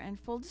Blackster, and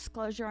full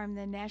disclosure, I'm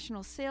the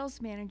national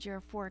sales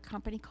manager for a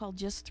company called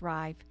Just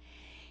Thrive.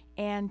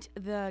 And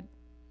the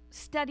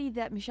study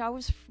that Michelle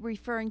was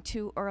referring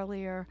to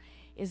earlier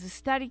is a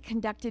study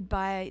conducted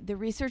by the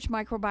research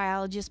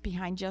microbiologist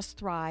behind Just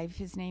Thrive.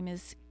 His name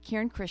is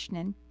Kiran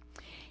Krishnan.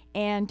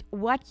 And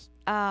what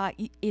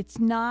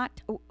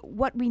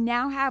we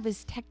now have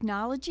is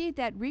technology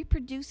that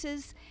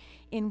reproduces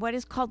in what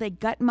is called a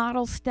gut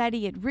model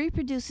study. It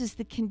reproduces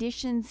the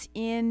conditions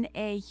in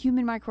a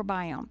human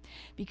microbiome.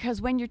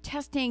 Because when you're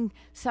testing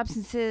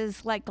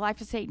substances like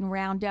glyphosate and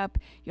Roundup,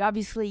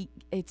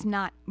 it's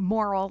not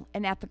moral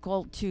and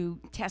ethical to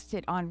test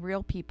it on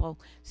real people.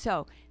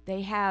 So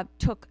they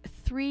took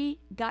 3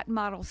 gut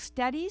model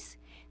studies.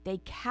 They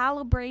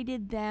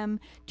calibrated them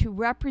to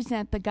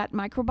represent the gut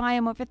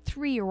microbiome of a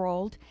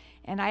 3-year-old.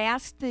 And I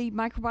asked the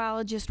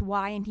microbiologist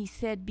why, and he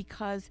said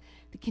because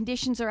the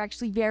conditions are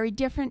actually very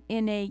different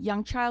in a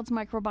young child's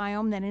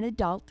microbiome than an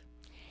adult.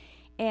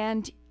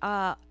 And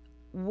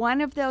one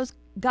of those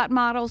gut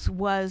models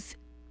was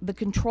the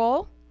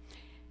control.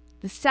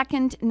 The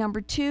second,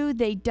 number 2,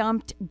 they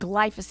dumped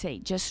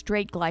glyphosate, just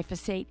straight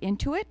glyphosate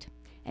into it,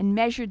 and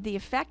measured the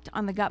effect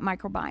on the gut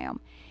microbiome.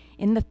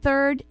 In the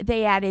third,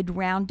 they added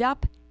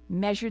Roundup,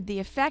 measured the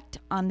effect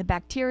on the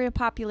bacteria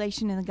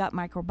population in the gut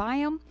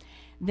microbiome.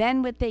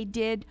 Then what they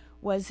did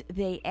was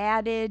they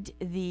added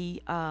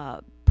the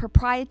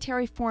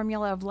proprietary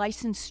formula of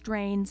licensed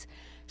strains,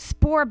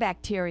 spore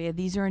bacteria.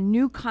 These are a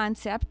new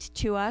concept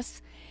to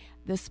us.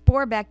 The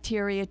spore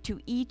bacteria to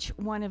each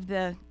one of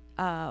the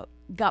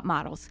gut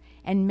models,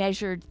 and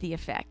measured the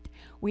effect.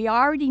 We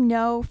already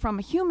know from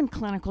a human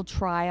clinical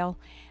trial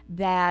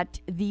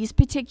that these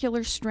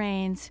particular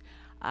strains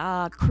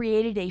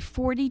created a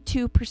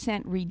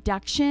 42%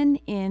 reduction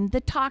in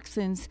the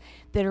toxins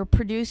that are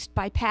produced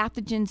by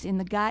pathogens in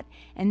the gut,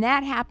 and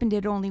that happened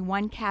at only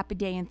 1 cap a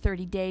day in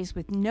 30 days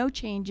with no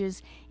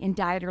changes in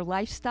diet or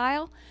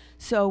lifestyle.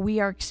 So we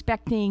are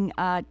expecting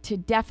to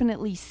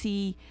definitely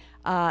see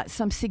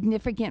some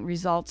significant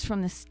results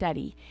from the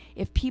study.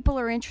 If people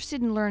are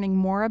interested in learning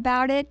more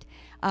about it,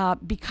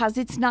 because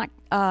it's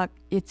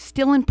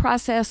still in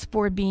process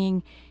for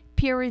being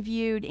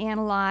peer-reviewed,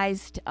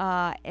 analyzed,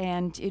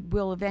 and it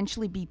will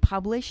eventually be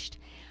published.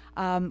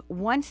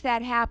 Once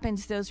that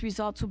happens, those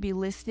results will be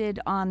listed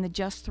on the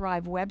Just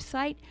Thrive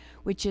website,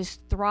 which is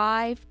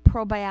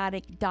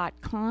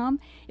thriveprobiotic.com.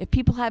 If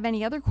people have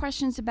any other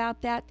questions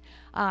about that,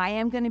 I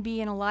am going to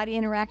be in a lot of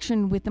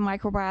interaction with the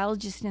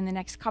microbiologist in the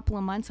next couple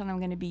of months, and I'm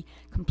going to be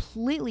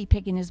completely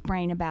picking his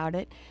brain about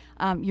it.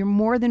 You're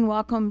more than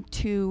welcome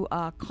to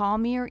call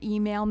me or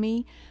email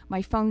me.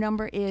 My phone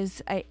number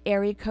is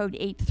area code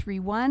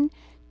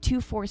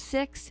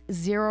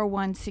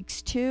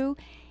 831-246-0162.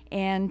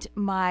 And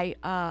my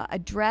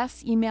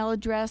email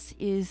address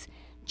is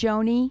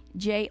Joni,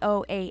 Joanie,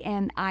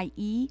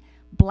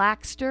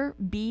 Blackster,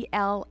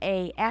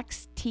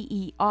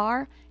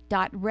 BLAXTER,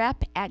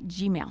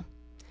 .rep@gmail.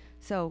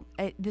 So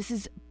this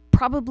is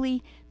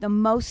probably the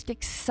most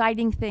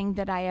exciting thing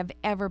that I have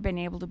ever been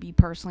able to be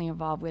personally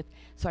involved with.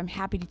 So I'm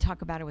happy to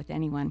talk about it with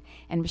anyone.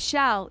 And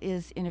Michelle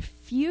is in a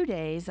few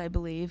days, I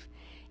believe,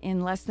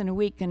 in less than a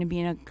week, going to be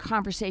in a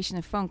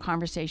phone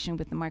conversation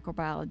with the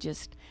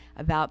microbiologist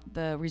about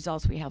the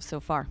results we have so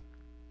far.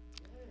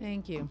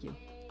 Thank you. Thank you.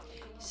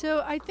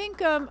 So I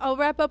think I'll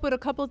wrap up with a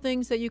couple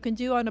things that you can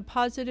do on a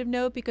positive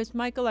note, because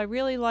Michael, I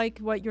really like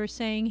what you're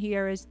saying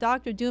here is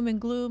Dr. Doom and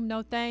Gloom,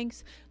 no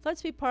thanks.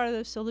 Let's be part of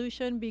the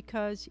solution,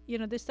 because, you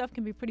know, this stuff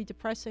can be pretty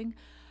depressing.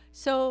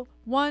 So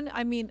one,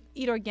 I mean,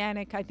 eat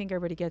organic. I think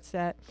everybody gets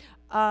that.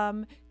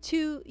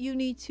 Two, you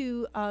need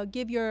to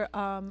give your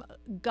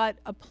gut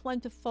a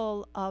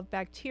plentiful of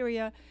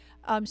bacteria,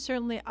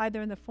 certainly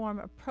either in the form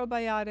of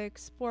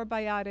probiotics,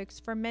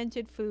 sporebiotics,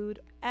 fermented food,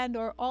 and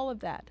or all of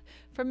that.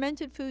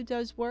 Fermented food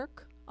does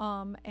work.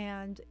 Even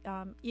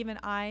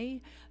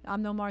I'm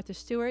no Martha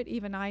Stewart,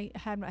 even I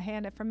had my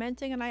hand at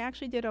fermenting, and I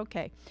actually did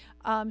okay.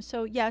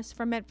 So yes,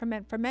 ferment.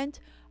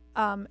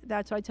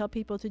 That's what I tell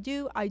people to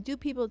do. I do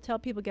tell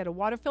people get a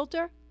water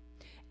filter,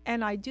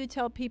 and I do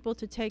tell people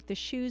to take the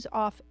shoes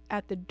off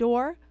at the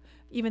door,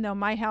 even though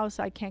my house,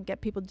 I can't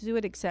get people to do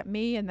it except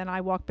me, and then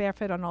I walk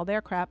barefoot on all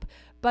their crap.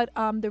 But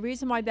the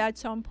reason why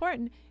that's so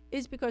important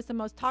is because the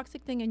most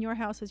toxic thing in your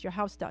house is your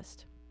house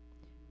dust.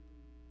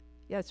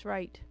 That's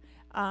right.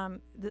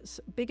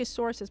 The biggest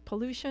source is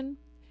pollution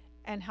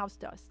and house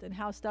dust. And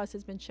house dust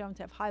has been shown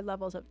to have high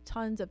levels of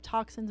tons of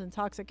toxins and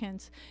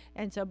toxicants.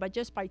 And so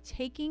just by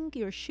taking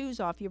your shoes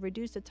off, you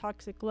reduce the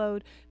toxic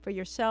load for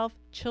yourself,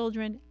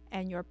 children,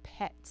 and your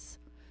pets.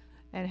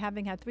 And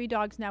having had 3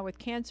 dogs now with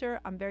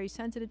cancer, I'm very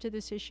sensitive to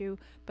this issue,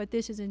 but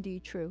this is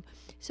indeed true.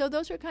 So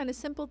those are kind of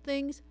simple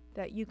things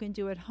that you can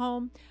do at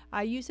home.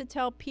 I used to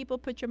tell people,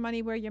 put your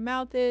money where your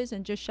mouth is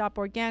and just shop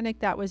organic.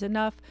 That was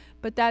enough,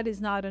 but that is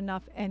not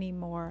enough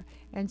anymore.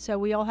 And so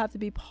we all have to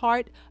be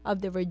part of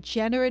the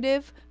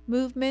regenerative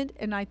movement,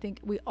 and I think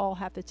we all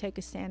have to take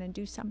a stand and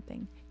do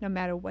something, no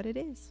matter what it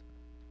is.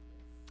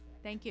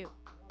 Thank you.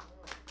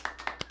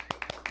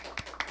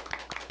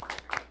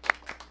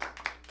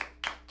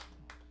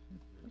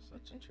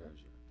 Such a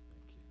treasure.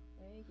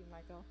 Thank you,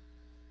 Michael.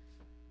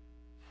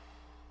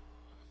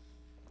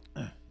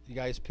 You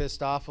guys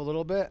pissed off a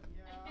little bit?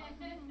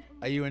 Yeah.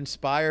 Are you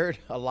inspired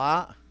a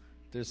lot?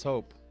 There's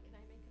hope.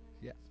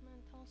 Yeah.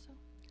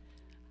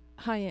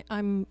 Hi,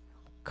 I'm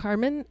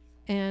Carmen,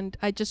 and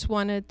I just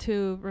wanted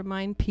to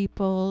remind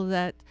people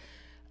that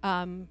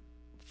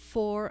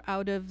 4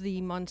 out of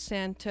the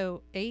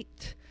Monsanto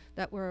 8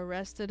 that were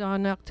arrested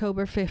on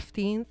October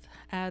 15th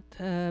at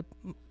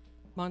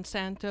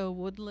Monsanto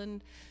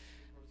Woodland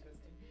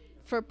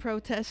for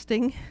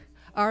protesting.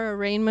 Our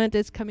arraignment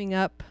is coming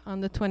up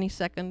on the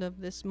 22nd of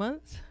this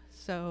month,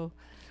 so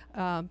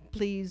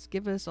please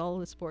give us all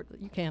the support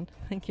that you can.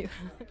 Thank you.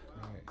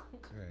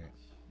 Great.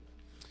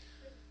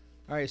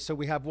 All right, so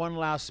we have one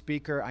last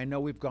speaker. I know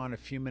we've gone a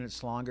few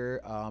minutes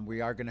longer. We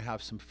are going to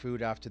have some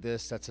food after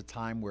this. That's a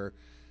time where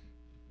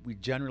we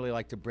generally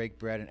like to break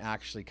bread and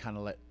actually kind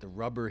of let the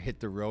rubber hit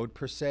the road,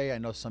 per se. I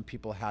know some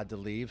people had to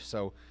leave,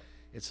 so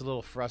it's a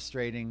little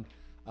frustrating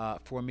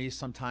for me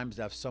sometimes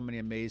to have so many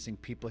amazing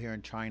people here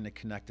and trying to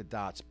connect the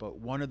dots. But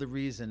one of the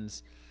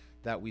reasons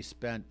that we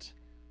spent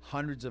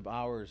hundreds of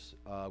hours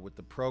with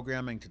the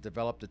programming to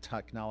develop the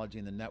technology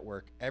and the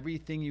network,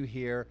 everything you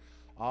hear,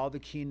 all the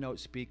keynote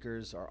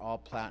speakers are all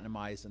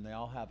platinumized, and they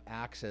all have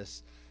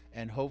access.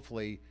 And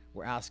hopefully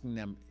we're asking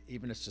them,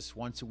 even if it's just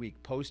once a week,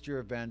 post your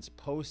events,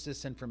 post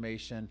this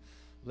information.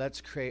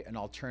 Let's create an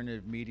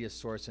alternative media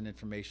source and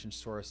information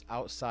source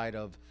outside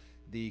of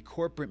the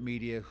corporate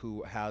media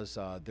who has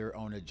their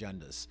own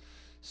agendas.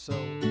 So.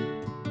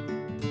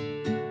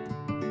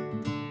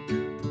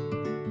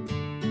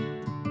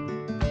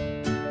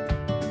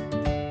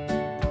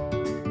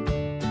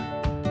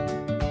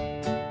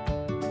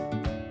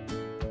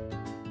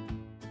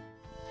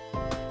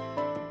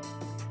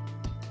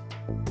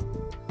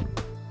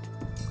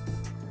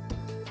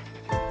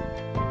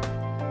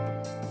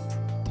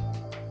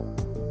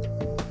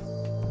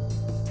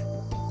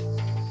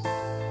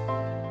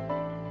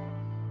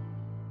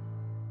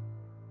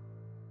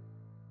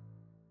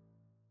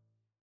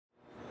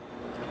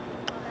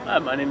 Hi,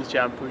 my name is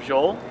John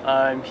Pujol.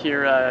 I'm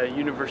here at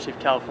University of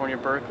California,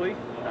 Berkeley.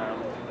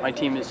 My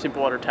team is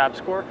Simple Water Tap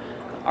Score.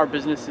 our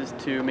business is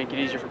to make it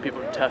easier for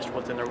people to test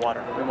what's in their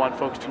water. We want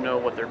folks to know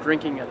what they're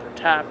drinking at their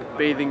tap,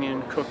 bathing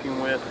in,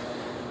 cooking with,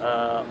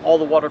 all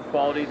the water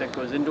quality that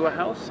goes into a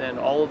house, and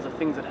all of the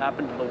things that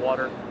happen to the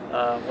water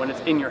when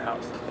it's in your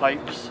house. The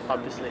pipes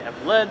obviously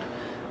have lead,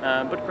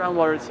 but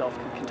groundwater itself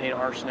can contain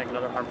arsenic and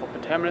other harmful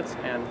contaminants,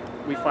 and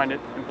we find it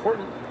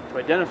important to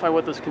identify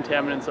what those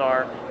contaminants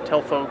are,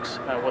 tell folks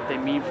what they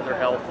mean for their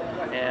health,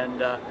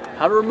 and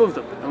how to remove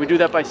them. And we do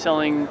that by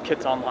selling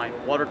kits online,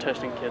 water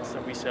testing kits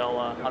that we sell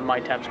on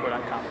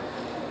mytapscore.com.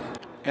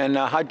 And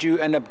how'd you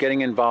end up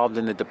getting involved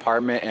in the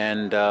department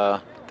and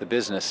the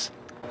business?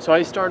 So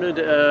I started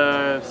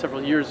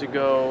several years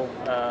ago,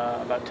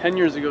 about 10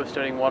 years ago,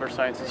 studying water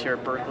sciences here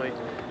at Berkeley.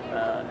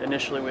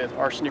 Initially with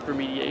arsenic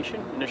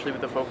remediation, initially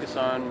with a focus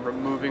on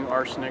removing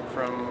arsenic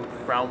from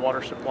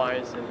groundwater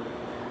supplies,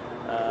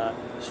 and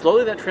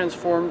slowly that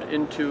transformed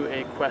into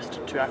a quest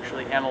to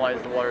actually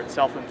analyze the water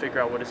itself and figure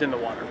out what is in the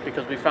water,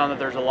 because we found that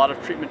there's a lot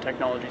of treatment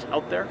technologies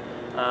out there,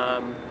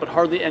 but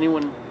hardly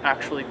anyone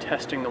actually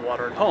testing the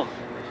water at home.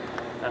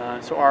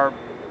 So our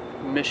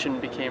mission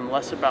became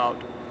less about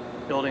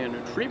building a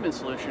new treatment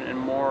solution and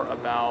more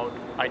about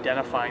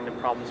identifying the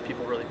problems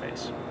people really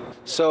face.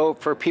 So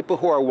for people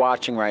who are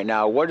watching right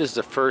now, what is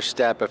the first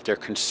step if they're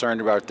concerned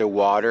about their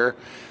water?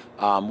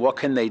 What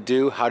can they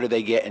do? How do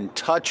they get in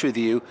touch with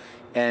you?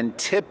 And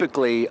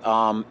typically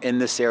in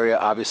this area,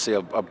 obviously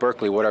of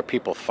Berkeley, what are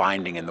people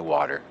finding in the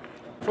water?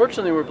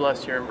 Fortunately, we're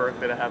blessed here in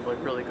Berkeley to have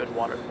really good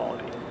water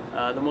quality.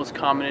 The most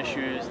common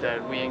issues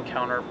that we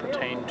encounter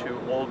pertain to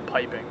old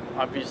piping.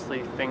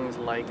 Obviously things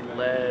like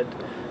lead,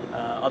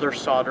 other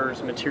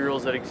solders,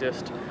 materials that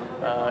exist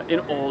in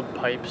old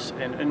pipes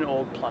and in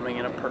old plumbing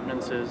and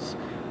appurtenances.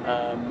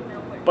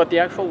 But the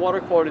actual water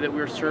quality that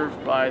we're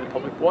served by the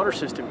public water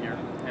system here,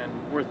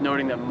 and worth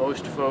noting that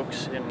most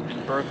folks in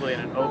Berkeley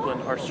and in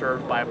Oakland are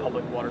served by a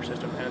public water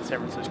system, and in San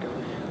Francisco.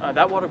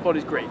 That water quality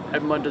is great.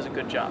 Everyone does a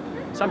good job.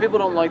 Some people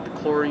don't like the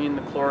chlorine,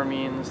 the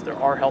chloramines. There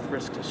are health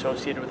risks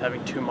associated with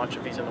having too much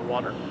of these in the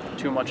water,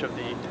 too much of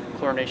the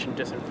chlorination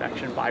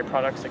disinfection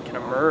byproducts that can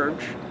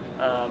emerge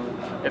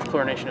if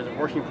chlorination isn't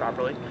working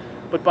properly.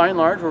 But by and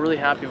large, we're really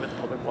happy with the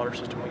public water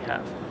system we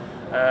have.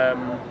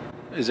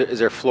 Is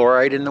there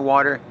fluoride in the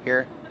water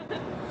here?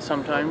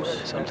 Sometimes.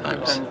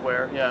 Sometimes. Depends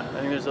where. Yeah, I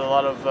think there's a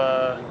lot of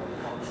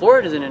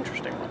fluoride is an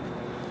interesting one.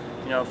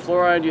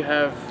 Fluoride. You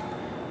have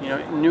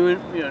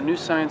new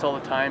science all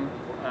the time.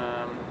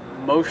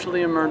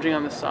 Mostly emerging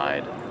on the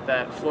side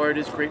that fluoride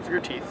is great for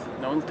your teeth.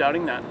 No one's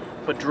doubting that.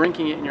 But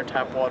drinking it in your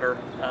tap water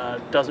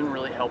doesn't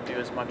really help you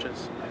as much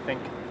as I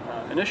think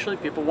initially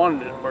people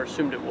wanted it or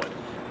assumed it would.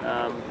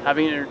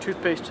 Having it in your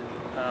toothpaste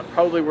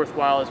probably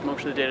worthwhile, as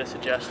most of the data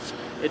suggests.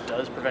 It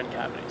does prevent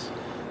cavities.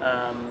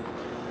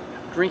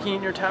 Drinking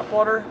in your tap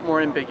water,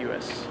 more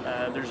ambiguous.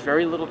 There's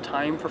very little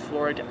time for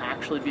fluoride to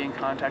actually be in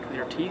contact with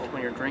your teeth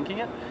when you're drinking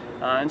it.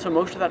 And so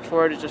most of that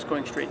fluoride is just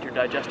going straight to your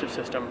digestive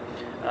system.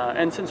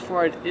 And since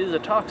fluoride is a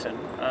toxin,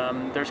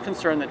 there's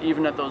concern that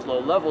even at those low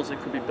levels, it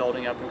could be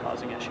building up and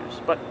causing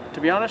issues. But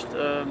to be honest,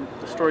 the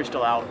story's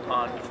still out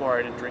on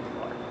fluoride in drinking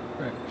water.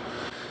 Right.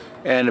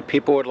 And if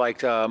people would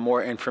like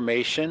more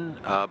information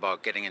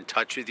about getting in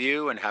touch with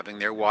you and having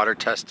their water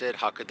tested,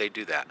 how could they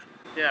do that?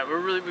 Yeah,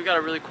 we've got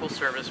a really cool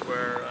service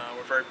where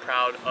we're very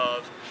proud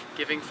of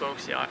giving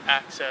folks the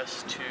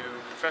access to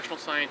professional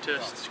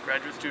scientists,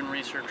 graduate student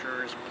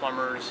researchers,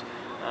 plumbers,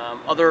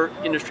 other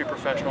industry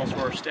professionals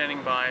who are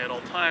standing by at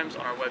all times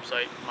on our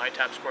website,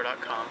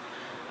 mytapscore.com.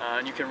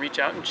 And you can reach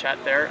out and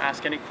chat there,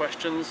 ask any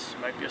questions.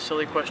 It might be a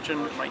silly question,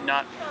 it might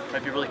not. It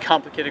might be a really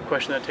complicated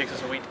question that takes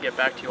us a week to get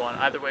back to you on.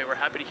 Either way, we're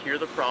happy to hear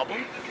the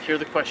problem, hear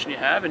the question you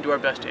have, and do our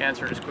best to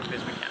answer it as quickly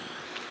as we can.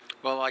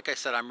 Well, like I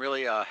said, I'm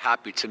really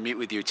happy to meet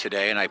with you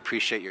today, and I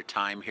appreciate your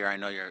time here. I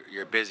know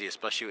you're busy,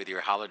 especially with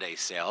your holiday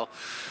sale.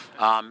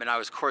 And I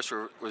was, of course,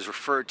 was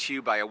referred to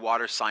you by a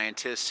water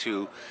scientist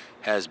who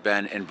has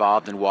been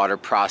involved in water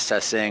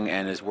processing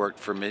and has worked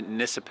for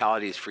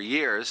municipalities for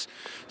years.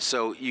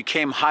 So you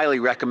came highly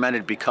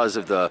recommended because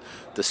of the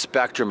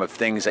spectrum of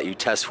things that you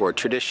test for.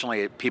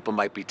 Traditionally, people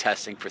might be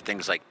testing for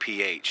things like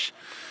pH.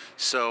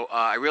 So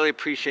I really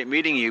appreciate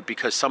meeting you,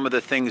 because some of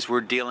the things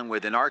we're dealing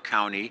with in our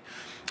county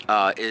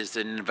is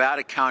in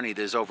Nevada County,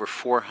 there's over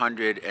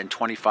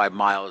 425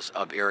 miles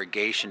of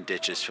irrigation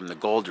ditches from the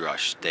gold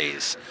rush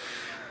days.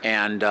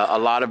 And a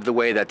lot of the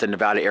way that the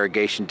Nevada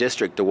Irrigation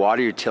District, the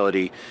water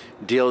utility,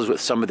 deals with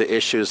some of the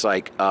issues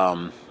like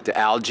the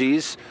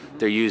algae.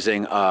 They're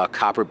using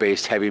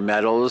copper-based heavy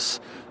metals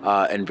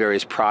and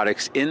various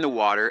products in the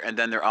water, and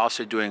then they're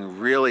also doing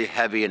really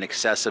heavy and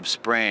excessive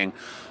spraying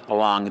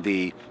along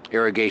the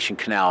irrigation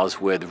canals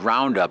with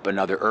Roundup and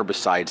other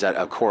herbicides that,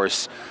 of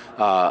course,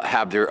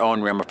 have their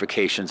own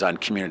ramifications on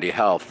community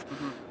health.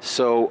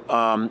 So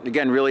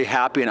again, really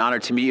happy and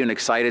honored to meet you and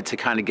excited to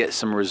kind of get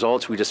some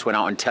results. We just went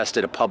out and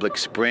tested a public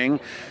spring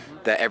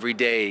that every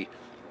day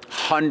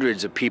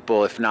hundreds of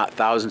people, if not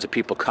thousands of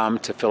people, come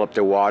to fill up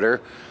their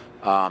water.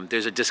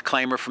 There's a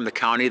disclaimer from the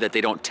county that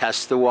they don't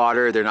test the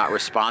water, they're not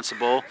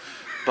responsible.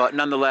 But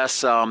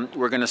nonetheless,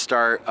 we're going to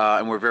start,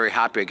 and we're very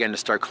happy again to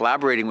start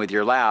collaborating with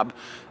your lab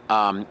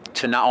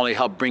to not only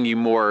help bring you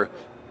more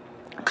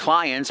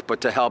clients,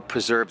 but to help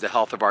preserve the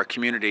health of our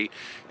community,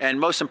 and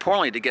most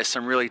importantly, to get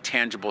some really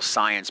tangible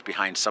science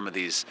behind some of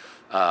these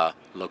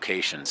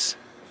locations.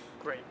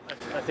 Great.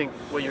 I think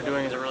what you're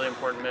doing is a really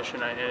important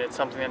mission, and it's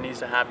something that needs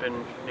to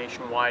happen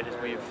nationwide as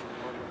we've,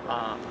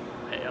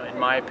 in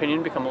my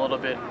opinion, become a little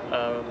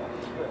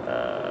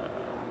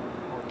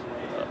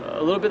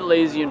bit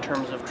lazy in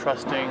terms of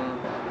trusting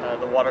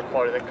the water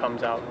quality that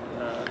comes out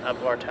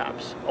of our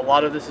taps. A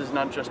lot of this is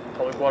not just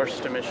public water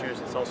system issues,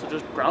 it's also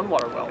just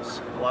groundwater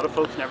wells. A lot of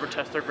folks never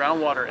test their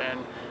groundwater,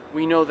 and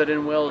we know that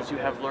in wells you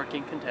have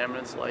lurking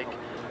contaminants like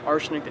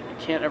arsenic that you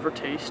can't ever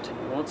taste,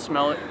 you won't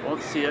smell it, you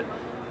won't see it,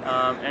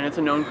 and it's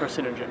a known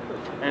carcinogen.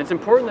 And it's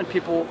important that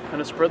people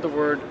kind of spread the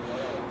word,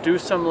 do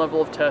some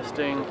level of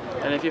testing,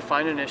 and if you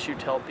find an issue,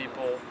 tell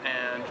people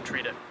and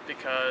treat it.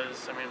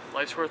 Because, I mean,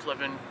 life's worth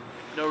living.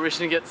 No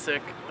reason to get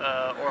sick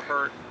or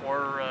hurt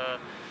or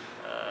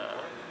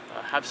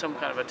have some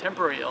kind of a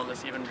temporary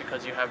illness even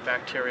because you have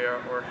bacteria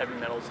or heavy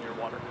metals in your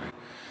water.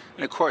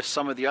 And of course,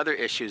 some of the other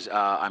issues,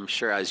 I'm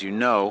sure, as you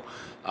know,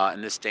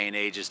 in this day and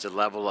age is the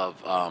level of,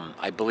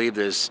 I believe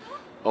there's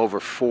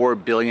over 4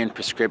 billion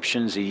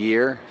prescriptions a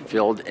year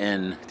filled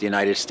in the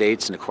United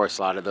States. And of course,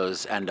 a lot of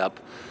those end up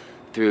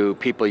through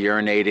people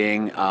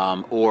urinating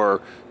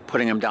or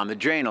putting them down the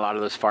drain. A lot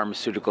of those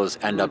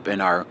pharmaceuticals end up in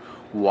our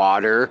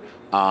water.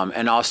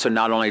 And also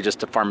not only just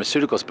the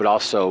pharmaceuticals, but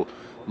also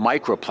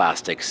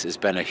microplastics has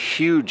been a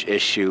huge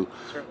issue.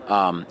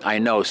 I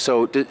know.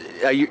 So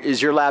is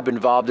your lab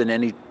involved in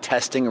any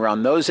testing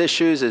around those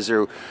issues? Is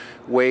there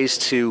ways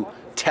to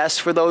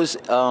test for those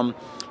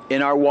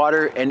in our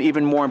water? And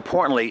even more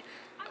importantly,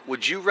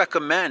 would you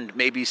recommend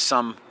maybe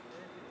some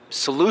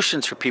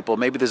solutions for people?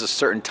 Maybe there's a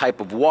certain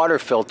type of water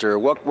filter.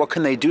 What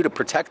can they do to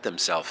protect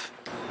themselves?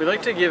 We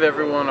like to give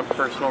everyone a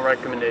personal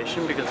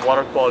recommendation because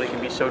water quality can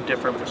be so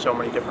different for so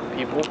many different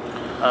people.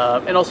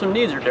 And also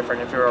needs are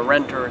different. If you're a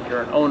renter, if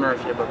you're an owner,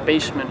 if you have a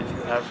basement, if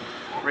you have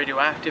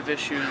radioactive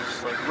issues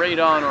like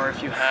radon, or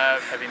if you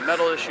have heavy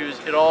metal issues,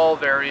 it all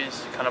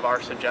varies kind of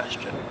our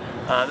suggestion.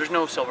 There's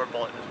no silver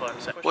bullet is what I'm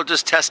saying. Well,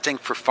 just testing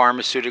for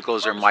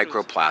pharmaceuticals or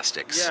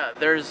microplastics. Yeah,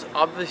 there's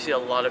obviously a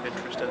lot of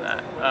interest in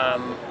that.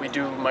 We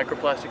do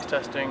microplastics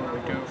testing, we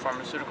do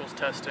pharmaceuticals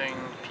testing,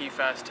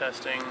 PFAS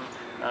testing.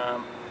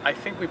 I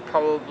think we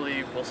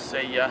probably will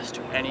say yes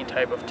to any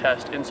type of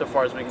test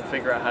insofar as we can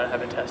figure out how to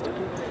have it tested.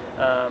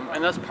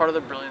 And that's part of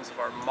the brilliance of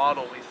our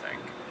model, we think,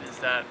 is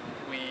that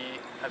we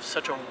have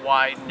such a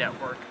wide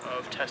network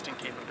of testing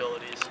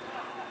capabilities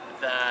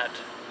that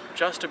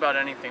just about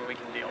anything we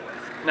can deal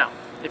with. Now,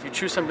 if you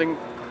choose something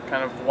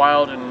kind of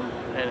wild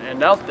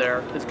and out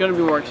there, it's going to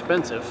be more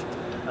expensive.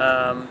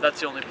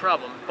 That's the only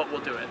problem, but we'll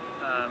do it.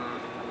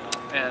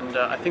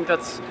 I think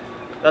that's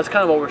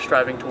kind of what we're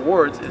striving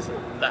towards, is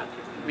that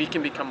we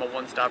can become a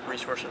one-stop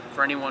resource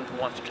for anyone who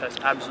wants to test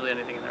absolutely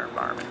anything in their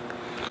environment.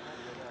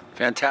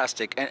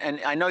 Fantastic.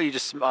 And I know you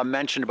just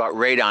mentioned about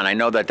radon. I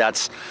know that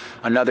that's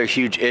another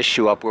huge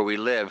issue up where we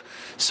live.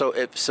 So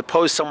if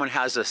suppose someone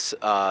has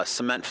a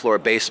cement floor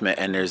basement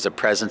and there's a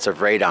presence of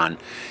radon,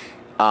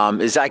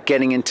 is that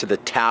getting into the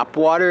tap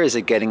water? Is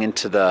it getting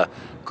into the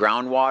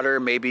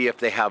groundwater? Maybe if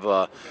they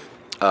have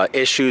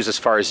issues as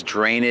far as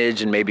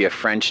drainage and maybe a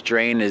French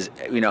drain,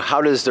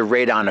 how does the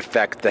radon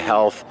affect the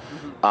health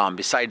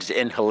besides the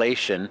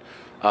inhalation?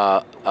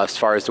 As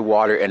far as the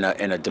water in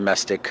a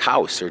domestic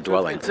house or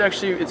dwelling? It's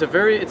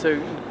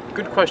a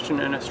good question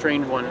and a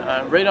strange one.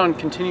 Radon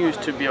continues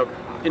to be an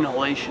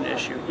inhalation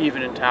issue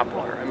even in tap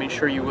water. I mean,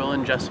 sure, you will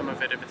ingest some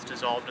of it if it's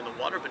dissolved in the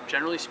water, but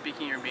generally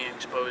speaking, you're being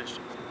exposed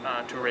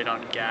to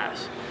radon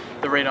gas.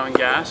 The radon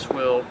gas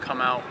will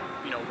come out,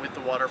 with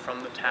the water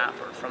from the tap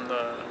or from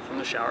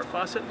the shower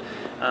faucet,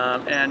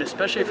 and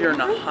especially if you're in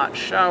a hot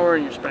shower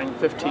and you're spending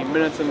 15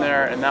 minutes in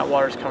there and that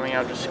water's coming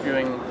out just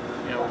spewing,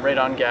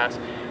 radon gas.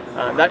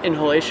 That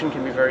inhalation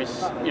can be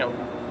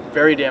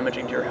very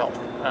damaging to your health.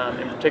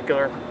 In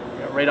particular,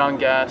 radon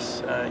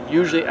gas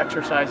usually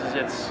exercises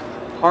its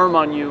harm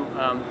on you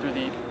through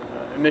the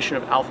emission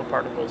of alpha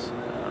particles,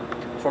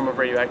 a form of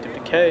radioactive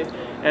decay,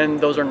 and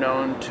those are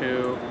known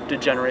to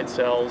degenerate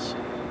cells,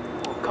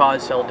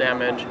 cause cell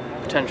damage,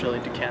 potentially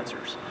lead to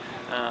cancers.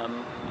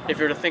 If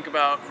you're to think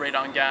about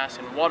radon gas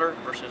in water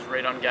versus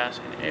radon gas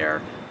in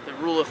air, the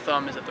rule of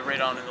thumb is that the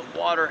radon in the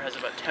water has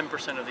about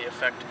 10% of the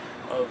effect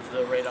of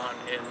the radon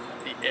in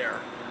the air,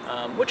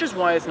 which is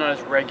why it's not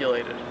as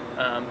regulated.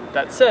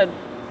 That said,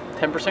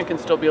 10% can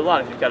still be a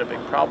lot if you've got a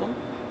big problem.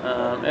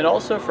 And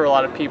also for a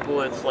lot of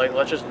people, it's like,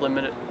 let's just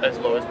limit it as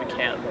low as we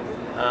can.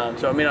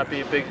 So it may not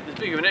be as big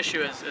of an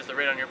issue as the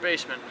radon in your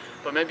basement,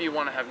 but maybe you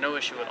want to have no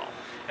issue at all.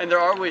 And there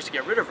are ways to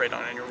get rid of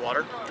radon in your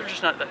water. They're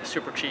just not that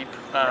super cheap,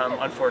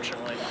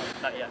 unfortunately,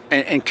 not yet.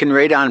 And can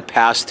radon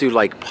pass through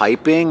like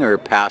piping or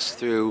pass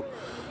through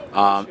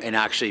and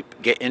actually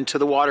get into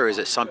the water? Or is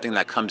it something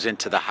that comes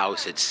into the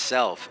house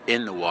itself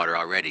in the water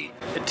already?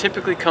 It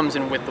typically comes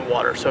in with the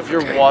water. So if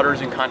your water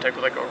is in contact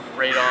with like a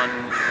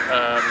radon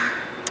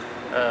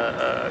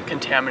a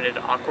contaminated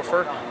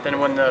aquifer, then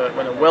when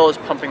the well is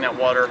pumping that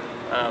water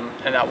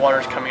and that water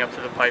is coming up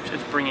through the pipes,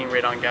 it's bringing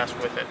radon gas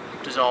with it,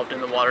 dissolved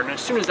in the water. And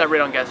as soon as that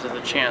radon gas has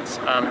a chance,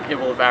 it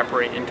will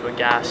evaporate into a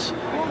gas.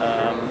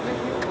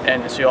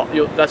 And so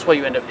that's why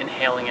you end up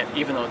inhaling it,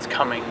 even though it's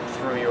coming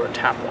through your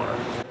tap water.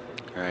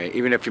 Right.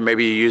 Even if you're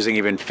maybe using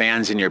even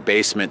fans in your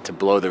basement to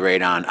blow the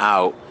radon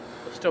out.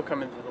 It'll still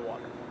come in through the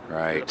water.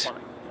 Right. Through the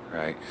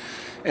plumbing. Right.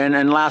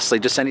 And lastly,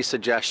 just any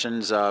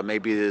suggestions?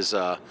 Maybe there's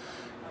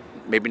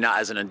maybe not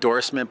as an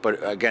endorsement, but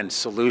again,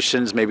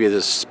 solutions. Maybe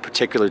this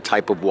particular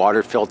type of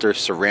water filter,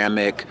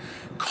 ceramic,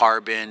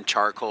 carbon,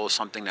 charcoal,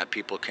 something that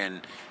people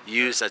can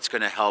use that's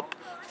going to help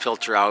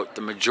filter out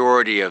the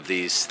majority of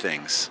these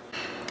things.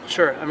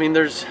 Sure. I mean,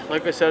 there's,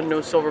 like I said,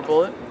 no silver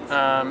bullet.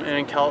 And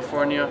in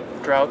California,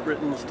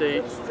 drought-ridden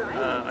state,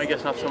 I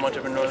guess not so much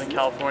of in Northern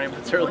California,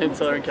 but certainly in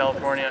Southern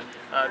California,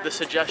 the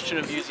suggestion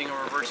of using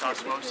a reverse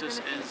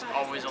osmosis is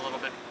always a little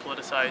bit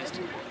politicized.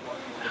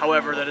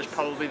 However, that is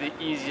probably the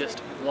easiest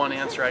one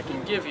answer I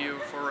can give you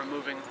for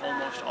removing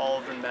almost all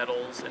of the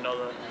metals and all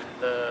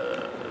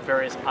the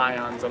various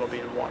ions that'll be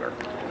in water.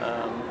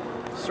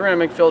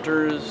 Ceramic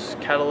filters,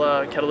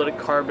 catalytic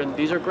carbon,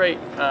 these are great,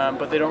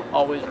 but they don't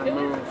always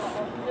remove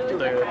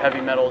the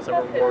heavy metals that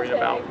we're worried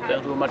about.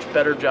 They'll do a much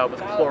better job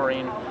with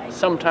chlorine.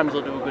 Sometimes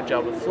they'll do a good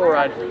job with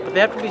fluoride, but they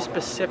have to be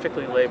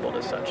specifically labeled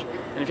as such.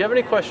 And if you have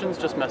any questions,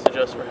 just message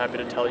us. We're happy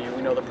to tell you.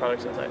 We know the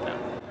products inside now.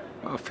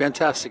 Oh,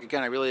 fantastic.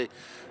 Again, I really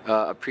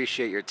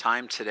appreciate your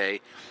time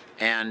today.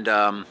 And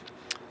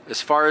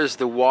as far as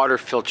the water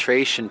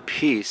filtration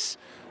piece,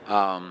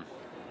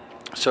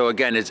 so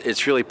again,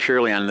 it's really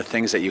purely on the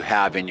things that you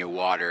have in your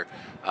water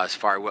as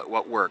far as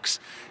what works.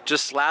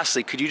 Just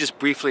lastly, could you just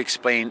briefly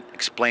explain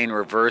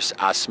reverse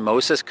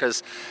osmosis?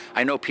 Because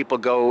I know people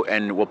go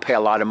and will pay a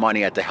lot of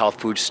money at the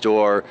health food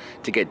store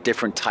to get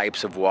different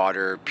types of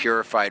water,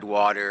 purified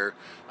water,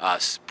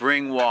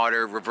 spring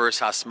water,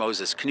 reverse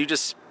osmosis. Can you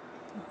just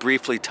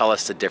briefly tell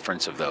us the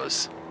difference of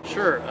those?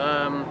 Sure.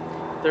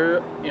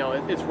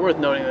 It's worth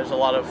noting there's a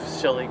lot of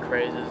silly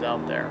crazes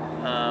out there.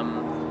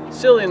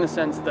 Silly in the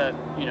sense that,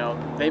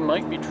 they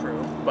might be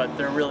true, but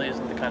there really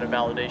isn't the kind of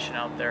validation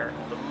out there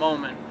at the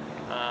moment,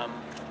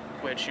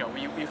 which,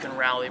 you can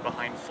rally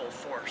behind full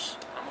force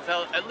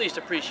without at least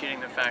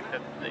appreciating the fact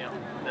that,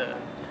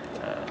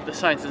 the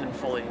science isn't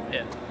fully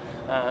in.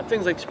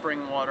 Things like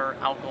spring water,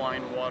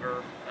 alkaline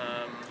water,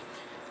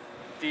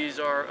 these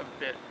are a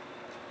bit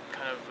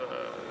kind of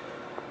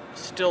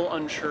still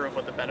unsure of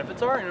what the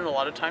benefits are, and a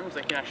lot of times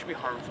they can actually be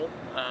harmful,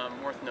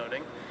 worth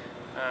noting.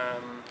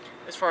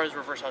 As far as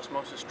reverse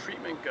osmosis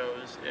treatment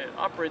goes, it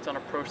operates on a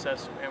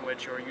process in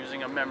which you're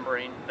using a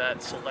membrane that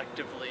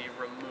selectively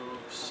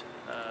removes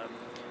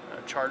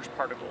charged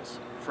particles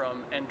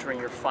from entering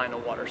your final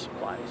water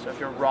supply. So if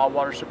your raw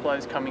water supply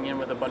is coming in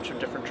with a bunch of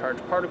different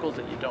charged particles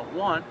that you don't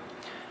want,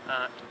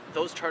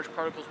 those charged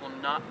particles will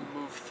not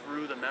move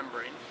through the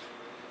membrane,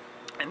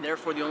 and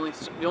therefore the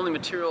only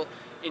material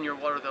in your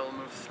water that will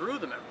move through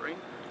the membrane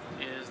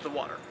is the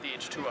water, the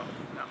H2O.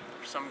 Now,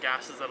 there's some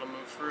gases that'll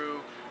move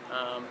through.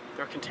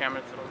 There are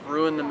contaminants that will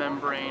ruin the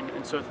membrane,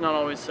 and so it's not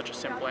always such a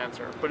simple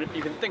answer. But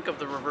you can think of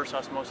the reverse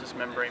osmosis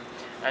membrane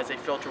as a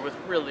filter with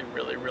really,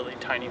 really, really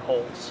tiny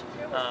holes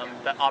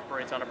that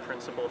operates on a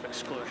principle of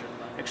exclusion,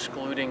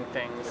 excluding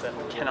things that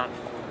cannot,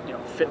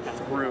 fit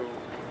through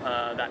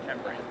that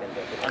membrane.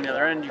 On the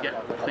other end, you get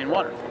clean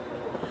water,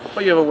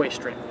 but you have a waste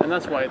stream, and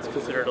that's why it's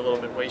considered a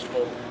little bit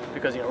wasteful,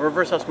 because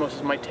reverse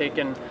osmosis might take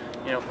in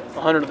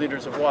 100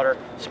 liters of water,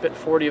 spit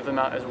 40 of them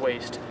out as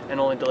waste,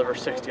 and only deliver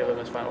 60 of them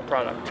as final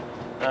product.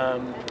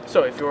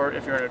 So if you're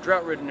in a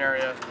drought-ridden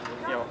area,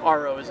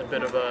 RO is a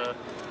bit of a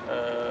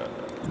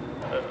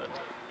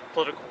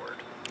political word.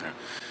 Yeah.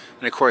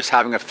 And of course,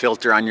 having a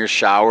filter on your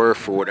shower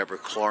for whatever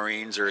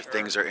chlorines or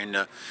things are in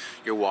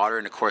your water,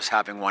 and of course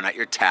having one at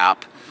your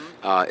tap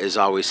is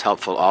always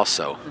helpful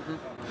also.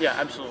 Yeah,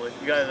 absolutely.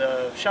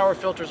 The shower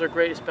filters are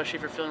great, especially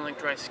if you're feeling like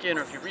dry skin,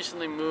 or if you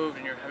recently moved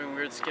and you're having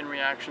weird skin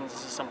reactions.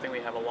 This is something we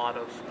have a lot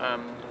of.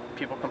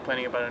 People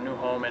complaining about a new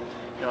home, and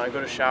I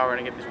go to shower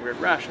and I get these weird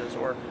rashes,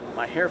 or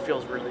my hair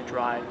feels really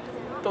dry.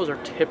 Those are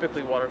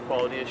typically water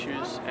quality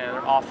issues, and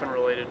they're often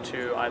related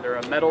to either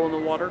a metal in the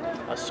water,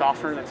 a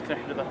softener that's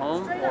connected to the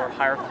home, or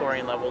higher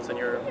chlorine levels than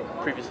you're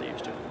previously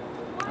used to.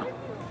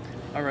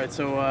 All right,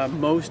 so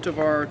most of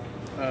our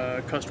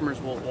customers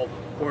will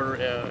order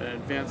an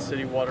advanced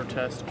city water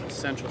test, an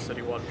essential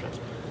city water test,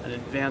 an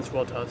advanced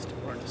well test,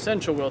 or an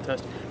essential well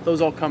test.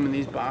 Those all come in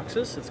these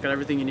boxes. It's got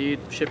everything you need,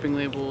 shipping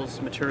labels,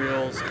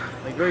 materials,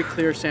 like very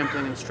clear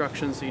sampling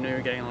instructions, so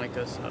you're getting like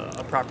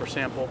a proper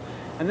sample.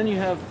 And then you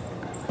have,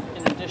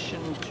 in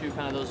addition to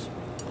kind of those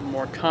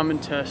more common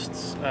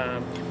tests,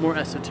 more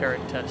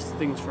esoteric tests,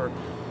 things for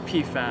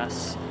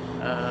PFAS,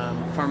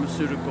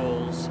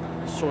 pharmaceuticals,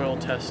 soil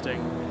testing.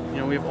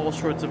 We have all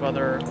sorts of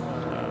other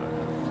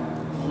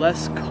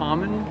less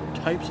common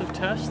types of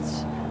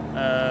tests,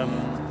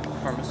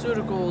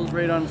 pharmaceuticals,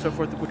 radon, and so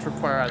forth, which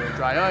require either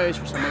dry ice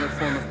or some other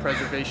form of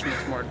preservation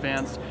that's more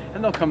advanced,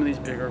 and they'll come in these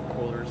bigger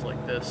coolers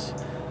like this.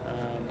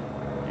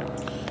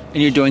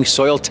 And you're doing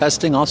soil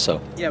testing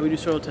also? Yeah, we do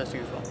soil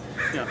testing as well.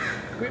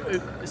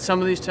 Yeah, some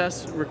of these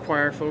tests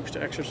require folks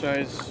to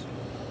exercise,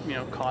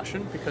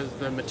 caution because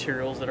the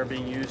materials that are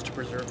being used to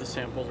preserve the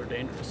samples are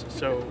dangerous.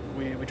 So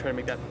we try to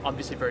make that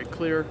obviously very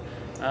clear.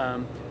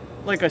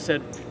 Like I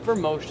said, for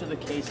most of the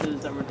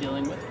cases that we're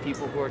dealing with,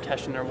 people who are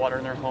testing their water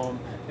in their home,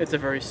 it's a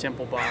very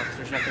simple box.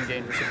 There's nothing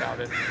dangerous about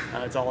it.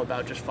 It's all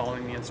about just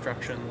following the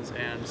instructions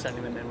and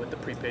sending them in with the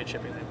prepaid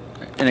shipping label.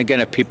 And again,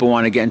 if people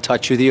want to get in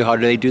touch with you, how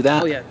do they do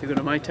that? Oh yeah, you go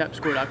to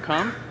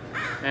mytapscore.com,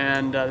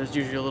 and there's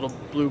usually a little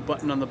blue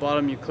button on the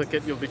bottom. You click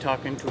it, you'll be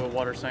talking to a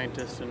water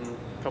scientist in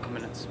a couple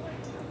minutes.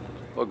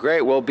 Well,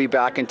 great. We'll be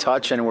back in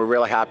touch, and we're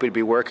really happy to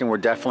be working. We're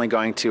definitely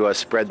going to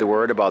spread the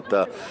word about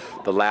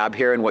the lab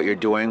here and what you're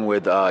doing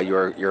with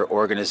your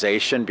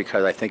organization,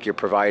 because I think you're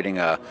providing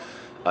a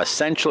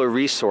essential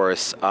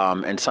resource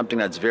and something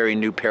that's very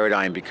new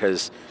paradigm,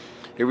 because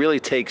it really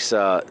takes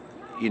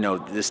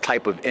this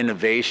type of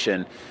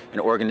innovation and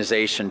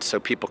organization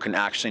so people can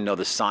actually know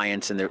the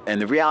science and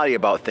the reality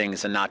about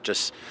things and not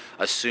just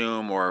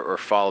assume or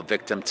fall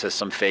victim to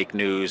some fake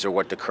news or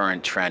what the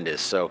current trend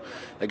is. So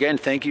again,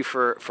 thank you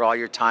for all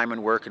your time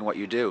and work and what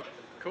you do.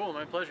 Cool,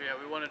 my pleasure.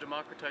 Yeah, we want to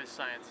democratize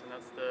science, and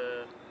that's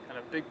the kind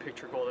of big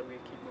picture goal that we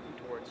keep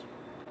moving towards.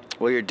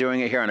 Well, you're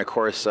doing it here, and of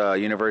course,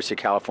 University of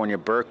California,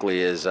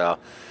 Berkeley has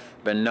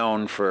been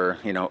known for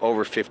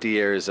over 50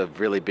 years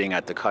of really being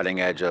at the cutting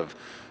edge of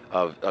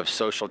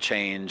social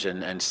change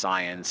and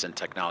science and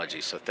technology.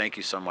 So thank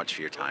you so much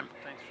for your time.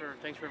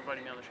 Thanks for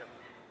inviting me on the show.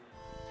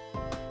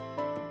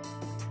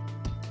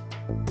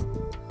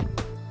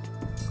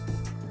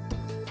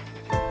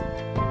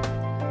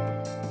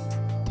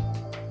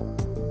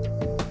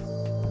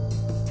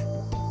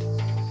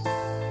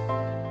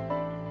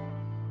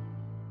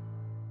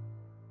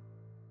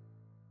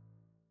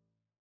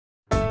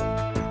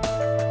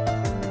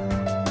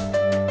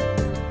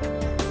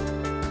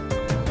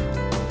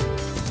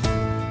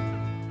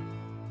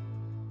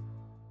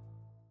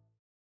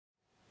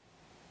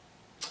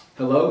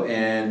 Hello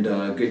and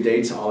good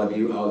day to all of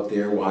you out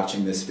there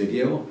watching this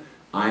video.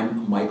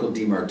 I'm Michael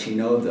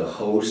DiMartino, the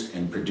host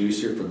and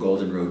producer for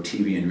Golden Road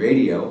TV and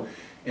Radio,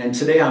 and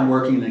today I'm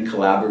working in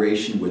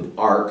collaboration with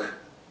ARC,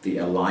 the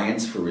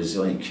Alliance for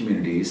Resilient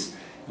Communities,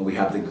 and we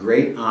have the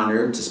great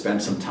honor to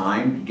spend some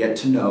time, get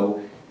to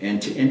know,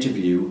 and to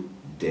interview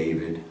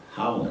David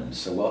Howland.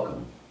 So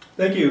welcome.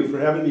 Thank you for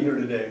having me here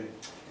today.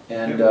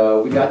 And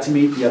we got to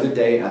meet the other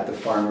day at the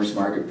farmers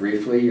market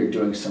briefly. You're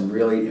doing some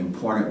really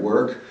important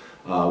work,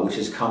 which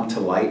has come to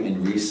light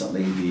in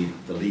recently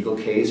the legal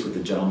case with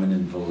the gentleman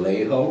in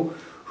Vallejo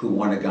who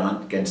won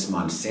against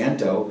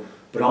Monsanto,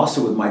 but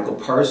also with Michael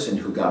Parson,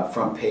 who got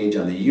front page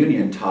on the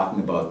Union talking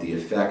about the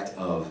effect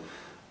of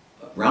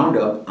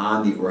Roundup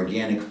on the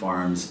organic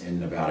farms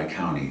in Nevada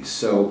County.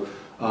 So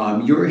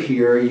you're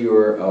here,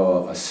 you're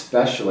a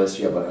specialist,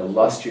 you have an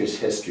illustrious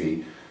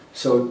history.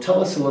 So tell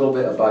us a little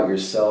bit about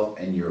yourself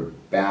and your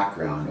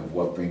background of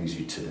what brings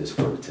you to this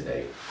work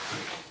today.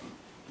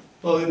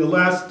 Well, in the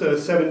last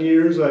 7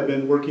 years, I've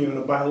been working on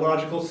a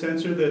biological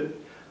sensor that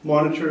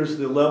monitors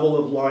the level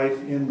of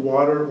life in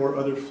water or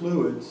other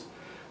fluids.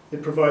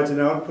 It provides an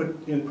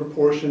output in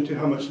proportion to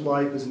how much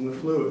life is in the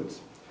fluids.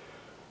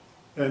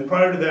 And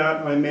prior to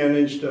that, I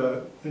managed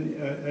an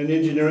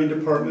engineering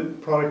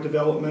department, product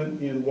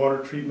development in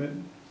water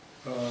treatment,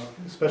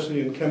 especially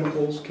in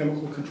chemicals,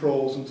 chemical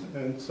controls,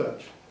 and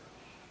such.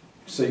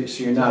 So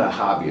you're not a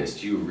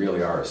hobbyist, you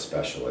really are a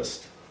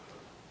specialist.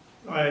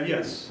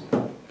 Yes,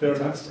 fair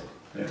Fantastic. enough.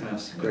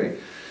 Fantastic, great.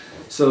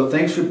 So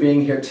thanks for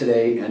being here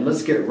today, and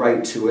let's get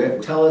right to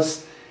it. Tell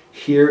us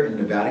here in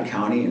Nevada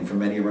County and for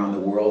many around the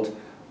world,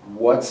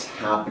 what's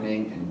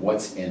happening and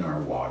what's in our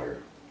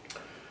water?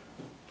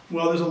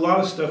 Well, there's a lot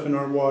of stuff in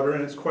our water,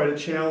 and it's quite a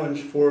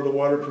challenge for the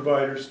water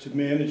providers to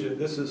manage it.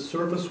 This is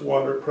surface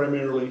water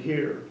primarily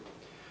here.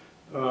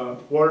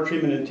 Water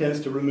treatment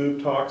intends to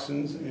remove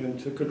toxins and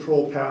to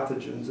control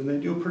pathogens, and they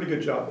do a pretty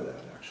good job of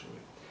that, actually.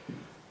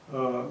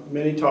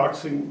 Many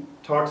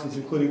toxins,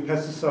 including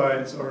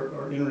pesticides,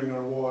 are entering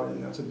our water,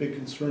 and that's a big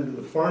concern to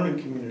the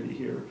farming community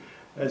here,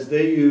 as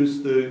they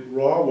use the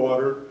raw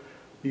water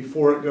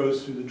before it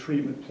goes through the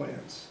treatment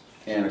plants.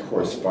 And of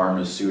course,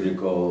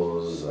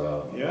 pharmaceuticals,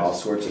 yes. All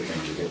sorts of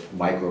things.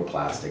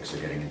 Microplastics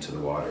are getting into the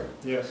water.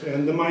 Yes,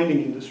 and the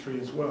mining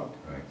industry as well.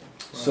 Right.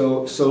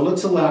 So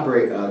let's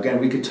elaborate. Again,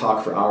 we could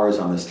talk for hours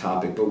on this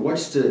topic, but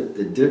what's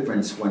the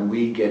difference when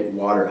we get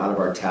water out of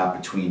our tap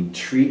between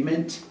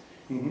treatment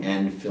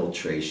and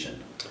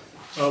filtration?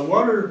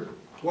 Water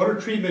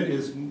treatment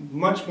is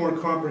much more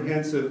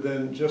comprehensive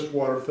than just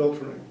water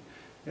filtering.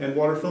 And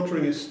water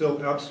filtering is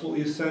still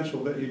absolutely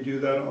essential that you do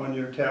that on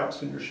your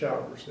taps and your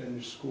showers and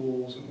your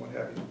schools and what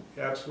have you.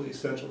 Absolutely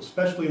essential,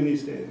 especially in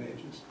these day and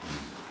ages.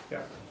 Yeah.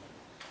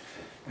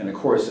 And of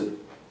course,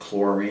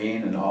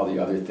 chlorine and all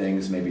the other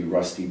things, maybe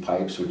rusty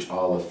pipes, which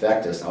all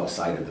affect us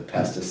outside of the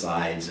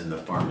pesticides and the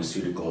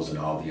pharmaceuticals and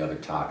all the other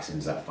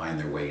toxins that find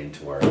their way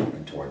into our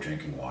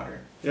drinking water.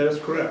 Yeah, that's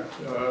correct.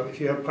 If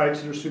you have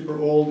pipes that are super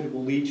old, it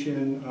will leach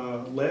in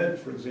lead,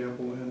 for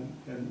example,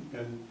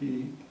 and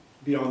be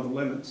beyond the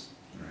limits.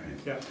 Right.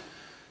 Yeah.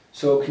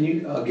 So can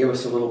you give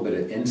us a little bit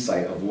of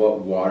insight of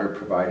what water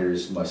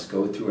providers must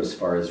go through as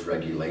far as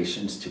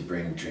regulations to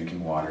bring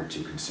drinking water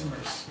to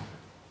consumers?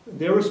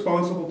 They're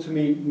responsible to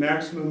meet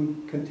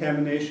maximum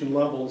contamination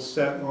levels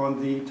set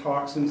on the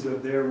toxins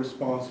that they're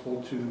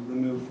responsible to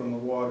remove from the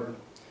water.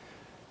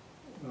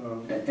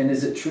 And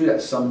is it true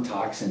that some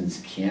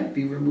toxins can't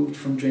be removed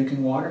from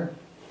drinking water?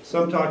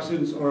 Some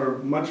toxins are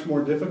much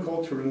more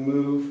difficult to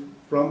remove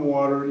from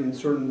water in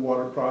certain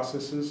water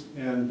processes,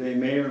 and they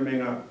may or may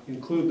not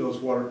include those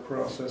water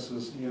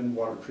processes in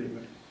water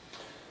treatment.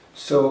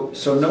 So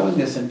knowing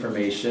this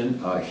information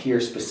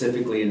here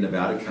specifically in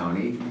Nevada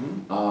County,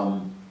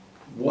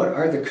 what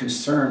are the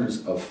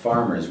concerns of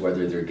farmers,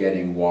 whether they're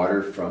getting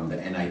water from the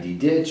NID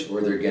ditch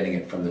or they're getting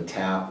it from the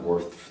tap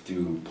or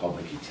through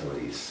public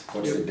utilities?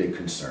 What's the big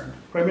concern?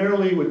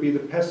 Primarily would be the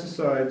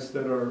pesticides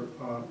that are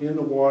in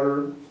the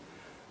water.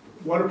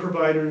 Water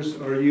providers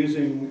are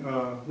using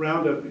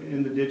Roundup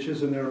in the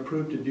ditches, and they're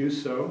approved to do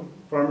so.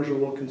 Farmers are a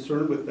little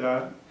concerned with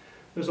that.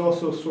 There's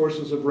also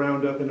sources of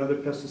Roundup and other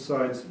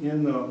pesticides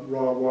in the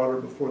raw water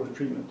before the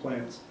treatment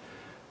plants.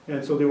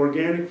 And so the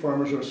organic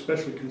farmers are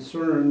especially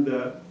concerned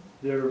that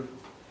they're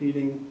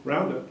feeding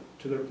Roundup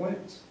to their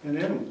plants and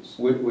animals.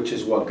 Which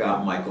is what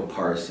got Michael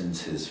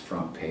Parsons his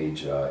front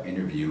page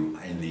interview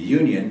in the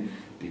Union,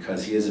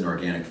 because he is an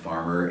organic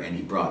farmer, and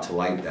he brought to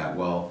light that,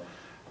 well,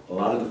 a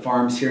lot of the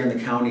farms here in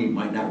the county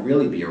might not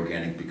really be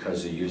organic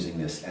because they're using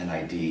this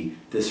NID,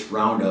 this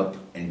Roundup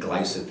and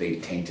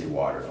glyphosate tainted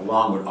water,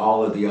 along with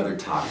all of the other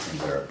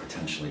toxins that are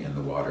potentially in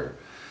the water.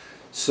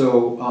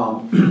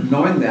 So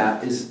knowing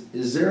that,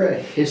 is there a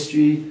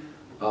history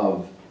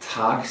of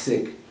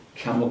toxic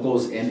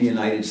chemicals in the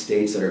United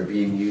States that are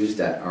being used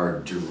that are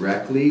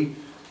directly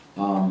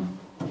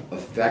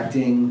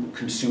affecting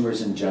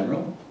consumers in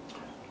general?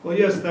 Well,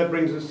 yes, that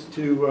brings us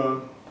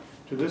to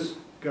this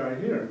guy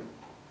here.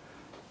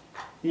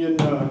 In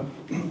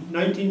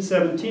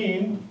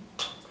 1917,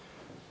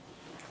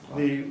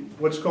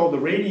 what's called the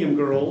radium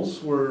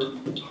girls were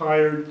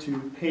hired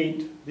to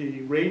paint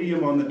the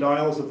radium on the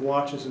dials of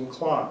watches and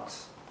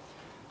clocks.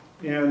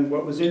 And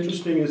what was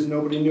interesting is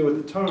nobody knew at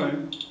the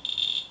time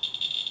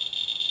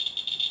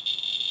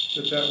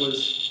that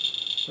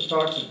was a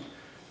toxin.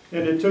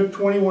 And it took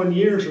 21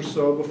 years or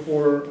so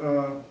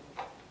before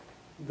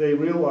they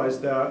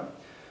realized that.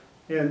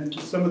 And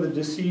some of the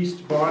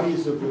deceased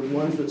bodies of the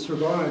ones that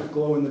survived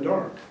glow in the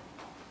dark.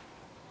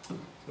 So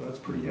that's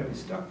pretty heavy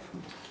stuff.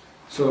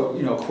 So,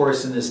 you know, of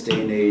course, in this day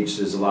and age,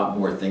 there's a lot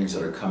more things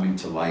that are coming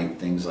to light,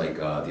 things like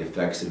the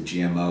effects of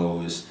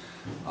GMOs,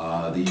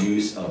 the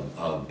use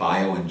of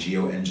bio and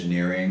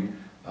geoengineering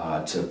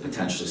to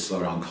potentially slow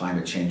down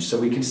climate change. So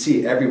we can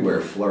see everywhere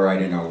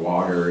fluoride in our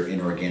water,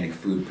 inorganic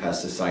food,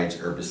 pesticides,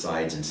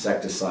 herbicides,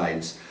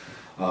 insecticides,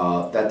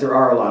 that there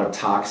are a lot of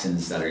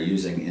toxins that are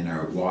using in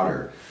our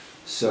water.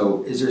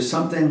 So is there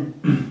something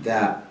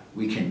that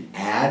we can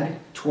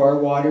add to our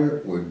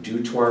water or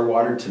do to our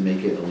water to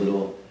make it a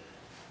little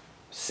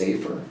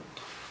safer?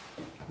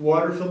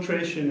 Water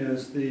filtration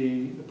is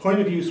the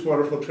point of use.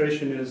 Water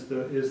filtration is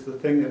the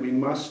thing that we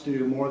must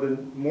do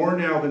more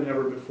now than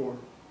ever before.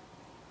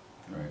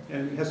 Right.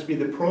 And it has to be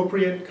the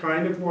appropriate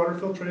kind of water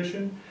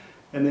filtration,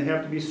 and they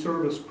have to be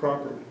serviced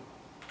properly.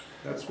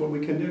 That's what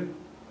we can do.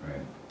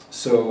 Right.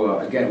 So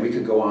again, we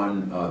could go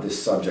on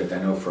this subject, I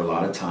know, for a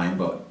lot of time,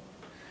 but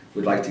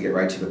we'd like to get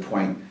right to the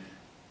point.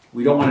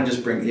 We don't want to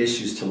just bring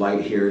issues to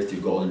light here through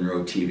Golden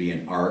Road TV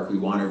and ARC. We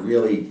want to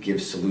really give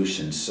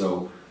solutions.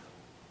 So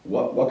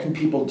what can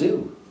people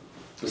do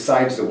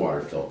besides the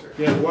water filter?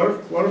 Yeah,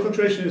 water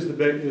filtration is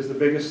the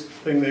biggest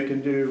thing they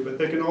can do, but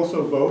they can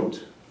also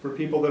vote for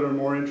people that are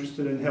more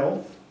interested in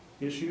health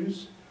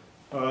issues.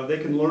 They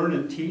can learn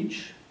and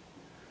teach.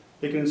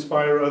 They can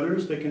inspire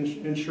others. They can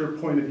ensure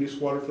point-of-use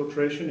water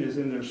filtration is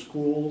in their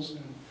schools.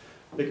 And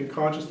they can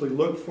consciously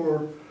look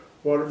for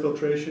water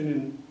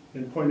filtration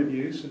in point of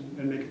use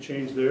and make a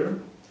change there.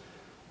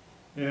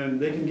 And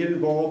they can get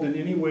involved in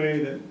any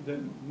way that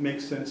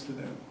makes sense to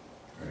them.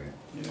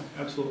 Right. Yeah,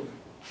 absolutely.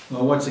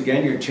 Well, once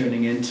again, you're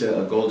tuning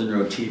into Golden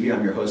Road TV.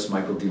 I'm your host,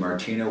 Michael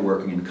DiMartino,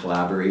 working in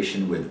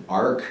collaboration with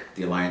ARC,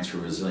 the Alliance for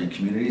Resilient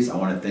Communities. I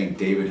want to thank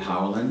David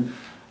Howland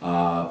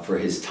for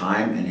his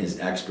time and his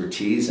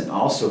expertise, and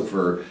also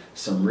for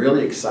some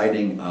really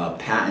exciting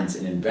patents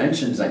and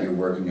inventions that you're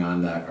working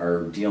on that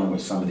are dealing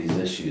with some of these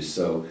issues.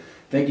 So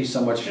thank you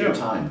so much for your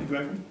time.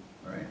 Exactly.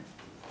 All right.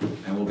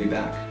 And we'll be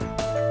back.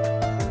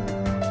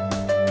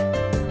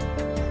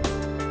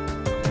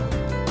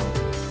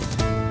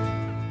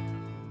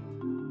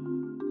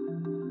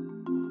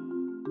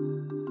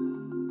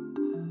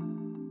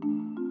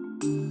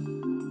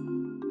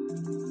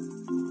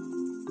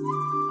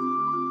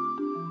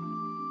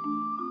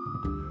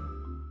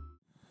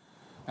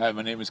 Hi,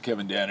 my name is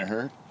Kevin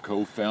Danaher,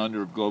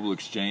 co-founder of Global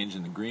Exchange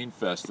and the Green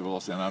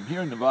Festivals, and I'm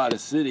here in Nevada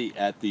City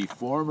at the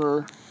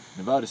former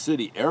Nevada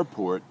City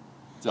Airport.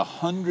 It's a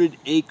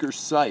 100-acre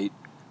site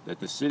that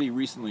the city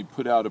recently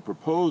put out a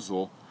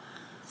proposal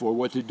for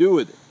what to do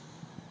with it.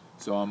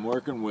 So I'm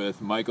working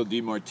with Michael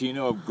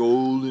DiMartino of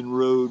Golden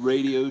Road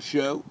Radio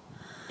Show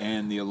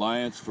and the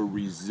Alliance for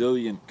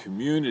Resilient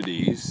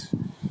Communities,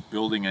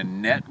 building a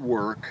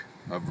network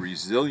of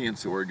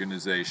resilience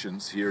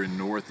organizations here in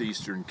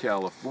northeastern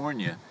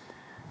California.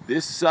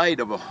 This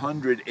site of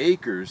 100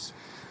 acres,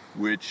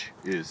 which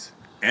is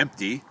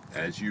empty,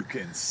 as you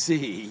can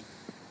see,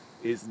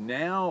 is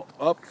now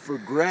up for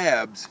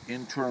grabs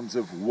in terms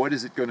of what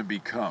is it going to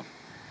become.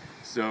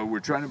 So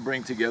we're trying to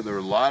bring together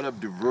a lot of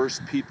diverse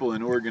people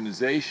and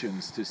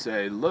organizations to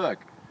say, look,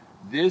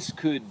 this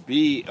could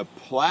be a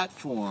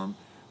platform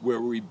where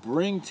we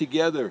bring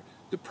together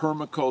the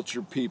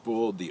permaculture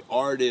people, the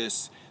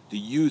artists, the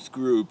youth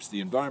groups, the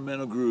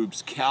environmental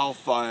groups, CAL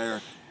FIRE.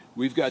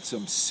 We've got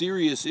some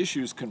serious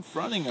issues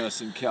confronting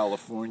us in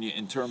California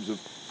in terms of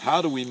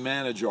how do we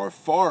manage our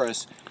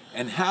forests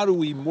and how do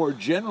we more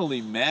generally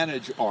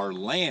manage our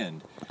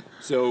land.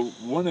 So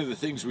one of the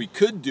things we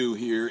could do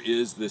here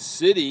is the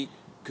city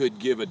could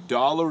give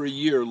 $1 a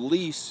year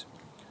lease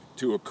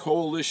to a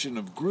coalition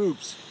of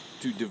groups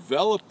to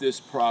develop this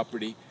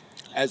property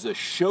as a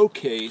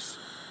showcase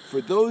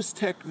for those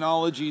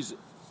technologies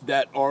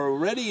that are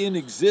already in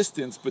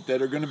existence but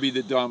that are going to be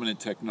the dominant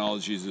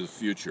technologies of the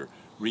future.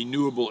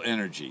 Renewable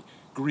energy,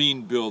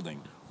 green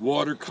building,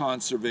 water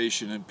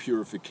conservation and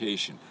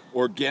purification,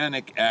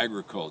 organic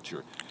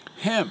agriculture,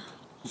 hemp.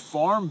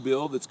 Farm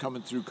bill that's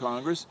coming through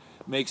Congress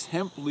makes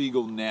hemp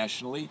legal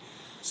nationally.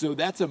 So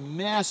that's a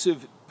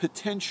massive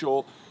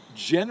potential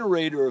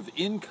generator of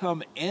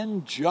income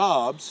and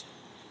jobs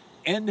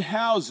and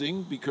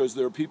housing, because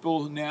there are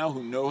people now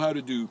who know how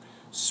to do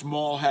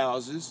small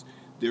houses.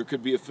 There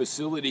could be a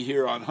facility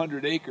here on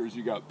 100 acres.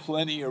 You got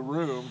plenty of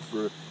room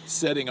for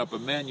setting up a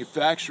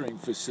manufacturing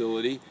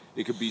facility.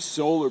 It could be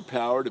solar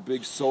powered, a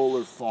big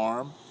solar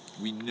farm.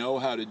 We know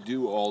how to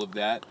do all of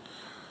that.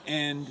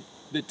 And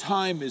the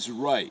time is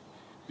right,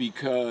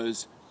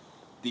 because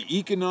the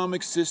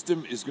economic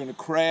system is going to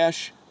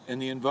crash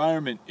and the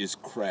environment is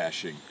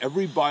crashing.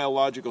 Every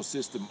biological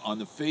system on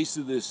the face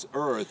of this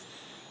earth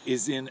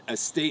is in a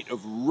state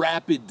of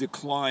rapid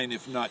decline,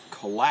 if not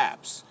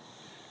collapse.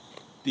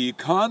 The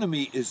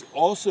economy is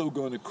also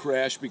going to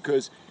crash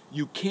because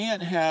you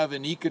can't have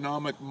an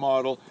economic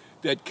model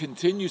that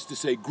continues to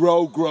say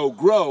grow, grow,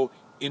 grow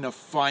in a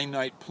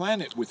finite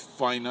planet with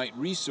finite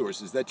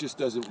resources. That just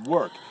doesn't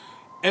work.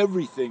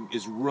 Everything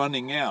is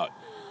running out.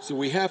 So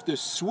we have to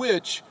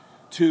switch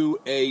to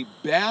a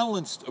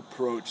balanced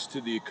approach to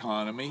the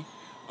economy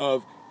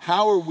of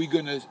how are we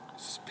going to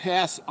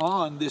pass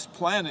on this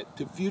planet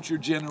to future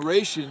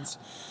generations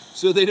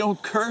so they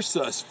don't curse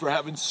us for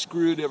having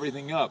screwed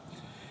everything up.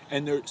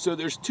 And so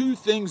there's two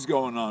things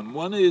going on.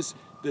 One is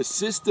the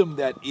system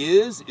that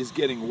is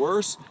getting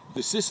worse.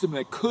 The system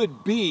that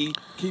could be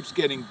keeps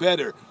getting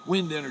better.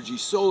 Wind energy,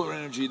 solar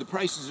energy, the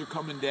prices are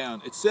coming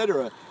down,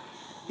 etc.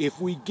 If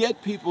we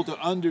get people to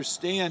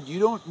understand you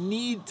don't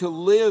need to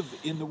live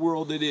in the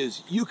world that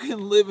is. You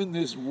can live in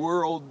this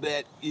world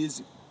that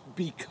is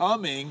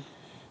becoming.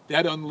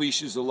 That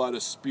unleashes a lot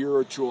of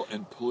spiritual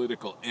and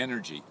political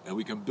energy. And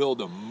we can build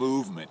a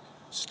movement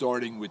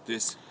starting with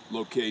this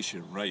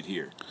location right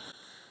here.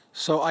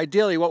 So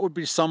ideally, what would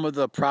be some of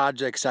the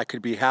projects that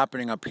could be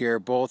happening up here,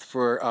 both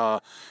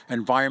for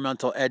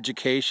environmental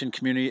education,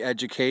 community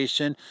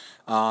education,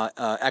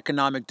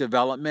 economic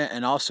development,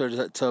 and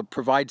also to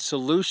provide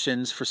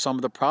solutions for some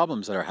of the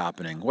problems that are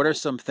happening? What are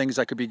some things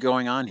that could be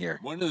going on here?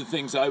 One of the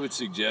things I would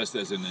suggest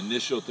as an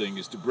initial thing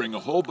is to bring a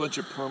whole bunch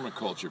of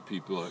permaculture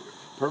people.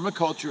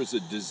 Permaculture is a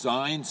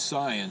design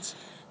science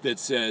that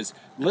says,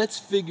 let's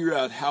figure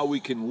out how we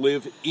can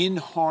live in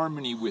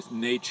harmony with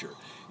nature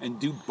and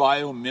do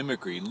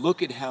biomimicry.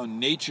 Look at how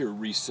nature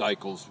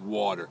recycles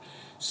water.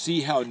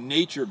 See how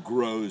nature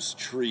grows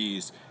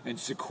trees and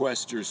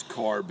sequesters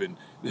carbon.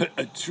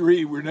 A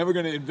tree, we're never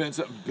going to invent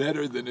something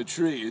better than a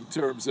tree in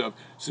terms of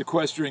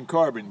sequestering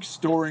carbon,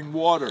 storing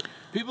water.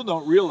 People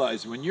don't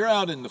realize when you're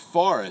out in the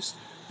forest,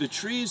 the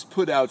trees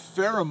put out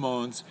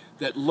pheromones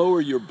that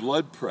lower your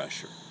blood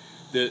pressure.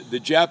 The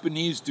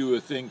Japanese do a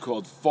thing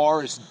called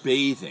forest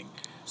bathing.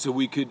 So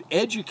we could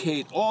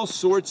educate all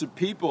sorts of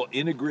people,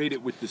 integrate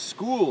it with the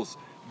schools,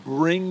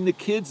 bring the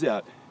kids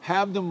out,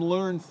 have them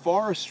learn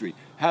forestry,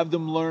 have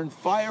them learn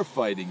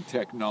firefighting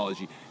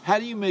technology. How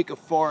do you make a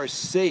forest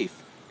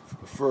safe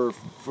for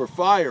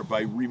fire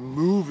by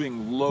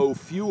removing low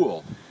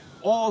fuel?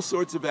 All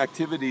sorts of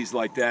activities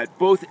like that,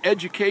 both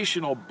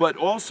educational but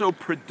also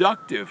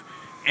productive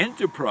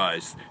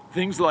enterprise.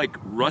 Things like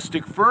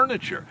rustic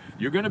furniture.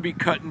 You're going to be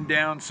cutting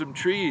down some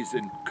trees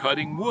and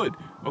cutting wood.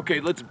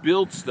 Okay, let's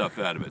build stuff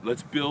out of it.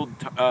 Let's build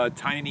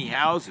tiny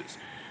houses.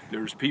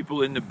 There's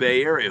people in the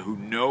Bay Area who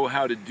know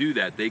how to do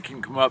that. They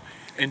can come up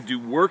and do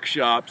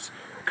workshops,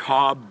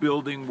 cob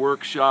building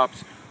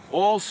workshops,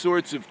 all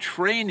sorts of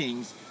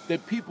trainings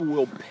that people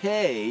will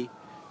pay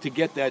to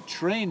get that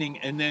training,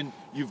 and then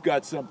you've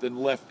got something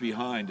left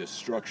behind, a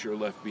structure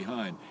left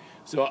behind.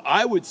 So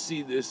I would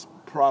see this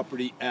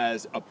property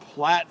as a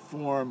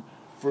platform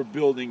for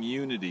building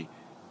unity.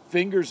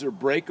 Fingers are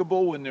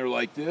breakable when they're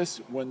like this.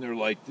 When they're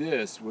like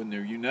this, when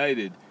they're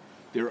united,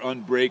 they're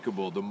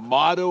unbreakable. The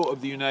motto of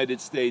the United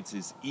States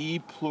is E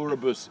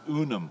pluribus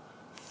unum,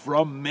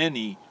 from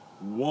many,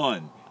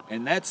 one.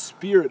 And that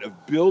spirit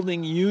of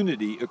building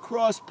unity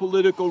across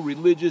political,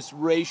 religious,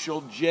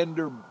 racial,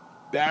 gender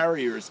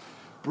barriers,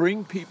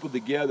 bring people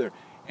together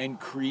and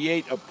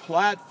create a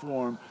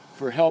platform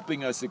for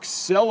helping us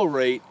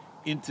accelerate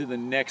into the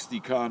next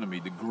economy,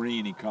 the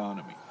green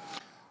economy.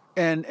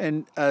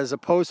 And as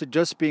opposed to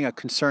just being a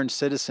concerned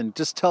citizen,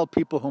 just tell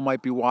people who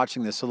might be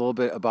watching this a little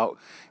bit about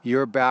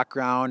your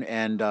background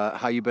and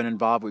how you've been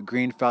involved with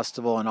Green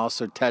Festival and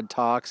also TED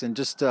Talks, and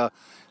just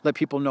let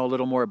people know a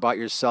little more about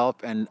yourself,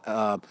 and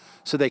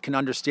so they can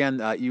understand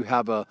that you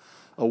have a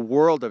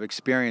world of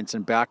experience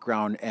and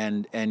background,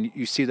 and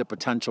you see the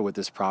potential with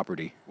this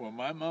property. Well,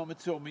 my mama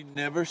told me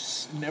never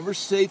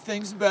say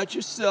things about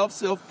yourself.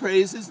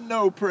 Self-praise is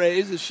no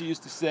praise, as she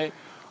used to say.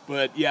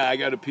 But yeah, I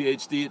got a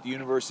PhD at the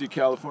University of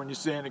California,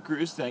 Santa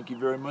Cruz. Thank you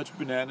very much,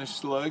 banana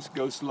slugs,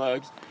 go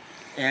slugs.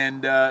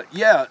 And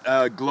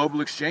Global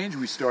Exchange,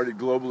 we started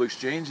Global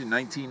Exchange in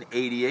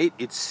 1988.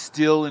 It's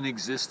still in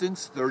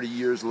existence 30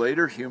 years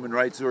later, human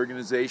rights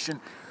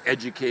organization,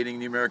 educating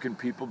the American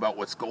people about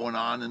what's going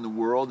on in the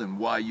world and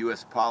why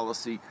U.S.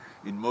 policy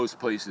in most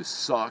places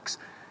sucks.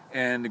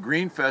 And the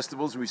Green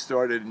Festivals we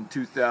started in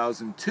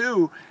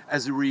 2002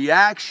 as a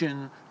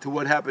reaction to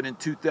what happened in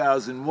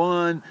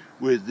 2001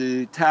 with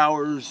the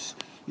towers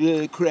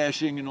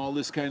crashing and all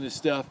this kind of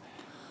stuff.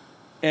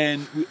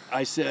 And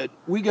I said,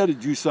 we got to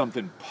do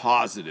something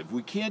positive.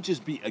 We can't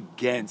just be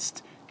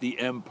against the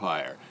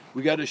empire.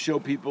 We got to show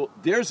people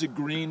there's a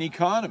green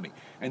economy.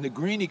 And the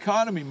green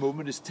economy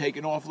movement is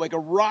taking off like a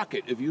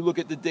rocket. If you look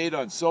at the data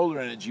on solar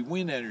energy,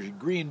 wind energy,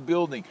 green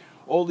building,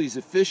 all these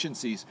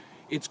efficiencies,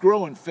 it's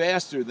growing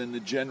faster than the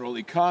general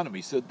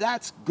economy. So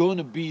that's going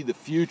to be the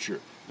future,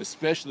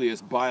 especially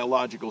as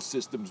biological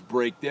systems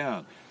break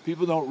down.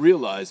 People don't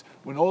realize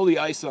when all the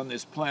ice on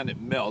this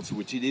planet melts,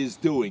 which it is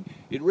doing,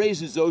 it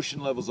raises ocean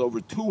levels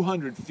over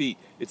 200 feet.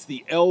 It's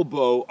the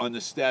elbow on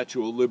the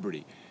Statue of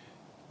Liberty.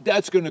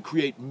 That's going to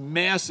create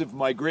massive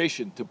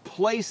migration to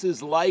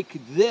places like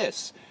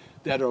this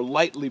that are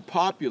lightly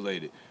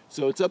populated.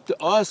 So it's up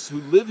to us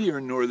who live here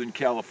in Northern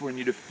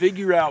California to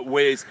figure out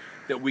ways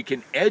that we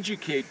can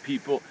educate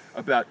people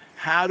about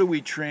how do we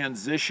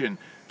transition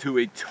to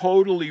a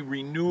totally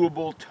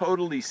renewable,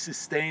 totally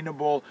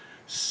sustainable,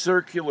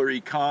 circular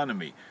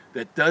economy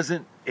that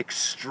doesn't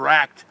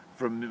extract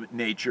from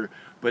nature,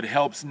 but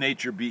helps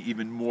nature be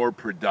even more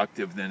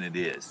productive than it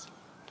is.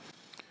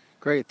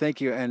 Great,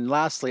 thank you. And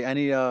lastly,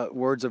 any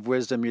words of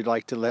wisdom you'd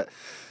like to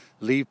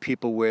leave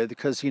people with?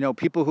 Because, you know,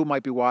 people who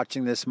might be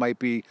watching this might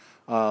be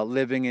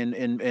living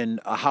in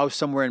a house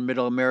somewhere in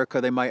middle America.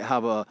 They might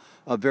have a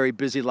very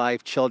busy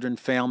life, children,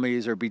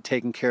 families, or be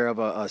taking care of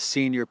a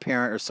senior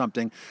parent or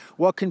something.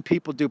 What can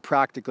people do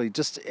practically,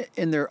 just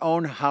in their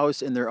own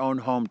house, in their own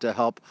home, to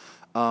help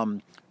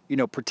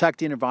protect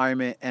the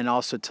environment and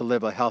also to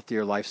live a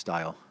healthier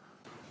lifestyle?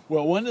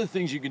 Well, one of the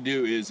things you can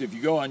do is if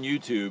you go on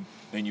YouTube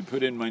and you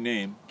put in my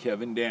name,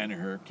 Kevin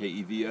Danaher,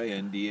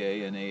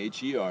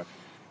 Kevindanaher,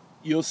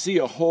 you'll see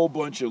a whole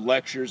bunch of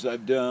lectures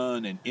I've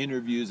done and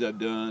interviews I've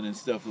done and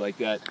stuff like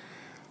that.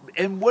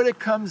 And what it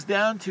comes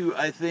down to,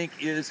 I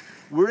think, is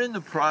we're in the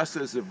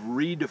process of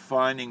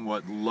redefining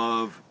what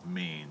love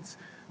means.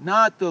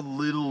 Not the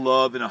little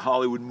love in a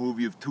Hollywood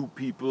movie of two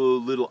people,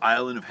 a little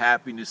island of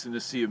happiness in a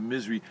sea of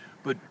misery,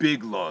 but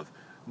big love.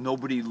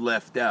 Nobody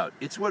left out.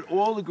 It's what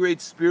all the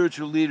great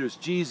spiritual leaders,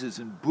 Jesus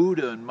and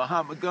Buddha and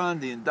Mahatma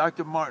Gandhi and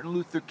Dr. Martin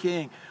Luther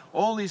King,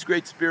 all these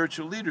great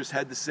spiritual leaders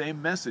had the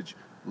same message: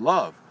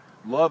 love.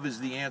 Love is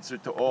the answer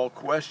to all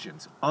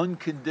questions.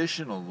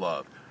 Unconditional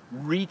love.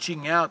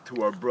 Reaching out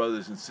to our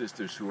brothers and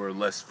sisters who are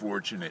less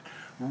fortunate.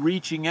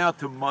 Reaching out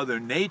to Mother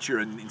Nature,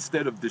 and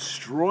instead of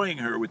destroying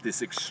her with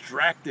this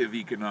extractive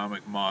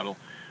economic model,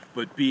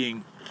 but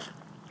being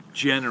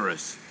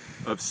generous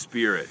of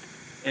spirit.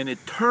 And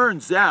it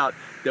turns out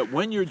that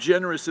when you're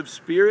generous of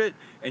spirit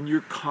and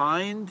you're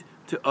kind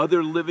to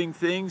other living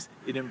things,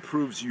 it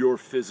improves your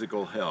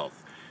physical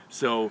health.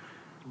 So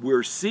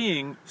we're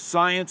seeing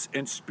science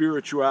and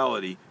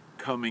spirituality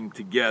coming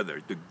together.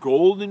 The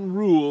golden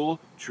rule,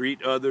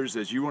 treat others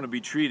as you want to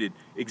be treated,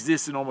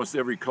 exists in almost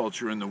every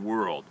culture in the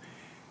world.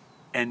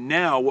 And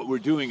now what we're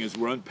doing is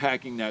we're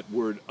unpacking that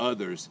word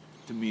others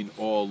to mean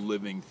all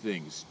living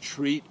things.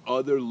 Treat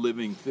other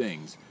living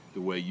things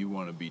the way you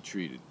want to be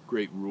treated.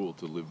 Great rule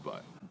to live by.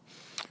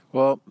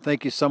 Well,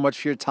 thank you so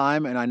much for your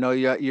time, and I know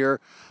you're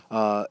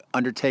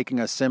undertaking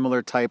a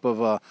similar type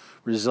of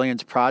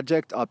resilience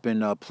project up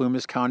in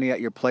Plumas County at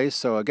your place.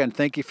 So again,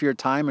 thank you for your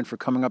time and for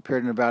coming up here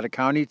to Nevada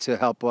County to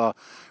help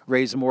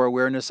raise more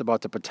awareness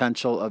about the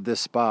potential of this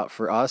spot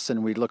for us,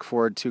 and we look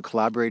forward to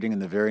collaborating in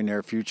the very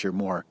near future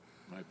more.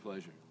 My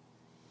pleasure.